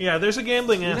 Yeah, there's a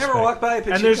gambling aspect. never walked by a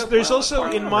Pachinko and there's also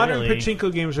parlor, in modern really?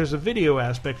 Pachinko games there's a video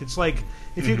aspect. It's like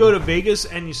if you go to Vegas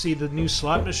and you see the new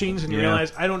slot machines and you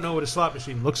realize I don't know what a slot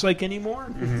machine looks like anymore.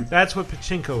 That's what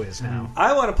Pachinko is now.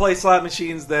 I want to play slot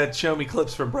machines that show me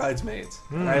clips from Bridesmaids.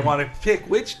 And I want to pick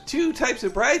which two types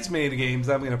of Bridesmaid games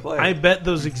I'm going to play. I bet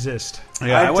those exist.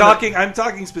 Yeah, I'm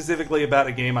talking specifically about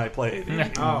a game I played.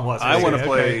 I want to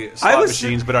play slot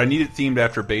machines, but I need it themed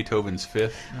after Beethoven's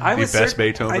Fifth.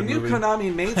 Beethoven I knew movie.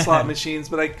 Konami made slot machines,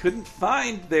 but I couldn't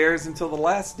find theirs until the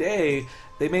last day.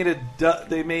 They made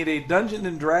a Dungeons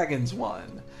and Dragons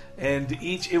one, and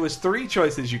it was 3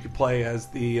 choices you could play as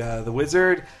the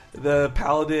wizard, the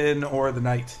paladin, or the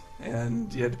knight,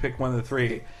 and you had to pick one of the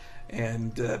 3.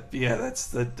 And that's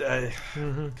the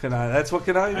Konami. That's what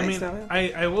Konami makes now.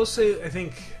 I will say, I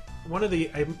think one of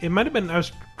the it might have been I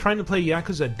was trying to play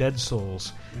Yakuza Dead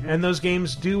Souls, and those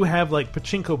games do have like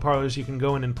pachinko parlors you can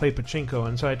go in and play pachinko,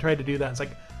 and so I tried to do that. It's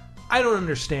like I don't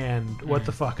understand what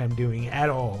the fuck I'm doing at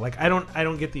all. Like I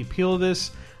don't get the appeal of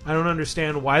this. I don't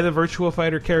understand why the Virtua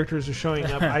Fighter characters are showing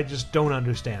up. I just don't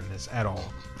understand this at all.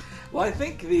 Well, I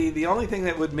think the only thing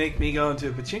that would make me go into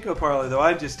a pachinko parlor, though,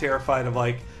 I'm just terrified of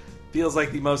feels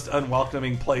like the most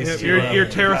unwelcoming place. You're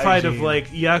terrified of like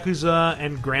Yakuza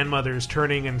and grandmothers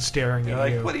turning and staring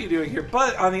at you. What are you doing here?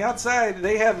 But on the outside,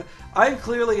 I'm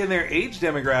clearly in their age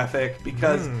demographic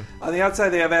because on the outside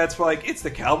they have ads for it's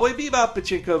the Cowboy Bebop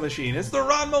pachinko machine, it's the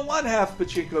Ranma 1/2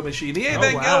 pachinko machine, the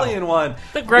Evangelion one,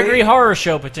 the Gregory Horror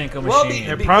Show pachinko machine.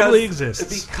 It probably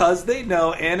exists because they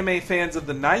know anime fans of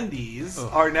the 90s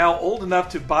are now old enough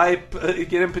to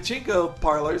get in pachinko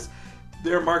parlors.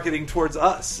 They're marketing towards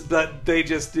us, but they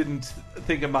just didn't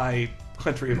think of my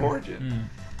country of origin.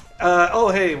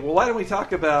 Why don't we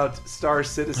talk about Star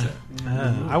Citizen?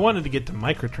 I wanted to get to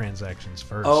microtransactions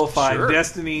first. Oh, fine. Sure.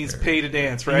 Destiny's Pay to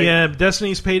Dance, right? Yeah,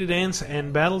 Destiny's Pay to Dance,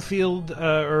 and Battlefield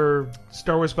or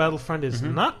Star Wars Battlefront is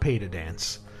not Pay to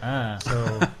Dance.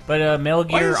 But Metal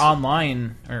Gear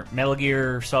Online or Metal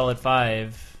Gear Solid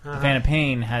 5. The Phantom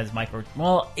Pain has a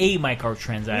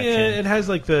microtransaction. Yeah, it has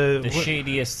like the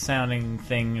shadiest sounding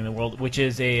thing in the world, which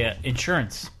is a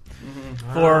insurance.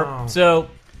 Mm-hmm.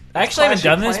 I actually haven't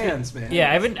done this. Man. Yeah,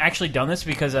 I haven't actually done this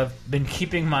because I've been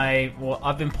keeping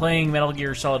I've been playing Metal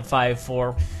Gear Solid 5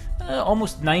 for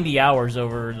almost 90 hours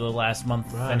over the last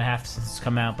month and a half since it's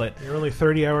come out. But you're only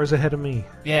 30 hours ahead of me.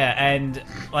 Yeah, and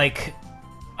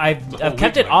I've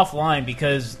kept it offline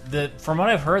because from what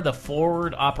I've heard, the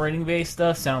forward operating base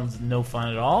stuff sounds no fun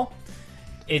at all.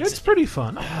 It's pretty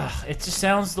fun. It just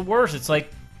sounds the worst. It's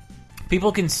like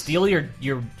people can steal your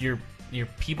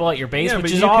people at your base, which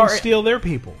but is you can steal their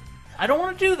people. I don't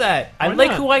want to do that. I Why like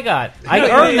not? who I got. I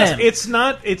earn them. It's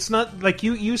not like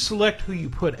you select who you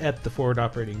put at the forward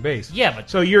operating base. Yeah,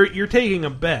 but so you're taking a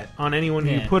bet on anyone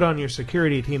who you put on your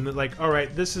security team that all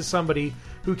right, this is somebody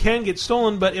who can get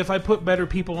stolen, but if I put better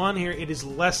people on here, it is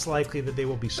less likely that they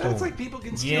will be stolen. It's like people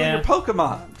can steal your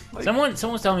Pokemon. Someone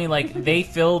was telling me they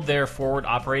filled their forward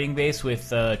operating base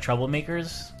with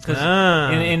troublemakers. Because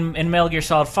in Metal Gear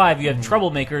Solid 5, you have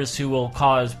troublemakers who will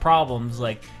cause problems.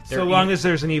 So long as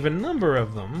there's an even number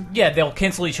of them. Yeah, they'll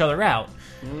cancel each other out.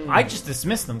 I just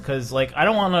dismiss them because, like, I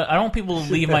don't want people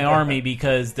to leave my army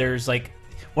because there's like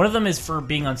one of them is for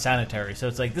being unsanitary. So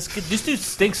it's like this dude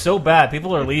stinks so bad.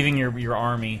 People are leaving your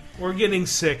army. We're getting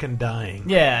sick and dying.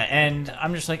 Yeah, and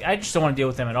I'm just like I just don't want to deal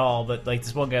with them at all. But like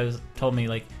this one guy told me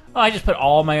like, oh, I just put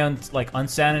all my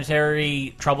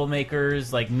unsanitary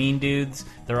troublemakers, like mean dudes.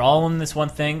 They're all in this one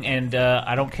thing, and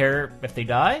I don't care if they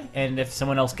die. And if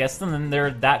someone else gets them, then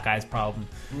they're that guy's problem.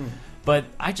 But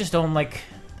I just don't like.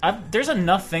 There's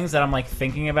enough things that I'm like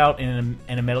thinking about in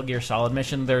a Metal Gear Solid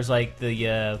mission. There's like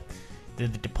the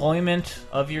deployment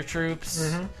of your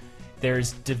troops.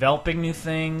 There's developing new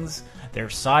things.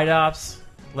 There's side ops.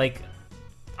 Like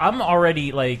I'm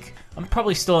already like I'm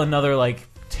probably still another like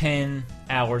 10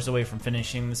 hours away from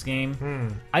finishing this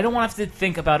game. I don't want to have to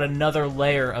think about another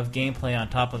layer of gameplay on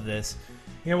top of this.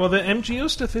 Yeah, well, the MGO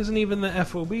stuff isn't even the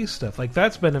FOB stuff. Like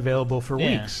that's been available for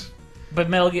weeks. But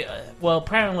Metal Gear, well,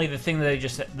 apparently the thing that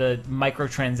the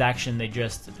microtransaction they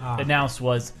just announced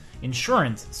was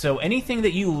insurance. So anything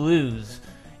that you lose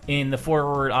in the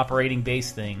forward operating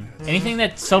base thing, anything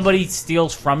that somebody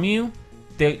steals from you,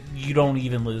 you don't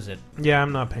even lose it. Yeah,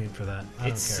 I'm not paying for that.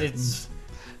 It's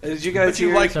Did you guys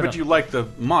But you like the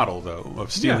model, though,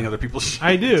 of stealing other people's shit.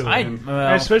 I do.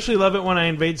 I especially love it when I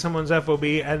invade someone's FOB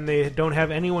and they don't have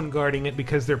anyone guarding it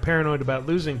because they're paranoid about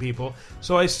losing people.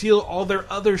 So I steal all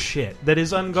their other shit that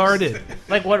is unguarded.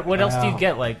 Like, what else do you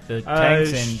get? Like, the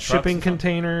tanks and shipping trucks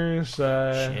containers.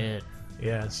 Shit.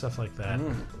 Yeah, stuff like that.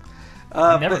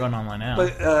 Never going online now.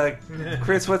 But,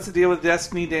 Chris, what's the deal with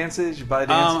Destiny dances? You buy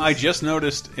dances? I just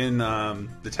noticed in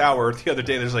the tower the other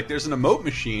day, there's an emote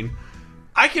machine.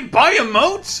 I can buy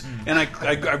emotes, and I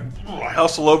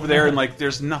hustle over there, and like,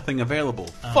 there's nothing available.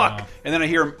 Fuck! And then I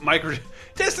hear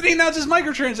Destiny announces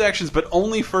microtransactions, but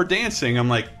only for dancing. I'm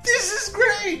like, this is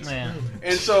great. Yeah.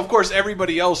 And so, of course,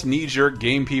 everybody else needs your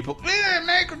game people.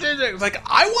 Microtransactions. Like,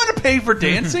 I want to pay for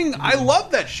dancing. I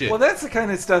love that shit. Well, that's the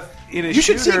kind of stuff in a you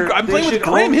should see. shooter, I'm playing with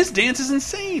Graham. His dance is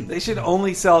insane. They should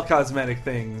only sell cosmetic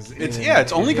things.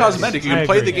 It's only cosmetic. You can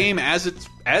play the game as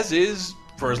is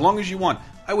for as long as you want.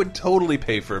 I would totally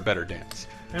pay for a better dance.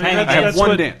 I mean, that's one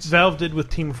what dance. Valve did with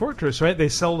Team Fortress, right? They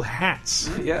sell hats.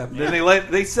 Yeah, then they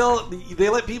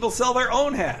let people sell their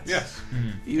own hats. Yes,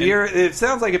 you hear it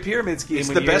sounds like a pyramid scheme. It's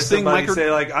when the you best hear thing. Somebody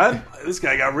say like, "This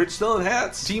guy got rich selling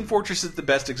hats." Team Fortress is the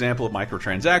best example of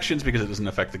microtransactions because it doesn't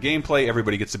affect the gameplay.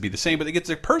 Everybody gets to be the same, but they get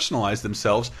to personalize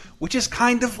themselves, which is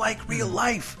kind of like real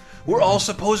life. We're all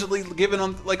supposedly given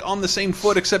on the same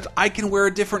foot, except I can wear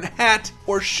a different hat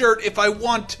or shirt if I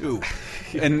want to,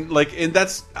 and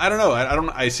that's I don't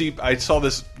know. I saw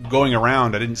this going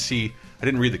around. I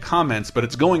didn't read the comments, but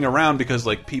it's going around because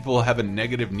like people have a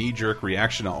negative knee-jerk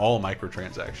reaction to all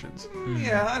microtransactions.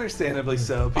 Yeah, understandably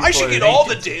so. People I should get all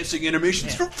the dancing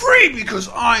animations for free because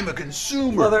I'm a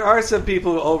consumer. Well, there are some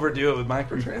people who overdo it with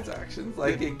microtransactions.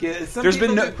 Like there's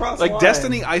been no like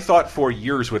Destiny. I thought for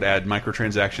years would add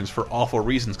microtransactions for awful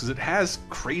reasons because it has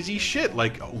crazy shit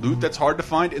like loot that's hard to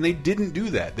find, and they didn't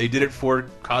do that. They did it for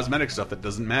cosmetic stuff that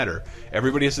doesn't matter.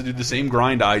 Everybody has to do the same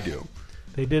grind I do.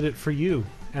 They did it for you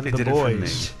and they the did boys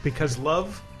it for me. Because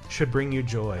love should bring you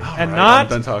joy right, and I'm not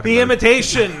done talking the about it.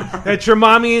 imitation that your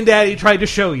mommy and daddy tried to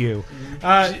show you.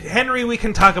 Henry, we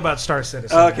can talk about Star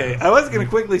Citizen. Okay, I was going to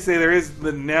quickly say there is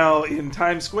now in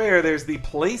Times Square. There's the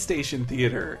PlayStation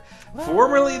Theater,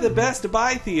 formerly the Best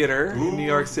Buy Theater in New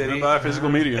York City. Buy physical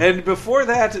media. And before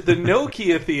that, the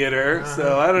Nokia Theater.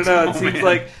 So I don't know. It seems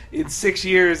like in 6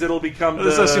 years it'll become.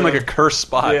 This does seem like a cursed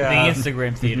spot. Yeah. The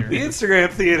Instagram Theater. The Instagram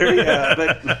Theater. Yeah.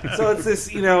 But so it's this.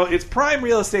 It's prime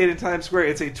real estate in Times Square.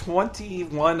 It's a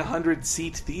 2,100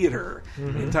 seat theater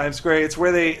in Times Square. It's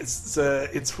where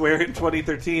it's where in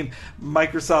 2013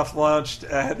 Microsoft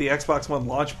had the Xbox One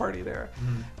launch party there.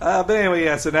 But anyway,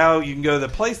 yeah. So now you can go to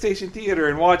the PlayStation Theater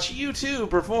and watch U2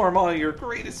 perform all your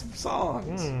greatest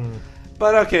songs.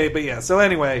 But yeah. So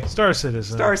anyway, Star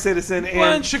Citizen, and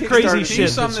bunch of crazy shit. Can you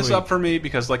sum this up for me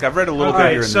because like I've read a little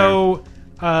bit here and so,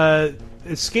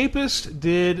 Escapist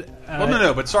did.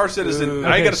 But Star Citizen.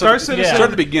 I got to start at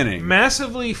the beginning.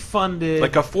 Massively funded,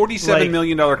 like a $47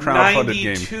 million crowdfunded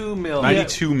game.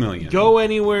 $92 million. Go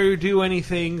anywhere, do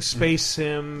anything. Space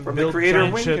sim from build the creator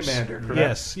of Wing ships. Commander.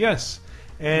 Correct? Yes.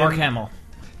 And Mark Hamill.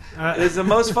 It's the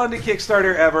most funded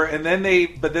Kickstarter ever, and then they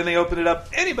open it up.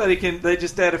 They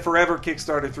just add a forever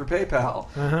Kickstarter through PayPal,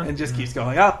 and just keeps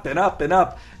going up and up and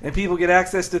up. And people get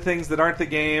access to things that aren't the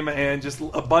game, and just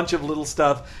a bunch of little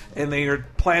stuff. And they are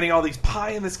planning all these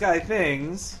pie in the sky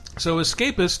things. So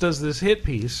Escapist does this hit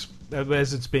piece,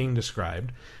 as it's being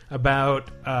described, about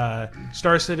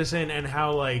Star Citizen and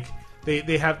how like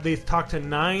they've talked to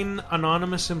 9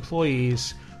 anonymous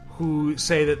employees who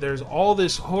say that there's all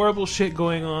this horrible shit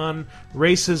going on,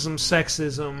 racism,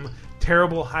 sexism,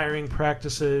 terrible hiring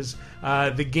practices.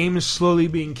 The game is slowly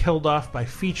being killed off by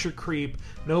feature creep.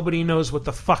 Nobody knows what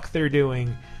the fuck they're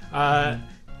doing.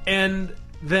 And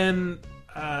then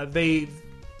they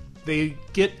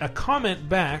get a comment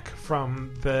back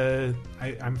from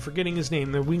I'm forgetting his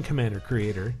name, the Wing Commander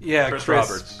creator. Yeah, Chris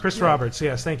Roberts. Chris Roberts,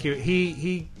 yes, thank you.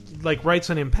 He like writes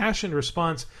an impassioned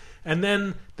response, and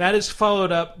then that is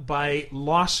followed up by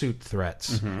lawsuit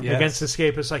threats against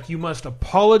Escapists. Like, you must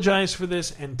apologize for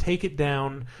this and take it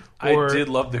down. Or, I did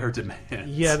love their demands.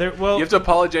 Yeah, you have to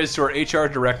apologize to our HR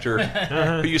director,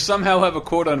 who you somehow have a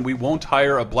quote on. We won't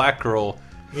hire a black girl.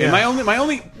 Yeah. And my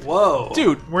only whoa,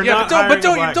 dude, we're not hiring a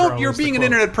black girl, you're being an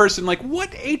internet person. Like,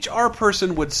 what HR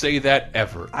person would say that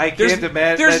ever? I can't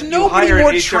imagine. There's nobody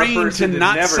more trained to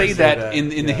not say that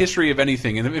in the history of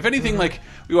anything. And if anything, like,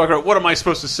 we walk around, what am I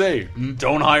supposed to say?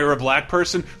 Don't hire a black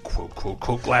person? Quote, quote,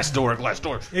 quote, glass door.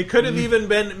 It could have even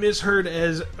been misheard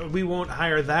as, we won't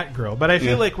hire that girl. But I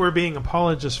feel like we're being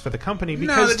apologists for the company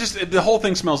because the whole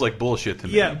thing smells like bullshit to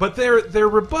me. Yeah, but their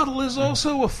rebuttal is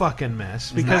also a fucking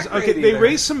mess because they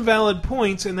raise some valid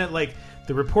points in that, like,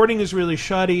 the reporting is really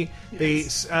shoddy.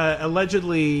 Yes. They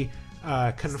allegedly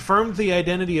confirmed the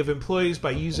identity of employees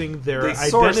by using their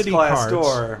identity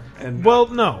cards. Well,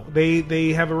 no,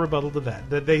 they have a rebuttal to that.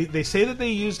 They say that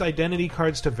they used identity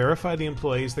cards to verify the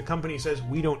employees. The company says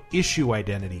we don't issue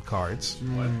identity cards.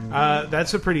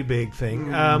 That's a pretty big thing.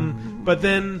 But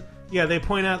then, they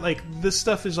point out, like, this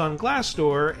stuff is on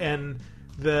Glassdoor, and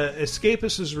the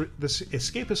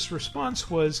escapist's response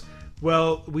was,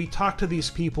 well, we talked to these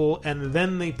people, and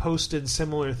then they posted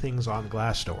similar things on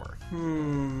Glassdoor. I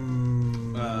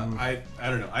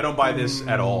don't know. I don't buy this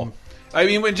at all. I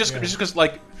mean, just because,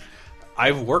 like,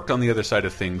 I've worked on the other side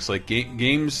of things, like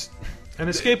games. And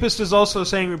Escapist is also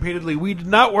saying repeatedly, we did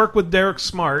not work with Derek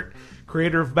Smart,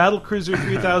 creator of Battlecruiser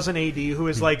 3000 AD, who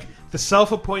is like the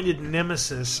self-appointed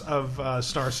nemesis of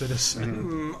Star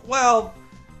Citizen. Well,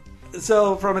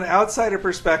 so from an outsider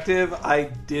perspective,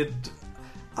 I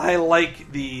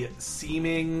like the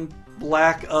seeming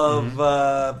lack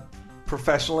of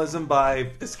professionalism by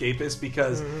Escapist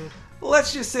because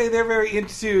let's just say they're very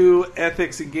into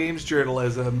ethics and games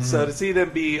journalism. So to see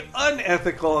them be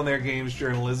unethical in their games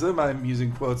journalism, I'm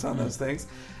using quotes on those things,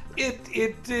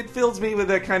 it fills me with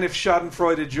that kind of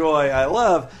schadenfreude joy I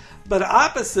love. But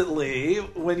oppositely,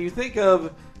 when you think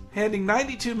of handing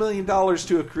 $92 million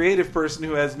to a creative person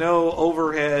who has no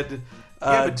overhead...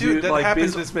 but dude, that happens,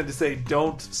 businessmen to say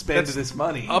don't spend this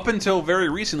money. Up until very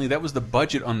recently, that was the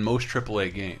budget on most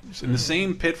AAA games, and the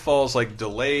same pitfalls like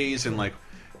delays and like,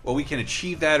 well, we can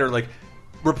achieve that, or like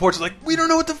reports like we don't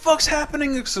know what the fuck's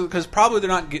happening because probably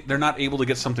they're not able to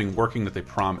get something working that they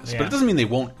promised. But it doesn't mean they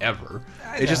won't ever.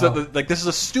 It's just that like this is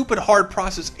a stupid hard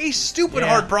process.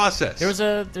 Hard process.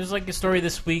 There's like a story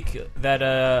this week that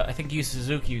I think Yu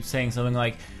Suzuki was saying something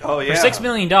like, for $6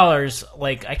 million,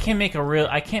 like I can't make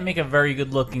a very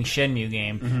good looking Shenmue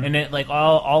game, and it like a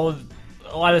lot of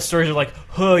the stories are like,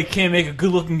 oh, you can't make a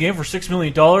good looking game for $6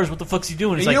 million. What the fuck's he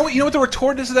doing? It's you know what the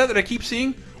retort is to that I keep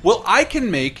seeing? Well, I can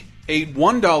make a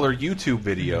 $1 YouTube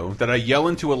video that I yell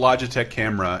into a Logitech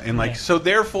camera, and like, so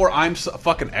therefore I'm a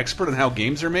fucking expert on how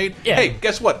games are made. Hey,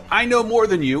 guess what? I know more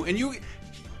than you, and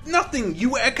nothing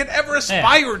you could ever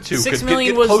aspire to $6 could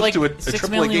million get was close like to a $6 AAA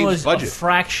million game's was budget. A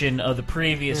fraction of the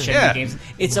previous Shenmue games.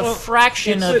 It's a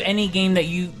fraction of any game that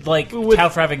you like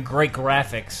tout for having great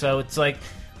graphics. So it's like,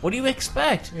 what do you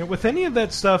expect? With any of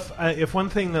that stuff, if one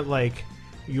thing that like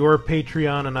your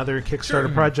Patreon and other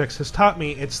Kickstarter projects has taught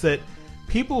me, it's that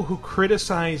people who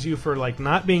criticize you for like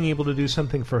not being able to do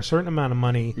something for a certain amount of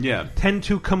money tend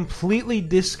to completely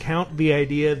discount the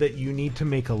idea that you need to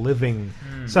make a living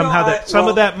somehow. Some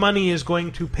of that money is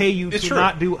going to pay you to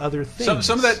not do other things.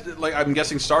 Some of that, like I'm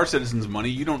guessing, Star Citizen's money.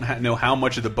 You don't know how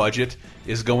much of the budget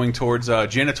is going towards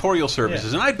janitorial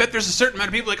services, and I bet there's a certain amount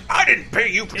of people like, I didn't pay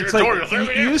you for janitorial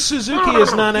services. Yu Suzuki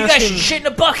is not asking. You guys should shit in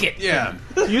a bucket. Yeah,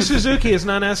 Yu Suzuki is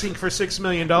not asking for $6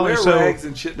 million. Wear so rags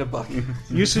and shit in a bucket.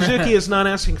 Yu Suzuki is not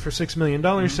asking for $6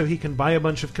 million so he can buy a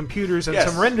bunch of computers and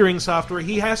some rendering software.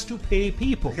 He has to pay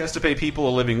people. He has to pay people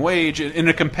a living wage in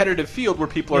a competitive field where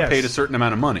people are paid a certain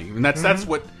amount of money, and that's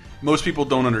what most people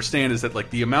don't understand is that like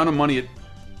the amount of money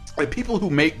like people who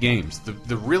make games,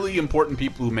 the really important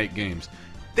people who make games,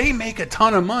 they make a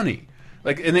ton of money.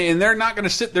 Like and they're not going to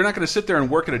sit there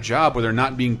and work at a job where they're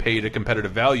not being paid a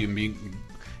competitive value and being.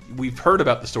 We've heard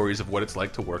about the stories of what it's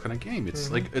like to work on a game.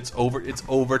 It's like it's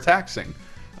overtaxing.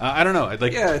 I don't know.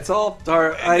 Like, yeah, it's all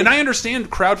dark. And I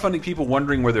understand crowdfunding people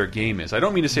wondering where their game is. I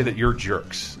don't mean to say that you're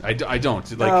jerks. I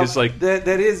don't. Like, because like that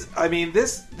is. I mean,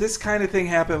 this kind of thing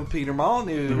happened with Peter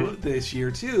Molyneux this year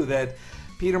too. That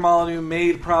Peter Molyneux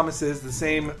made promises, the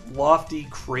same lofty,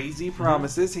 crazy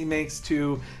promises he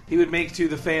would make to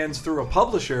the fans through a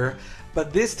publisher.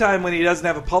 But this time, when he doesn't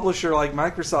have a publisher like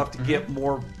Microsoft to get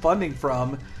more funding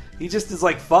from, he just is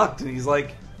like fucked, and he's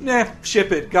like, nah,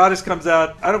 ship it. Goddess comes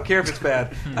out. I don't care if it's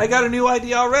bad. I got a new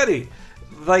idea already.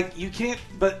 Like, you can't.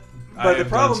 But the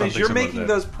problem is you're making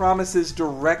those promises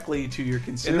directly to your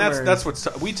consumers. And that's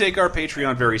what we take our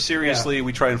Patreon very seriously. Yeah.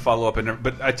 We try and follow up,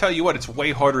 but I tell you what, it's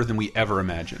way harder than we ever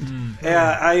imagined.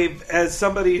 Yeah, as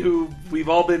somebody who we've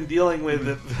all been dealing with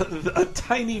a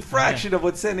tiny fraction of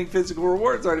what sending physical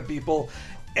rewards are to people.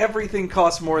 Everything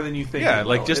costs more than you think. Yeah,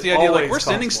 like just the idea, like we're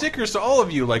sending stickers to all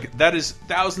of you. Like that is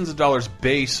thousands of dollars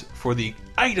base for the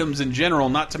items in general.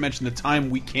 Not to mention the time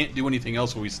we can't do anything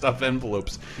else when we stuff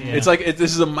envelopes. Yeah. It's like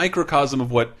this is a microcosm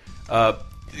of what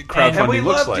crowdfunding and we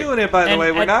looks love doing it. By the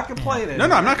way, we're not complaining. No,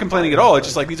 I'm not complaining at all. It's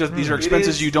just like these are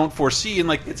expenses you don't foresee, and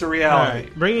like it's a reality.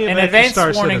 Right. Bringing it back to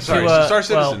Star Citizen. Star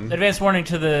Citizen. Well, advance warning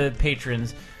to the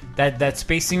patrons. That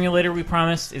space simulator we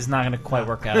promised is not going to quite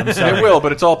work out. I'm sorry. It will,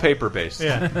 but it's all paper based.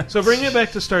 Yeah. So bringing it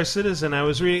back to Star Citizen, I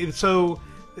was reading. So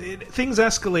things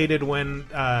escalated when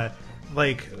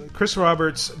like Chris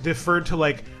Roberts deferred to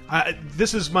like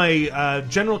this is my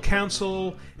general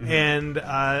counsel and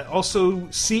also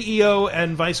CEO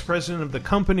and vice president of the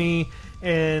company,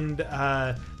 and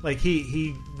like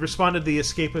he responded to the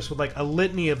Escapist with like a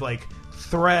litany of like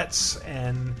threats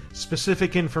and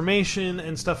specific information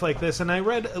and stuff like this. And I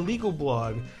read a legal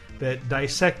blog that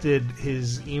dissected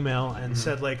his email and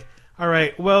said like, all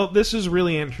right, well, this is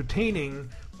really entertaining,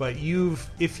 but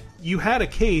if you had a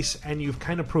case and you've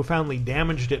kind of profoundly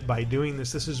damaged it by doing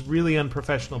this, this is really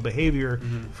unprofessional behavior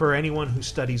for anyone who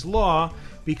studies law,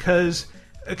 because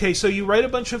okay, so you write a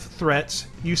bunch of threats,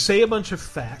 you say a bunch of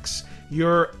facts,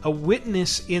 you're a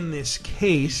witness in this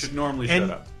case. You should normally shut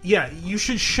up. Yeah, you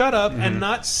should shut up and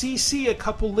not CC a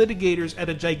couple litigators at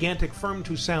a gigantic firm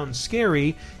to sound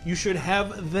scary. You should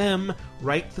have them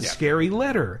write the scary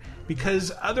letter,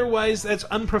 because otherwise that's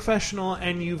unprofessional,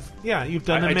 and you've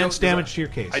done immense damage to your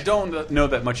case. I don't know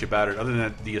that much about it, other than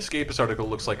that the Escapist article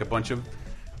looks like a bunch of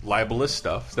libelous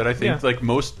stuff that I think like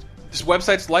most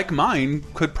websites like mine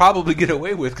could probably get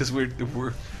away with, because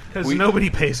because nobody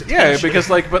pays attention. Yeah, because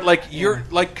but you're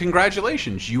like,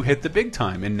 congratulations, you hit the big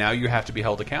time, and now you have to be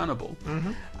held accountable.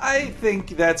 I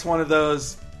think that's one of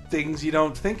those things you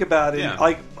don't think about. Yeah.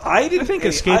 Like I think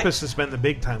Escapist has been the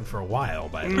big time for a while.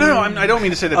 By no, I don't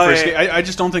mean to say that. I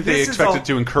just don't think they expected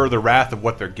to incur the wrath of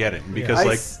what they're getting,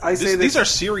 because these are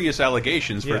serious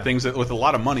allegations for things that with a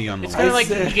lot of money on the line. It's kind of like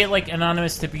you get like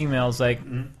anonymous tip emails like.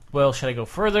 Well, should I go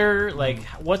further? Like,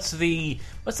 what's the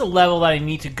level that I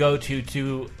need to go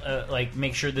to like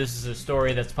make sure this is a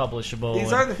story that's publishable?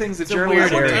 These are the things that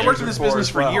journalists. I worked in this business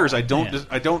for years. I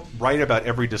don't write about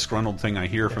every disgruntled thing I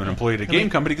hear from an employee at a game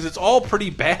company, because it's all pretty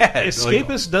bad.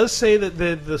 Escapist does say that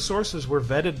the sources were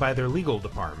vetted by their legal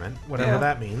department, whatever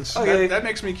that means. Okay. That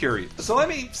makes me curious. So let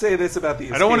me say this about the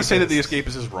Escapist. I don't want to say that the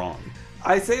Escapist is wrong.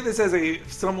 I say this as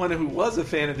someone who was a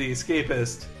fan of the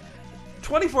Escapist.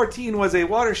 2014 was a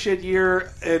watershed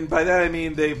year, and by that I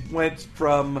mean they went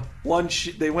from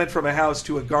a house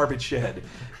to a garbage shed.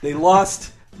 They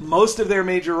lost most of their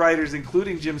major writers,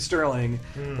 including Jim Sterling.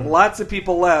 Lots of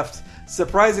people left.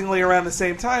 Surprisingly, around the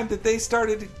same time that they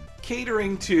started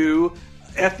catering to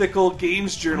ethical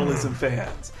games journalism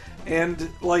fans, and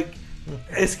like.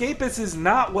 Escapist is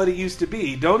not what it used to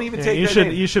be. Don't even take that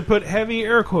name. You should put heavy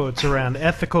air quotes around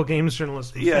ethical games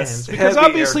journalism fans, because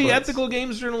obviously ethical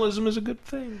games journalism is a good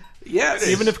thing. Yes,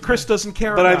 even if Chris doesn't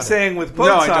care. But about I'm saying with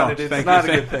quotes on it, it's not a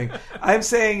good thing. I'm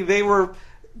saying they were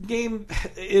game.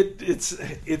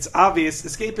 It's obvious.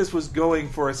 Escapist was going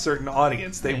for a certain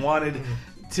audience. They wanted.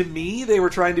 To me, they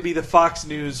were trying to be the Fox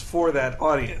News for that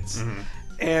audience.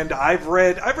 And I've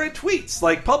read tweets,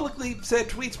 like publicly said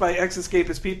tweets by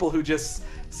ex-Escapist people who just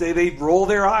say they roll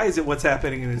their eyes at what's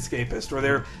happening in Escapist, or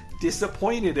they're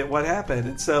disappointed at what happened.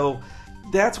 And so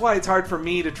that's why it's hard for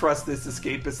me to trust this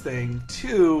Escapist thing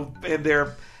too, and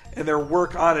their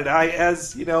work on it.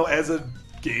 As a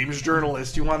games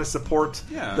journalist, you want to support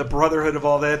the brotherhood of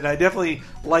all that, and I definitely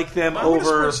like them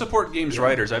over. I support games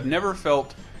writers. I've never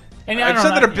felt. And I've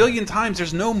said that a billion times.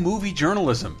 There's no movie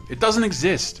journalism. It doesn't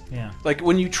exist. Yeah. Like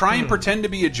when you try and pretend to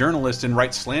be a journalist and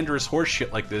write slanderous horse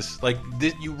shit like this,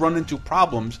 you run into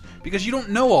problems because you don't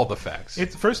know all the facts.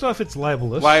 First off, it's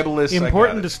libelous. Libelous.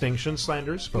 Important distinction.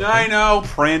 Slanderous. I know.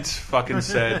 Print fucking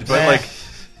said, but like.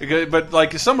 But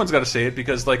like, someone's got to say it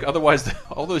because like, otherwise,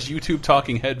 all those YouTube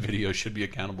talking head videos should be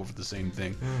accountable for the same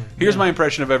thing. Here's my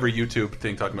impression of every YouTube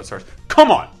thing talking about Star Wars.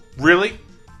 Come on, really,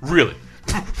 really.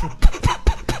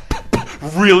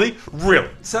 Really?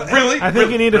 So, I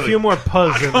think you need a few more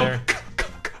puzzs in there.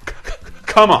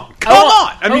 Come on.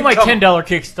 I mean, my $10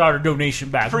 Kickstarter donation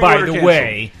back. Pre-order By the cancel.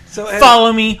 way, So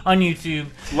follow me on YouTube.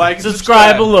 Like,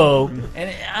 subscribe below.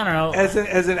 And I don't know.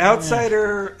 As an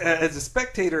outsider, as a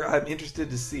spectator, I'm interested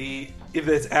to see if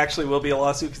this actually will be a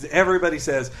lawsuit, because everybody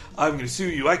says, I'm going to sue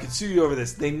you, I can sue you over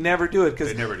this. They never do it,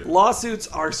 because lawsuits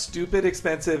are stupid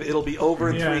expensive. It'll be over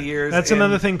in 3 years. That's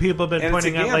another thing people have been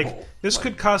pointing out. gamble. Like, this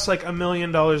could cost like $1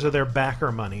 million of their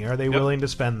backer money. Are they willing to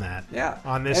spend that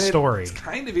on this story? It's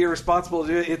kind of irresponsible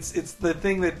to do it. It's the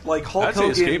thing that, like, Hulk I'd say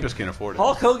Hogan... Escapists can't afford it.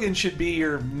 Hulk Hogan should be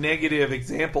your negative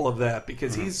example of that,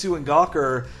 because he's suing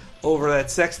Gawker over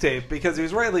that sex tape, because he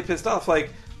was rightly pissed off.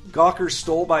 Like, Gawker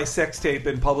stole my sex tape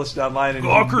and published it online. And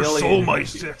Gawker stole my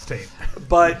sex tape.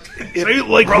 But Say it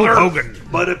like Hulk Hogan.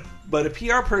 But a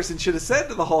PR person should have said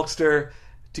to the Hulkster,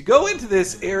 to go into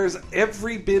this airs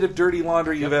every bit of dirty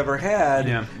laundry you've ever had,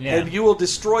 and you will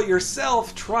destroy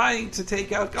yourself trying to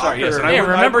take out Gawker.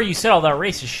 Remember you said all that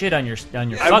racist shit on your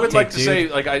I would like to dude. say,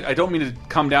 like, I don't mean to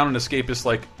come down on Escapists,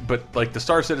 like, but like the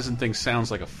Star Citizen thing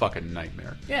sounds like a fucking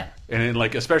nightmare. Yeah. And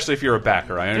like, especially if you're a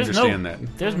backer, I understand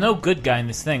that. There's no good guy in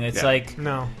this thing. It's like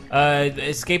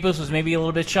Escapists was maybe a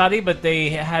little bit shoddy, but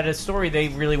they had a story they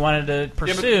really wanted to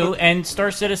pursue, and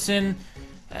Star Citizen.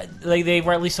 Like, they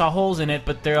rightly saw holes in it,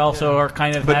 but they also are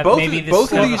kind of maybe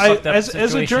this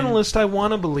as a journalist, I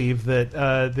want to believe that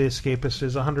the Escapist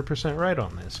is 100% right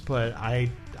on this, but I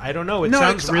don't know. It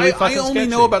sounds really fucking I only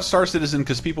sketchy. know about Star Citizen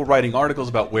because people writing articles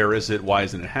about where is it, why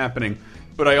isn't it happening.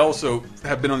 But I also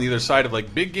have been on the other side of,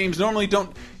 like, big games normally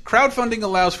don't. Crowdfunding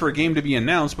allows for a game to be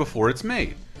announced before it's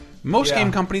made. Most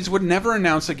game companies would never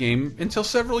announce a game until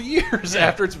several years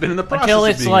after it's been in the process. Until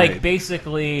it's of being like made.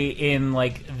 basically in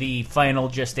like the final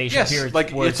gestation period. Like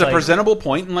where it's a presentable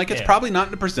point, and like it's probably not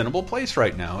in a presentable place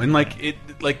right now. And like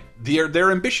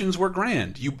their ambitions were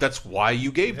grand. That's why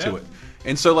you gave to it.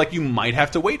 And so like you might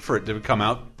have to wait for it to come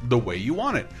out the way you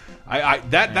want it.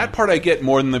 That part I get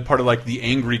more than the part of like the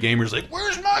angry gamers like,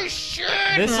 where's my shit?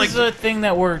 This like, is a thing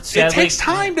that we're sadly... It takes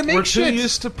time to make We're shit. too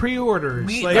used to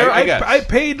pre-orders. Like, I guess. I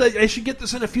paid. Like, I should get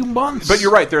this in a few months. But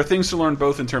you're right. There are things to learn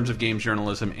both in terms of games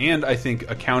journalism and I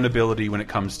think accountability when it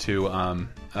comes to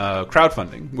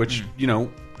crowdfunding, which you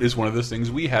know is one of those things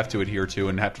we have to adhere to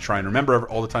and have to try and remember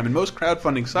all the time. And most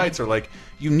crowdfunding sites are like,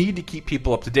 you need to keep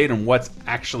people up to date on what's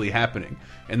actually happening.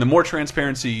 And the more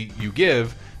transparency you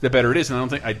give, the better it is.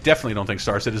 And I definitely don't think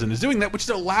Star Citizen is doing that, which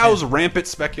allows rampant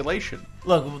speculation.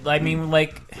 Look, I mean,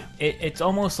 like it's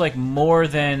almost like more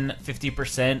than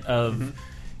 50% of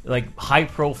like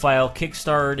high-profile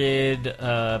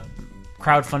kickstarted,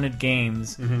 crowdfunded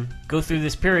games go through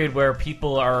this period where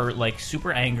people are like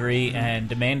super angry and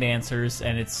demand answers,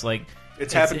 and it's like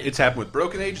it's happened with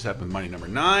Broken Age. It's happened with Mighty Number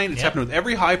 9. It's happened with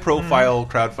every high-profile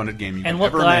crowdfunded game you can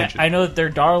ever imagine. I know that they're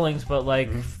darlings, but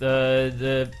like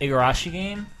the Igarashi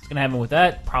game, it's gonna happen with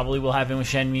that. Probably will happen with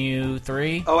Shenmue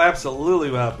 3. Oh,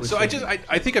 absolutely will happen with So Shenmue.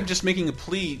 I think I'm just making a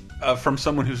plea from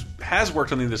someone who has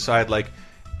worked on the other side. Like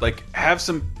have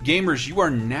some gamers. You are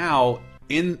now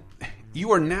in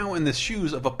the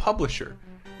shoes of a publisher.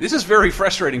 This is very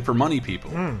frustrating for money people,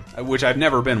 which I've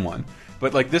never been one.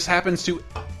 But like this happens to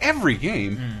every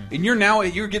game, and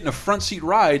you're getting a front seat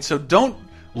ride. So don't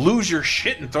lose your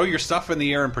shit and throw your stuff in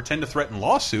the air and pretend to threaten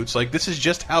lawsuits. Like this is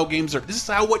just how games are. This is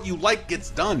how what you like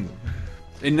gets done.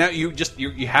 And now you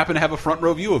happen to have a front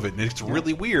row view of it, and it's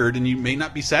really weird, and you may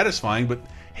not be satisfying. But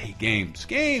hey, games.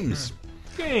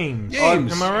 Am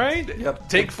I right? Yep.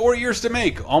 Take 4 years to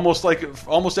make. Almost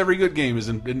every good game is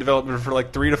in development for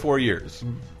like 3 to 4 years.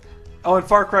 Oh, and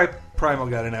Far Cry Primal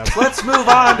got announced. Let's move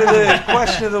on to the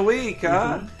question of the week,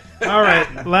 huh? All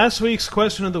right. Last week's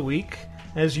question of the week,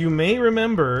 as you may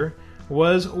remember,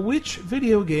 was which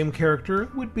video game character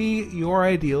would be your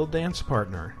ideal dance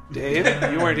partner? Dave,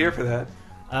 you weren't here for that.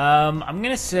 I'm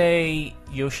gonna say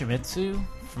Yoshimitsu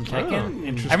from Tekken.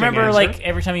 Interesting I remember answer. like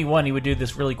every time he won, he would do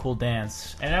this really cool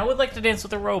dance, and I would like to dance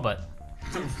with a robot.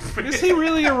 Is he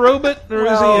really a robot, or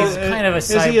Well, is he he's kind of a is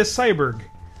he a cyborg?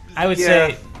 I would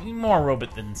say more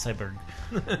robot than cyborg.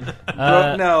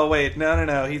 No, wait,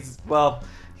 no. He's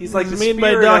like the made by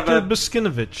spirit Dr. of a...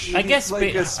 Boskinovich. I guess.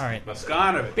 like a- all right.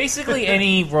 Boskanovich. Basically,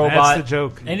 any robot. That's the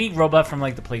joke. Any robot from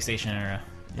like the PlayStation era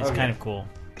is kind of cool.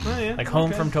 Oh, yeah. Like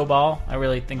Home from Tobal, I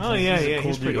really think. Oh, he's yeah, a yeah, cool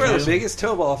he's dude. pretty You're the awesome. biggest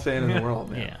Tobal fan in the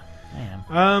world, man. Yeah. I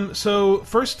am. So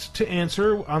first to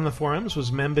answer on the forums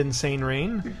was Memb Insane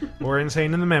Rain, or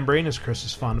Insane in the Membrane, as Chris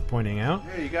is fond of pointing out.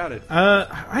 Yeah, you got it.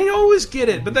 I always get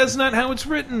it, but that's not how it's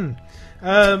written.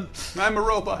 I'm a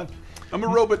robot. I'm a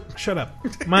robot. Shut up.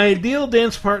 My ideal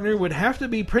dance partner would have to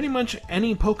be pretty much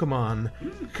any Pokemon,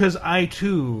 because I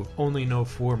too only know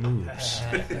 4 moves.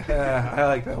 I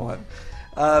like that one.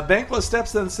 Bankless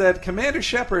Steps then said, Commander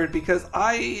Shepard, because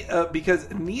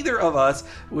neither of us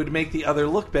would make the other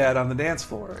look bad on the dance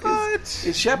floor.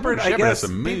 Is Shepard, I guess,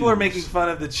 people are making fun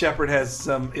of that Shepard has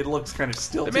some, it looks kind of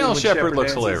stilted. The male when Shepard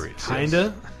looks dances. hilarious.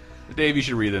 Kinda. Dave, you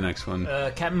should read the next one.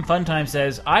 Captain Funtime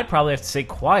says, I'd probably have to say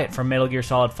Quiet from Metal Gear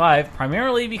Solid 5,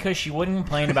 primarily because she wouldn't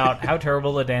complain about how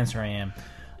terrible a dancer I am.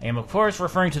 I am, of course,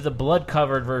 referring to the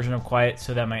blood-covered version of Quiet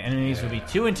so that my enemies would be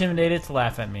too intimidated to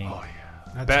laugh at me. Oh, yeah.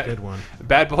 That's a good one.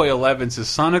 Bad Boy 11 says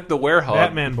Sonic the Werehog.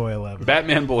 Batman Boy 11.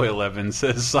 Batman Boy 11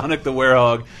 says Sonic the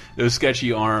Werehog. Those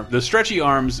stretchy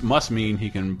arms must mean he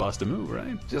can bust a move,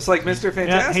 right? Just like Mr.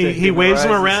 Fantastic. Yeah, he waves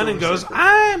them around and goes,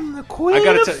 I'm the Queen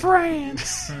of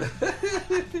France.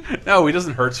 No, he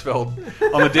doesn't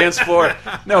Hertzfeld on the dance floor.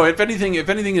 No, if anything,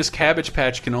 his Cabbage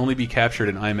Patch can only be captured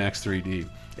in IMAX 3D.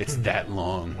 It's that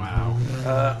long. Wow.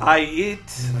 I eat.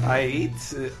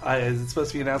 Is it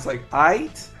supposed to be announced like I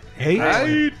eat?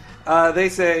 They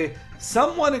say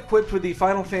someone equipped with the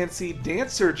Final Fantasy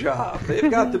Dancer job.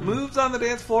 They've got the moves on the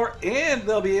dance floor, and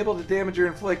they'll be able to damage or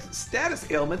inflict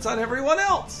status ailments on everyone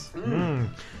else.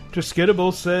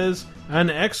 Triskidable says an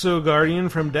Exo Guardian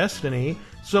from Destiny,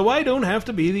 so I don't have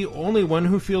to be the only one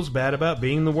who feels bad about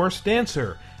being the worst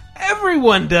dancer.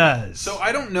 Everyone does. So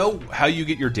I don't know how you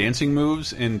get your dancing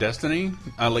moves in Destiny.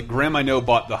 Like Graham, I know,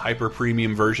 bought the hyper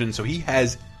premium version, so he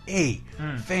has a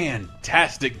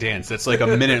fantastic dance that's like a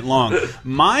minute long.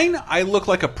 Mine, I look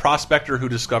like a prospector who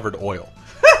discovered oil.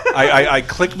 I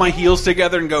click my heels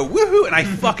together and go woohoo, and I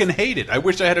fucking hate it. I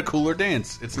wish I had a cooler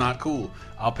dance. It's not cool.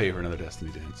 I'll pay for another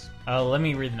Destiny dance. Let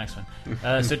me read the next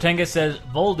one. So Tenga says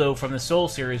Voldo from the Soul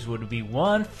series would be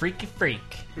one freaky freak.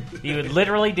 He would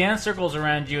literally dance circles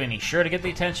around you, and he's sure to get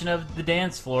the attention of the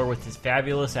dance floor with his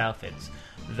fabulous outfits.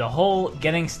 The whole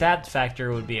getting stabbed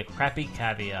factor would be a crappy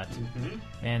caveat.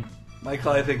 And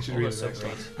Michael, I think, should read the next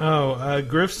one.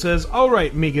 Griff says,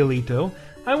 alright, Miguelito,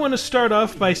 I want to start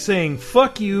off by saying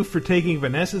fuck you for taking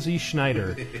Vanessa Z.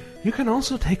 Schneider. You can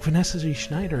also take Vanessa Z.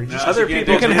 Schneider. Just other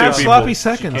people you can have sloppy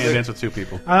seconds. You can't dance with 2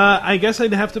 people. I guess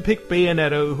I'd have to pick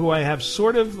Bayonetta, who I have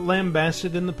sort of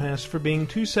lambasted in the past for being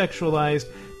too sexualized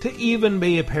to even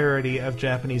be a parody of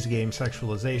Japanese game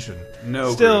sexualization.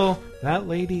 No, Still, that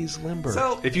lady's limber.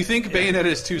 So, if you think Bayonetta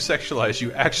is too sexualized,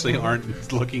 you actually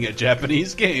aren't looking at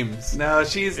Japanese games. No,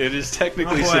 it is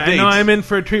technically sedate. I know I'm in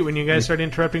for a treat when you guys start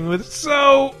interrupting with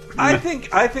so. I think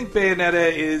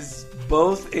Bayonetta is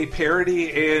both a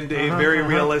parody and a very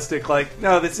realistic. Like,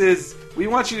 no, this is. We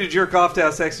want you to jerk off to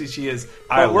how sexy she is,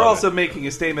 but we're also making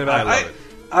a statement about it.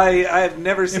 I've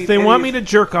never seen. If they want me to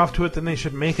jerk off to it, then they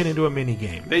should make it into a mini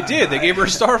game. They did. They gave her a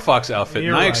Star Fox outfit,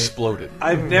 and I right. exploded.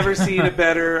 I've never seen a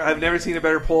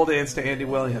better pole dance to Andy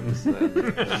Williams.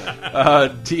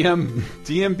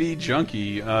 DMB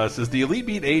Junkie says the Elite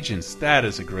Beat agents. That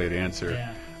is a great answer.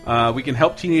 Yeah. We can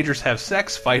help teenagers have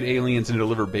sex, fight aliens, and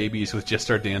deliver babies with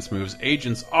just our dance moves.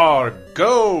 Agents are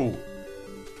go.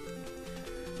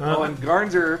 And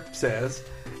Garnzer says,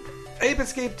 Ape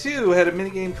Escape 2 had a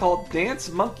minigame called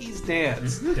Dance Monkeys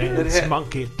Dance.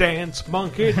 Monkey dance. The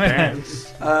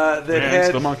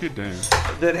monkey dance.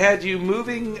 That had you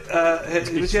moving,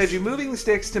 which had you moving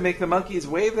sticks to make the monkeys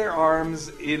wave their arms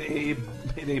in a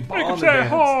ball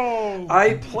dance.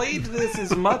 I played this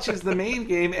as much as the main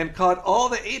game and caught all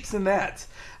the apes in that.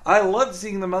 I loved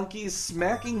seeing the monkeys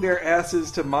smacking their asses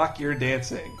to mock your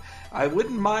dancing. I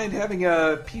wouldn't mind having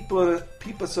a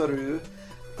Pipasoru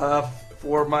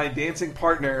for my dancing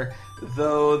partner,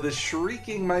 though the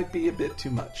shrieking might be a bit too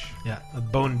much. Yeah, the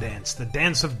bone dance, the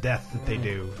dance of death that they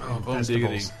do. Bone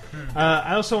diggity.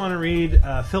 I also want to read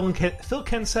Phil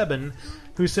Ken7,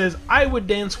 who says, I would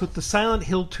dance with the Silent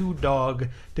Hill 2 dog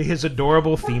to his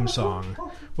adorable theme song,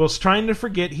 whilst trying to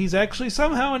forget he's actually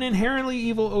somehow an inherently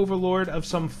evil overlord of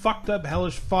some fucked up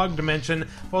hellish fog dimension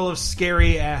full of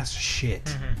scary ass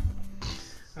shit.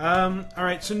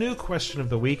 Alright, so new question of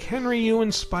the week. Henry, you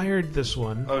inspired this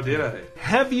one. Oh, did I?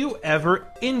 Have you ever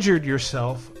injured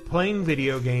yourself playing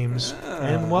video games,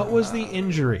 and what was the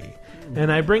injury?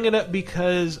 And I bring it up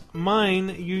because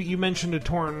mine, you mentioned a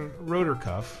torn rotator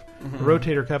cuff.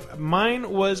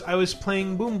 Mine was, I was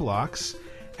playing Boom Blocks,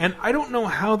 and I don't know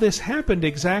how this happened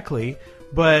exactly,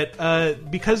 but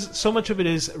because so much of it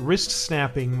is wrist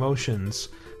snapping motions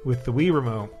with the Wii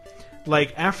remote,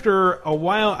 like after a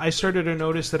while, I started to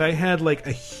notice that I had like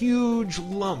a huge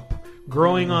lump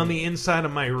growing on the inside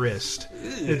of my wrist.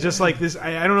 It's just like this.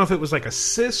 I don't know if it was like a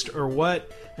cyst or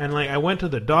what. And like I went to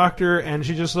the doctor, and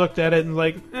she just looked at it and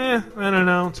like, I don't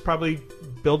know. It's probably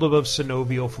buildup of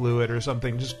synovial fluid or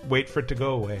something. Just wait for it to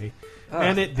go away.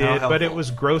 And it did, but it was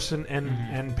gross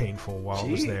and painful while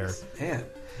it was there. Man.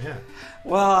 Yeah.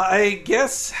 Well, I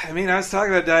guess, I was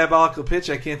talking about Diabolical Pitch.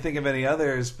 I can't think of any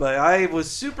others, but I was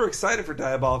super excited for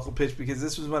Diabolical Pitch because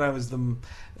this was when I was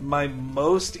my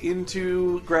most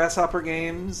into Grasshopper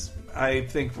games. I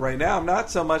think right now I'm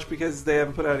not so much because they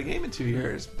haven't put out a game in 2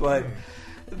 years, but...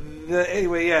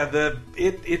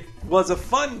 it was a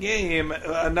fun game.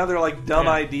 Another like dumb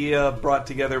idea brought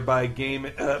together by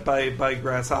by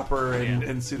Grasshopper and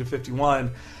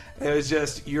Suda51. It was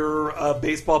just you're a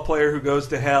baseball player who goes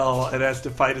to hell and has to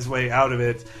fight his way out of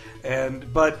it.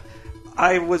 But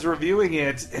I was reviewing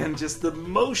it and just the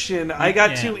motion. I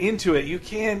got too into it. You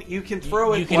can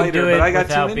throw it lighter, but I got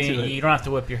too into it. You don't have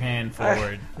to whip your hand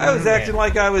forward. I was acting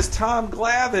like I was Tom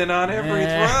Glavine on every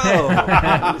throw.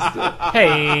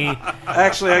 Hey,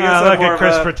 actually, I guess look at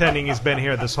Chris pretending he's been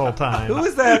here this whole time. Who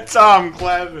is that? Tom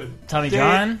Glavine. Tommy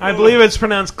John. I believe it's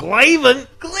pronounced Glavine.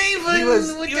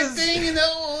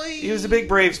 He was a big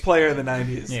Braves player in the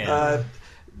 90s. Yeah.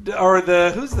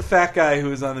 Who's the fat guy who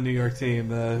was on the New York team?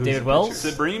 David Wells?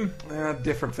 Sid Bream?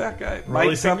 Different fat guy. Rolly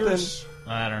Mike something? Fingers?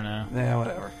 I don't know. Yeah,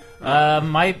 whatever.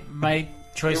 My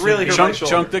choice really would be...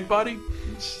 Chunk Dick Body?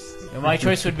 My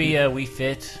choice would be Wii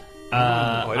Fit.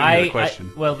 I didn't hear the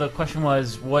question. Well, the question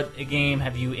was, what game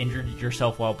have you injured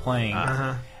yourself while playing?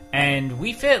 And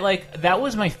Wii Fit, like, that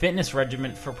was my fitness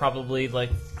regimen for probably, like,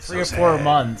 3 or 4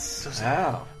 months.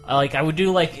 Wow. Like, I would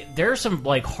do, like, there's some,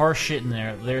 like, harsh shit in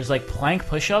there. There's, like, plank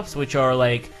push-ups, which are,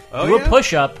 like, do a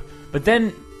push-up, but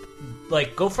then,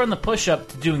 like, go from the push-up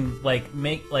to doing, like,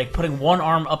 putting one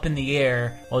arm up in the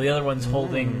air while the other one's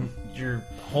holding your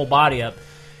whole body up.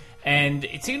 And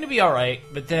it seemed to be alright,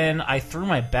 but then I threw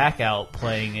my back out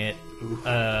playing it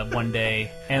one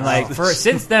day. And, like,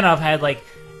 since then I've had, like,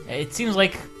 it seems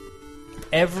like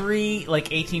every,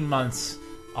 like, 18 months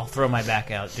I'll throw my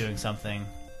back out doing something.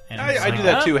 And I do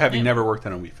that too, having never worked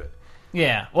on a Wii Fit.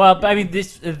 Yeah, well, I mean,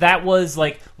 that was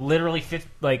like literally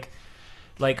like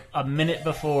a minute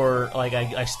before, like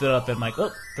I stood up and like,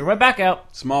 threw my back out.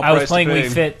 I was playing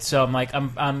Wii Fit, so I'm like, I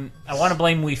want to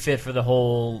blame Wii Fit for the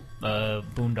whole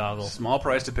boondoggle. Small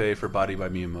price to pay for Body by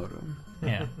Miyamoto.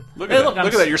 Yeah, look at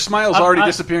that. Your smile's already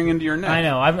disappearing into your neck. I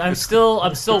know. I'm still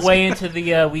way into the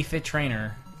Wii Fit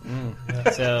trainer.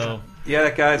 So. Yeah,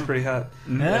 that guy's pretty hot.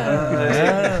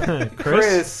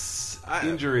 Chris,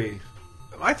 injury.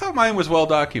 I thought mine was well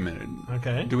documented.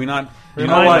 Okay. Do we not? You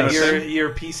know what? You're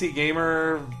a PC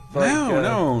gamer. Like,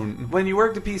 no. When you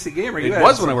worked at PC Gamer, you it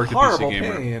was when I worked at horrible PC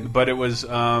Gamer, pain. but it was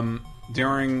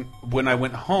during when I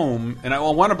went home, and I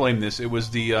want to blame this. It was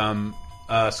the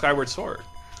Skyward Sword.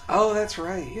 Oh, that's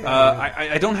right. Yeah.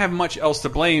 I don't have much else to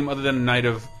blame other than a night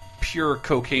of pure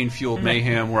cocaine-fueled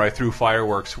mayhem where I threw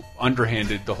fireworks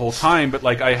underhanded the whole time, but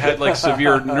like I had like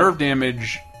severe nerve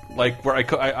damage, like where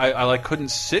I like couldn't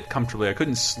sit comfortably, I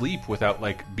couldn't sleep without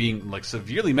like being like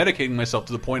severely medicating myself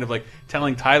to the point of like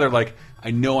telling Tyler like I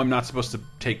know I'm not supposed to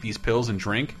take these pills and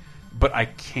drink, but I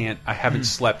can't. I haven't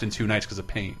slept in 2 nights because of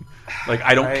pain. Like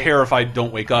I don't care if I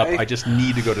don't wake up. I just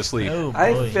need to go to sleep.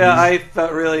 I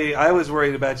felt really. I was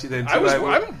worried about you then too.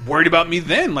 I'm worried about me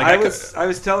then. Like I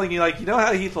was telling you, like, you know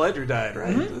how Heath Ledger died,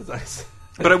 right?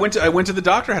 But I went to the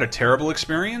doctor, had a terrible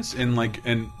experience, and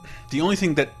the only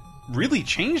thing that really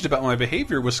changed about my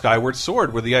behavior was Skyward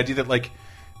Sword, where the idea that like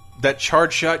that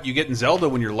charge shot you get in Zelda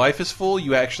when your life is full,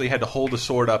 you actually had to hold a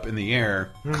sword up in the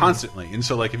air constantly. And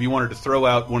so like if you wanted to throw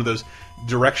out one of those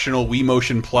directional Wii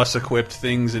Motion Plus equipped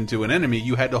things into an enemy,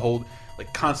 you had to hold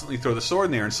like constantly throw the sword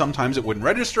in there, and sometimes it wouldn't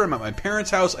register. I'm at my parents'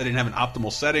 house, I didn't have an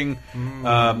optimal setting.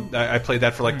 I played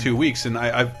that for like 2 weeks, and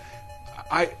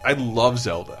I love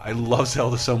Zelda. I love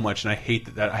Zelda so much, and I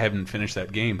hate that I haven't finished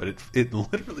that game, but it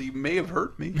literally may have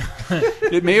hurt me.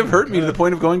 It may have hurt me to the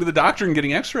point of going to the doctor and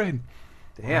getting x-rayed.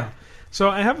 Damn. So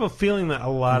I have a feeling that a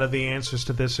lot of the answers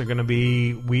to this are going to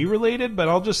be Wii related, but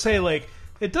I'll just say like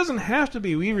it doesn't have to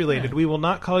be Wii related. We will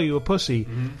not call you a pussy.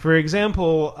 For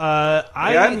example,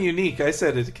 I'm unique. I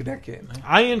said it's a Kinect game.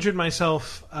 I injured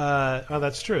myself. Oh,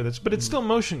 that's true. But it's still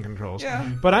motion controls. Yeah.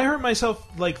 But I hurt myself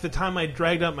like the time I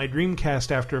dragged out my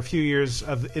Dreamcast after a few years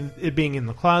of it being in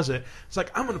the closet. It's like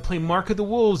I'm going to play Mark of the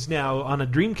Wolves now on a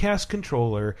Dreamcast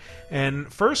controller.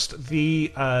 And first,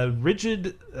 the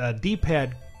rigid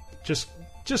D-pad just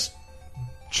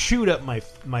chewed up my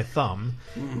thumb.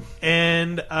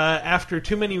 And after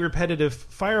too many repetitive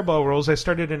fireball rolls, I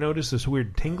started to notice this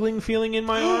weird tingling feeling in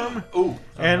my arm. Ooh.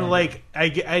 And like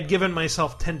I'd given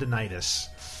myself tendinitis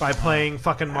by playing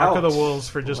fucking Mark of the Wolves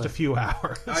for just a few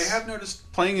hours. I have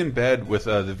noticed playing in bed with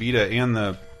the Vita and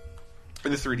the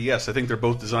 3DS. I think they're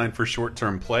both designed for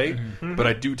short-term play, but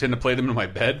I do tend to play them in my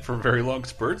bed for very long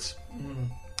spurts.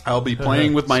 I'll be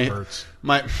playing with my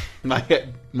heads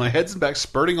and back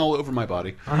spurting all over my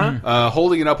body,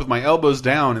 holding it up with my elbows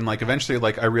down, and like eventually,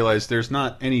 like I realize there's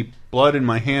not any blood in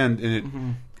my hand,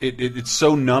 and it's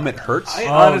so numb it hurts.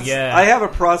 I have a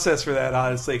process for that,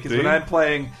 honestly, because when I'm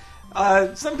playing,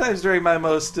 sometimes during my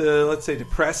most let's say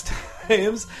depressed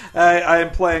times,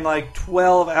 I'm playing like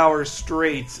 12 hours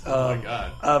straight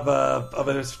of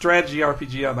a strategy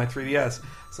RPG on my 3DS.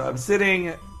 So I'm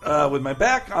sitting with my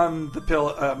back on the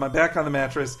pillow, my back on the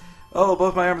mattress. Oh,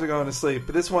 both my arms are going to sleep,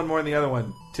 but this one more than the other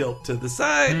one. Tilt to the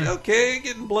side, okay,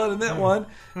 getting blood in that one,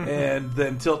 and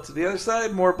then tilt to the other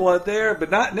side, more blood there, but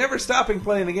never stopping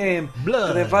playing the game.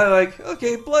 Blood. And then finally, like,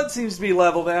 okay, blood seems to be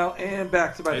level now, and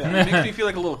back to my It back. makes me feel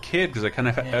like a little kid because I kind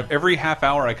of every half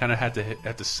hour I kind of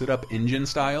have to sit up engine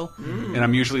style, and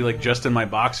I'm usually like just in my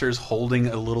boxers holding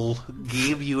a little.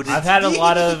 I've had a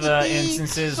lot of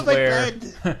instances where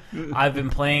I've been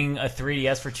playing a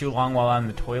 3DS for too long while I'm in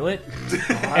the toilet,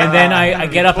 and then I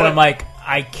get up and I'm like,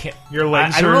 I can't. Your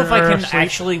legs I don't know if I are can asleep?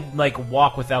 actually like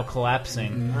walk without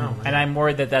collapsing, and I'm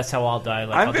worried that that's how I'll die.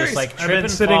 Like I'll just like I've trip been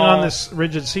and sitting fall. on this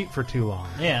rigid seat for too long.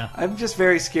 Yeah, I'm just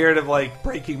very scared of like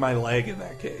breaking my leg in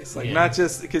that case. Like not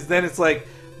just because then it's like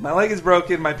my leg is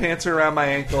broken, my pants are around my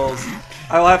ankles.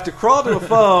 I'll have to crawl to a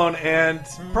phone and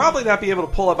probably not be able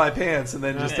to pull up my pants, and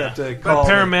then just have to call. But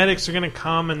paramedics are going to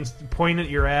come and point at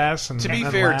your ass. And To be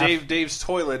and fair, laugh. Dave's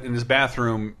toilet in his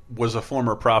bathroom was a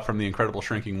former prop from The Incredible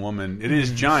Shrinking Woman. It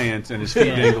is giant, and his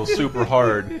feet dangle super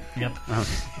hard. Yep. It's Have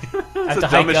the to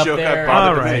hike dumbest up joke there. I've bothered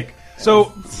All to right. make.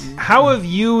 So, how have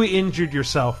you injured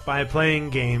yourself by playing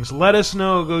games? Let us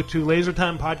know. Go to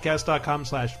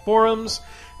lasertimepodcast.com/forums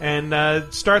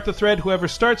and start the thread. Whoever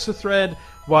starts the thread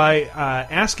by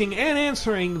asking and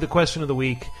answering the question of the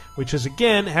week, which is,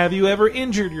 again, have you ever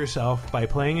injured yourself by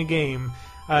playing a game?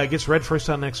 Gets read first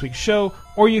on next week's show,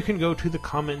 or you can go to the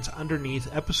comments underneath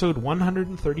episode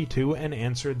 132 and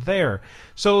answer there.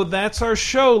 So that's our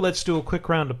show. Let's do a quick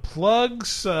round of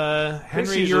plugs.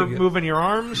 Henry, you're moving your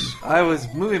arms. I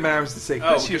was moving my arms to say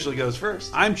Chris usually goes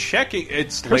first. I'm checking.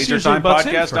 It's Chris usually butts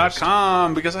in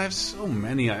lasertimepodcast.com because I have so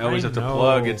many. I always have to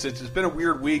plug. It's been a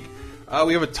weird week.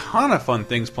 We have a ton of fun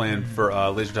things planned for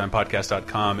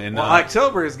lasertimepodcast.com. And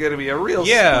October is going to be a real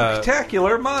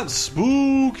spectacular month.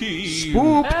 Spooky.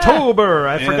 Spooptober.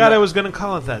 I forgot I was going to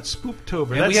call it that.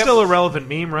 Spooptober. That's still a relevant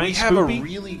meme, right? We have a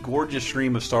really gorgeous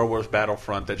stream of Star Wars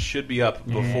Battlefront that should be up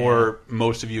before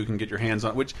most of you can get your hands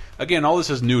on it, which, again, all this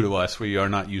is new to us. We are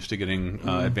not used to getting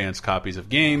advanced copies of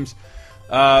games.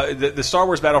 The Star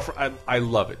Wars Battlefront, I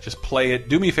love it. Just play it.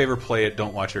 Do me a favor, play it.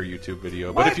 Don't watch our YouTube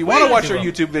video. But if you want to watch our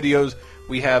YouTube videos,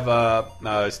 we have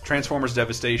Transformers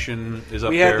Devastation is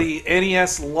up there. We had the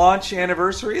NES launch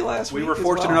anniversary last week. We were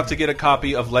fortunate enough to get a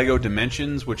copy of Lego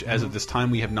Dimensions, which as of this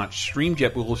time we have not streamed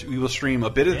yet. We will stream a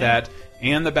bit of that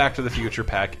and the Back to the Future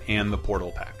pack and the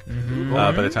Portal pack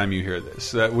by the time you hear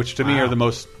this, which to me are the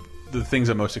things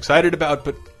I'm most excited about.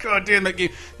 But goddamn, that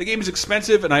game! The game is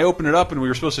expensive, and I opened it up, and we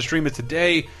were supposed to stream it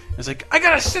today. It's like I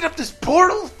gotta set up this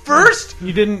portal first.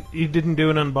 You didn't do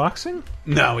an unboxing?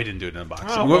 No, we didn't do an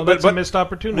unboxing. Oh, well, that's a missed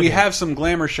opportunity. We have some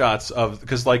glamour shots of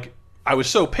because like I was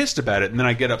so pissed about it, and then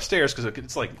I get upstairs because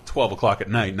it's like 12 o'clock at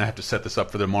night, and I have to set this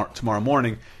up for tomorrow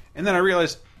morning, and then I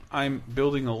realized I'm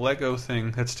building a Lego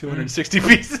thing that's 260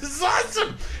 pieces. It's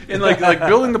awesome! And like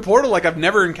building the portal, like I've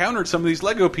never encountered some of these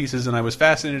Lego pieces, and I was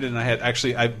fascinated. And I had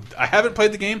actually, I haven't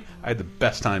played the game. I had the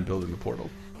best time building the portal.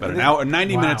 About an hour,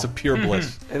 90 minutes of pure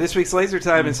bliss. And this week's Laser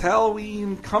Time is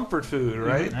Halloween comfort food,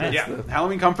 right?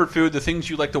 Halloween comfort food. The things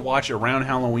you like to watch around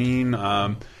Halloween.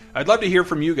 I'd love to hear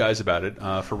from you guys about it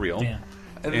for real. Yeah.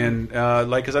 And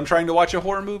like, because I'm trying to watch a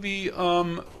horror movie.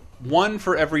 One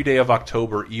for every day of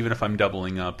October, even if I'm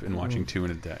doubling up and watching two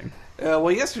in a day.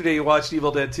 Well, yesterday you watched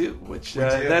Evil Dead 2, which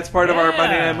that's part of our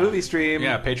Monday Night Movie stream.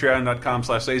 Yeah,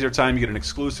 patreon.com/lasertime. You get an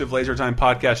exclusive Lasertime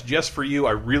podcast just for you.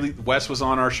 Wes was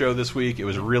on our show this week. It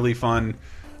was really fun.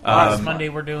 This Monday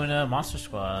we're doing a Monster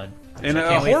Squad. And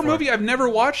a horror movie I've never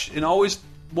watched and always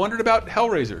wondered about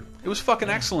Hellraiser. It was fucking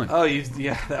excellent. Oh,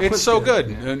 yeah, that it's was so good.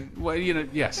 good. And, well, you know,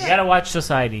 yes. You gotta watch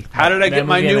Society. How did I get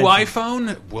my new eventually.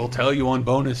 iPhone? We'll tell you on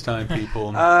bonus time,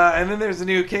 people. And then there's a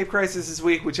new Cape Crisis this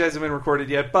week, which hasn't been recorded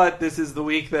yet, but this is the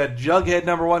week that Jughead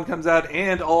 #1 comes out,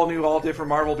 and all new, all different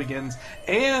Marvel begins,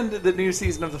 and the new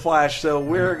season of The Flash, so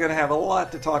we're going to have a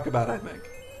lot to talk about, I think.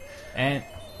 And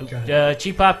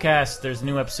Cheap Popcast, there's a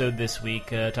new episode this week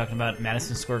talking about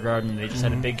Madison Square Garden. They just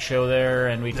had a big show there,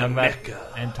 and we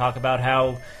talk about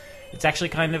how it's actually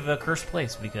kind of a cursed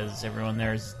place because everyone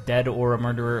there is dead or a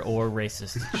murderer or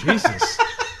racist. Jesus.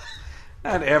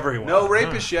 Not everyone. No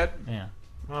rapist yet. Yeah.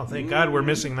 Well, thank God we're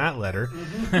missing that letter.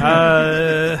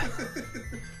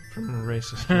 From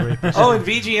racist to rapist. Oh, and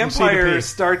VG Empire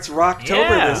starts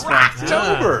Rocktober this month.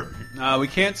 Rocktober! We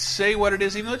can't say what it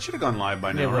is, even though it should have gone live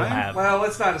by now, right? Well,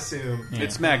 let's not assume. Yeah.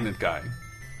 It's Magnet Guy.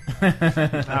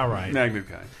 All right. Magnet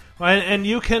Guy. And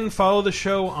you can follow the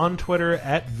show on Twitter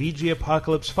at VG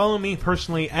Apocalypse. Follow me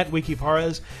personally at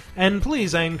Wikiparas. And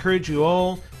please, I encourage you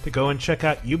all to go and check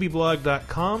out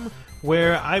ubiblog.com,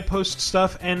 where I post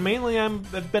stuff, and mainly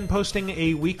I've been posting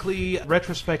a weekly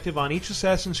retrospective on each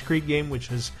Assassin's Creed game, which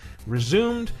has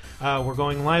resumed. We're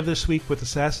going live this week with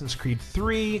Assassin's Creed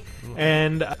 3,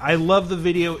 and I love the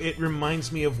video. It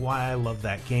reminds me of why I love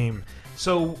that game.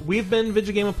 So we've been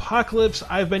Vigigame Apocalypse.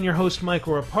 I've been your host,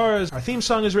 Michael Raparez. Our theme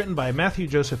song is written by Matthew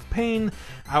Joseph Payne.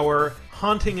 Our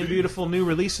haunting and beautiful new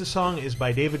releases song is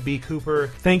by David B. Cooper.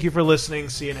 Thank you for listening.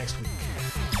 See you next week.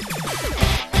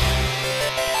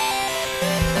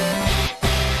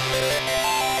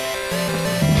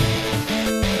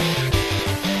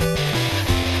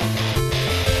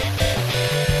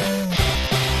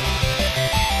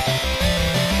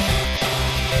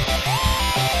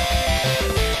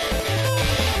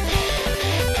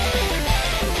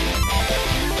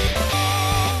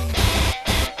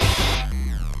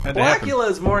 Blackula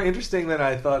is more interesting than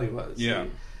I thought he was. Yeah.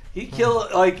 He killed,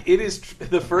 it is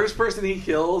the first person he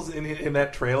kills in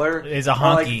that trailer is a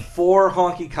are honky. like 4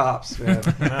 honky cops, man.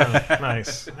 Oh,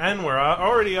 nice. And we're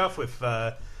already off with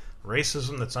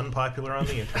racism that's unpopular on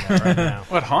the internet right now.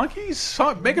 What,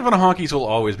 honkies? Making fun of honkies will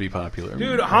always be popular.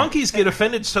 Dude, honkies get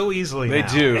offended so easily They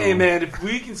now. do. Hey, man, if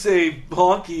we can say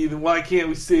honky, then why can't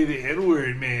we say the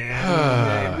N-word,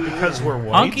 man? Because we're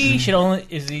white. Honky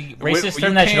is the racist You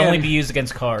term that should can- only be used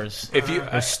against cars. If you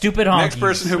Those stupid honkies. next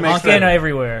person who makes Honking that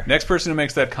everywhere. Next person who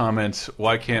makes that comment,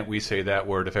 why can't we say that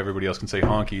word if everybody else can say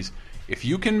honkies? If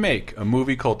you can make a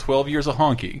movie called 12 Years a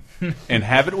Honky and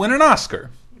have it win an Oscar,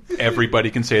 everybody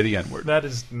can say the N-word. That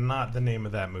is not the name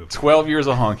of that movie. 12 Years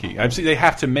a Honky. I'm saying they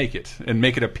have to make it and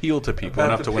make it appeal to people About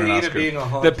enough the to win an pain of Oscar. being a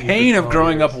honky The pain for of 12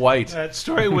 growing years. up white. That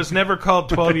story was never called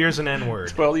 12 Years an N-word.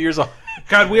 12 Years a...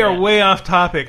 God, we are way off topic.